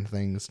don't burn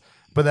things,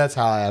 but that's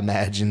how I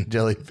imagine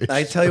jellyfish.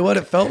 I tell you what,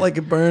 it felt like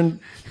it burned.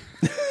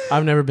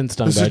 I've never been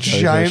stung There's by a a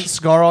jellyfish. giant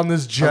scar on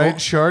this giant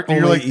shark, and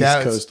you're only like, East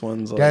that's, Coast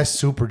ones, like- that's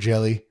super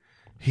jelly.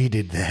 He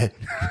did that.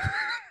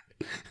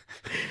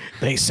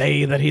 They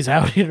say that he's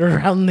out and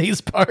around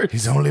these parts.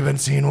 He's only been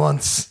seen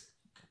once.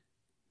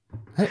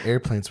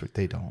 Airplanes,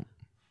 they don't.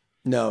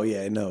 No,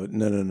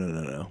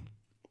 no.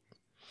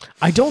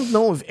 I don't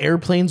know if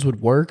airplanes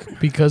would work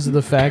because of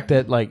the fact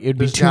that like it'd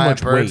be There's too giant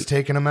much birds weight.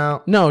 taking them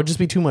out. No, it'd just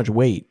be too much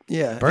weight.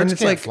 Yeah, Birds and it's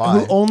can't like fly.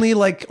 who only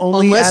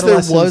Unless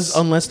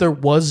adolescents- there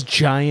was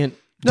giant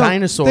No,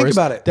 dinosaurs think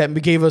about it. that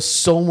gave us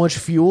so much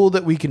fuel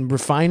that we can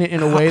refine it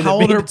in a way How that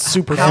made old are- it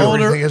super how fuel.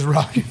 old are- Everything is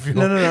rocket fuel.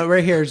 No.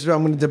 Right here, so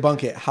I'm going to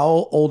debunk it. How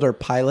old are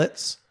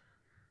pilots?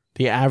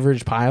 The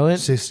average pilot?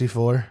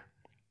 64.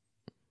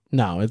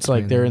 No, it's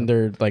like they're in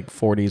their like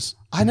 40s.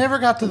 I never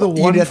got to the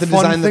one You'd have to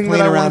fun design the thing plane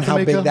that I around wanted to how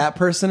make big up. that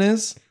person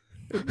is.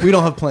 We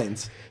don't have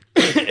planes.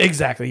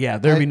 Exactly. Yeah,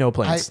 there'd be no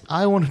planes.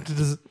 I wanted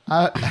to.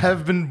 I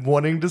have been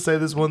wanting to say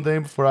this one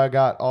thing before I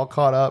got all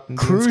caught up and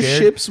being Cruise scared.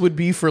 ships would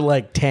be for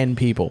like 10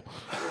 people.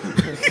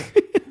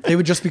 They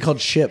would just be called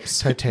ships.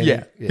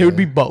 Titanic. Yeah, it would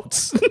be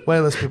boats.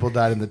 Way less people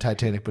died in the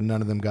Titanic, but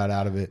none of them got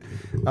out of it.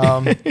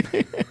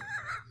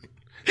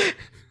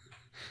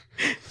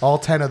 All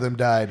 10 of them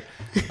died.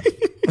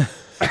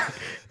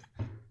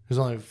 There's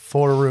only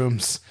 4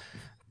 rooms.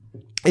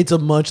 It's a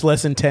much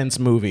less intense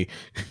movie.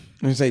 I'm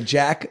going to say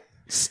Jack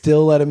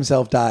still let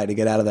himself die to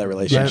get out of that Let,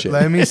 relationship.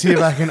 let me see if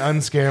I can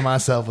unscare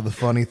myself with a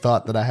funny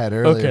thought that I had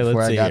earlier Okay, before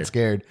let's I see got here.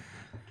 scared.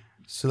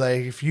 So,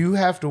 like, if you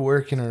have to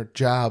work in a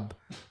job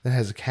that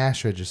has a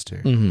cash register,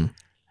 Mm-hmm.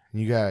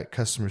 and you got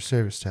customer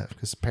service staff,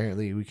 because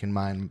apparently we can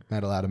mine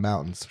metal out of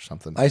mountains or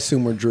something. I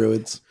assume we're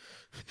druids.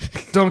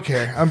 Don't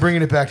care. I'm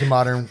bringing it back to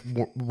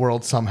modern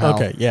world somehow.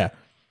 Okay, yeah.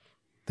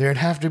 There'd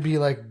have to be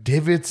like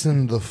divots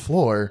in the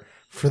floor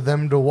for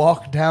them to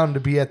walk down to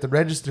be at the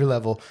register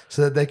level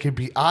so that they could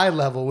be eye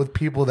level with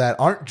people that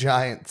aren't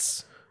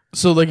giants.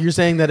 So like you're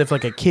saying that if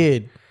like a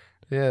kid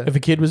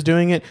was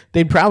doing it,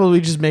 they'd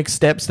probably just make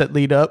steps that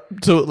lead up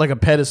to like a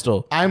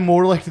pedestal. I'm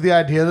more like the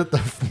idea that the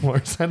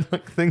floors had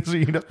like things that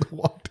you'd have to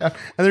walk down,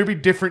 and there'd be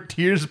different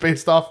tiers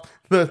based off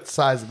the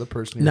size of the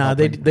person. You're Nah,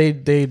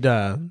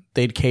 helping.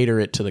 they'd cater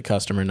it to the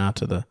customer, not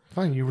to the.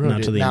 Fine, you not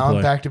ruined to it. the Now I'm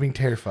employee. back to being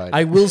terrified.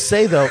 I will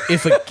say though,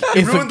 if a You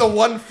if ruined a, the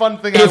one fun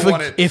thing I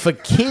wanted. if a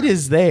kid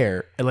is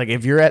there, like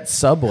if you're at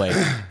Subway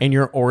and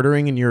you're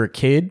ordering and you're a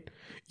kid,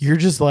 you're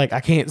just like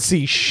I can't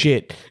see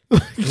shit.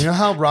 You know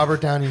how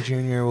Robert Downey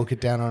Jr. will get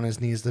down on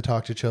his knees to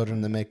talk to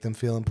children to make them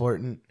feel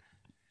important?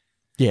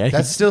 Yeah,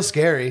 That's still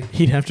scary.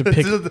 he'd have to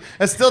pick.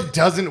 That still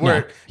doesn't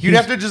work. You'd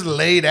he's- have to just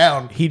lay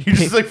down. He'd You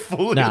just pick- like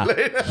fully nah,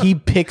 lay down. he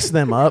picks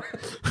them up.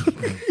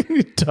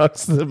 He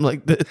talks to them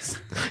like this.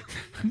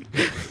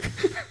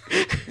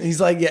 He's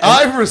like, yeah.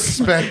 I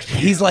respect you.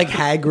 He's like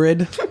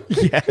Hagrid.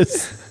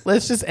 Yes.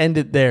 let's just end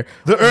it there.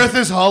 The Earth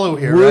is hollow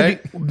here,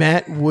 right?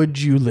 Matt, would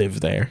you live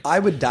there? I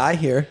would die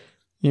here.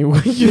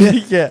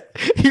 Yeah.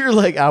 You're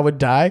like, I would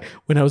die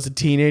when I was a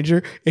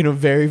teenager in a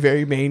very,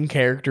 very main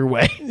character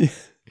way.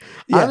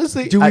 Yeah.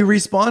 Honestly, do we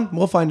respawn?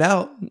 We'll find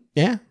out.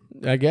 Yeah,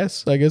 I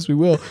guess we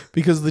will.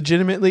 Because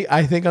legitimately,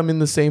 I think I'm in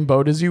the same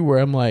boat as you where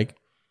I'm like,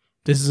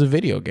 this is a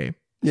video game.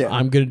 Yeah.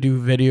 I'm going to do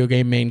video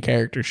game main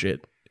character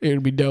shit.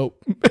 It'll be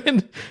dope.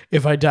 And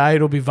if I die,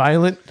 it'll be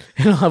violent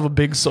and I'll have a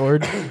big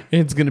sword and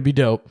it's going to be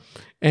dope.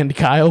 And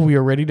Kyle, we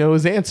already know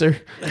his answer.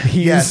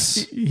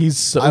 He's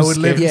so I would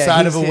live scared.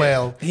 inside of a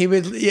whale. He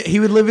would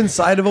live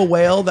inside of a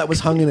whale that was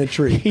hung in a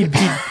tree. He'd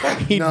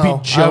be No, I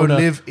would Jonah.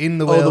 live in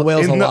the whale. the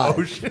whale's in alive.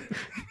 the ocean.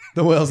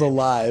 The whale's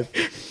alive.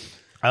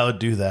 I would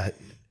do that.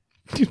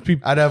 He'd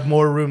be- I'd have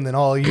more room than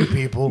all you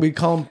people. We'd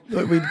call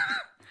him.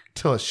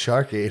 Till a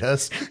shark ate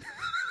us.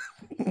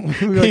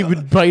 he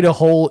would bite a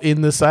hole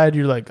in the side.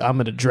 You're like, I'm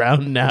going to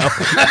drown now.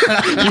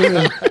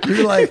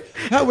 You're like,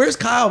 "Oh, where's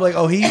Kyle?" I'm like,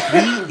 oh, he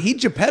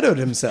Geppetto'd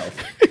himself.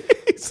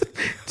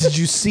 Did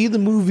you see the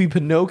movie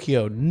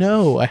Pinocchio?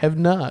 No, I have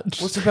not.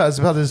 What's it about? It's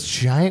about this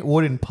giant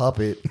wooden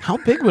puppet. How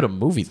big would a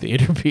movie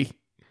theater be?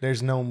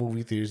 There's no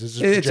movie theaters. It's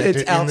just projected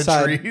It's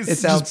outside. in the trees.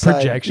 It's Just outside.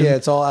 projection. Yeah,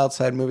 it's all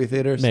outside movie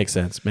theaters. Makes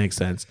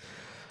sense.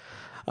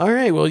 All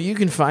right, well, you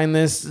can find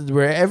this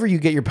wherever you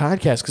get your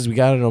podcast because we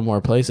got it on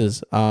more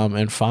places.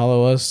 And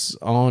follow us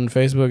on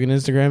Facebook and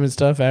Instagram and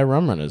stuff at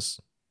Rum Runners.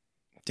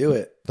 Do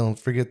it. Don't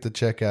forget to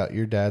check out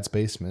your dad's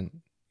basement.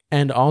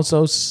 And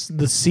also,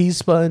 the sea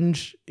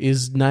sponge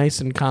is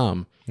nice and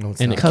calm, No, it's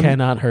and not. it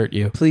cannot hurt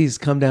you. Please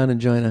come down and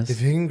join us.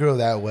 If you can grow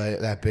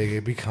that big,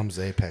 it becomes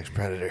apex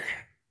predator.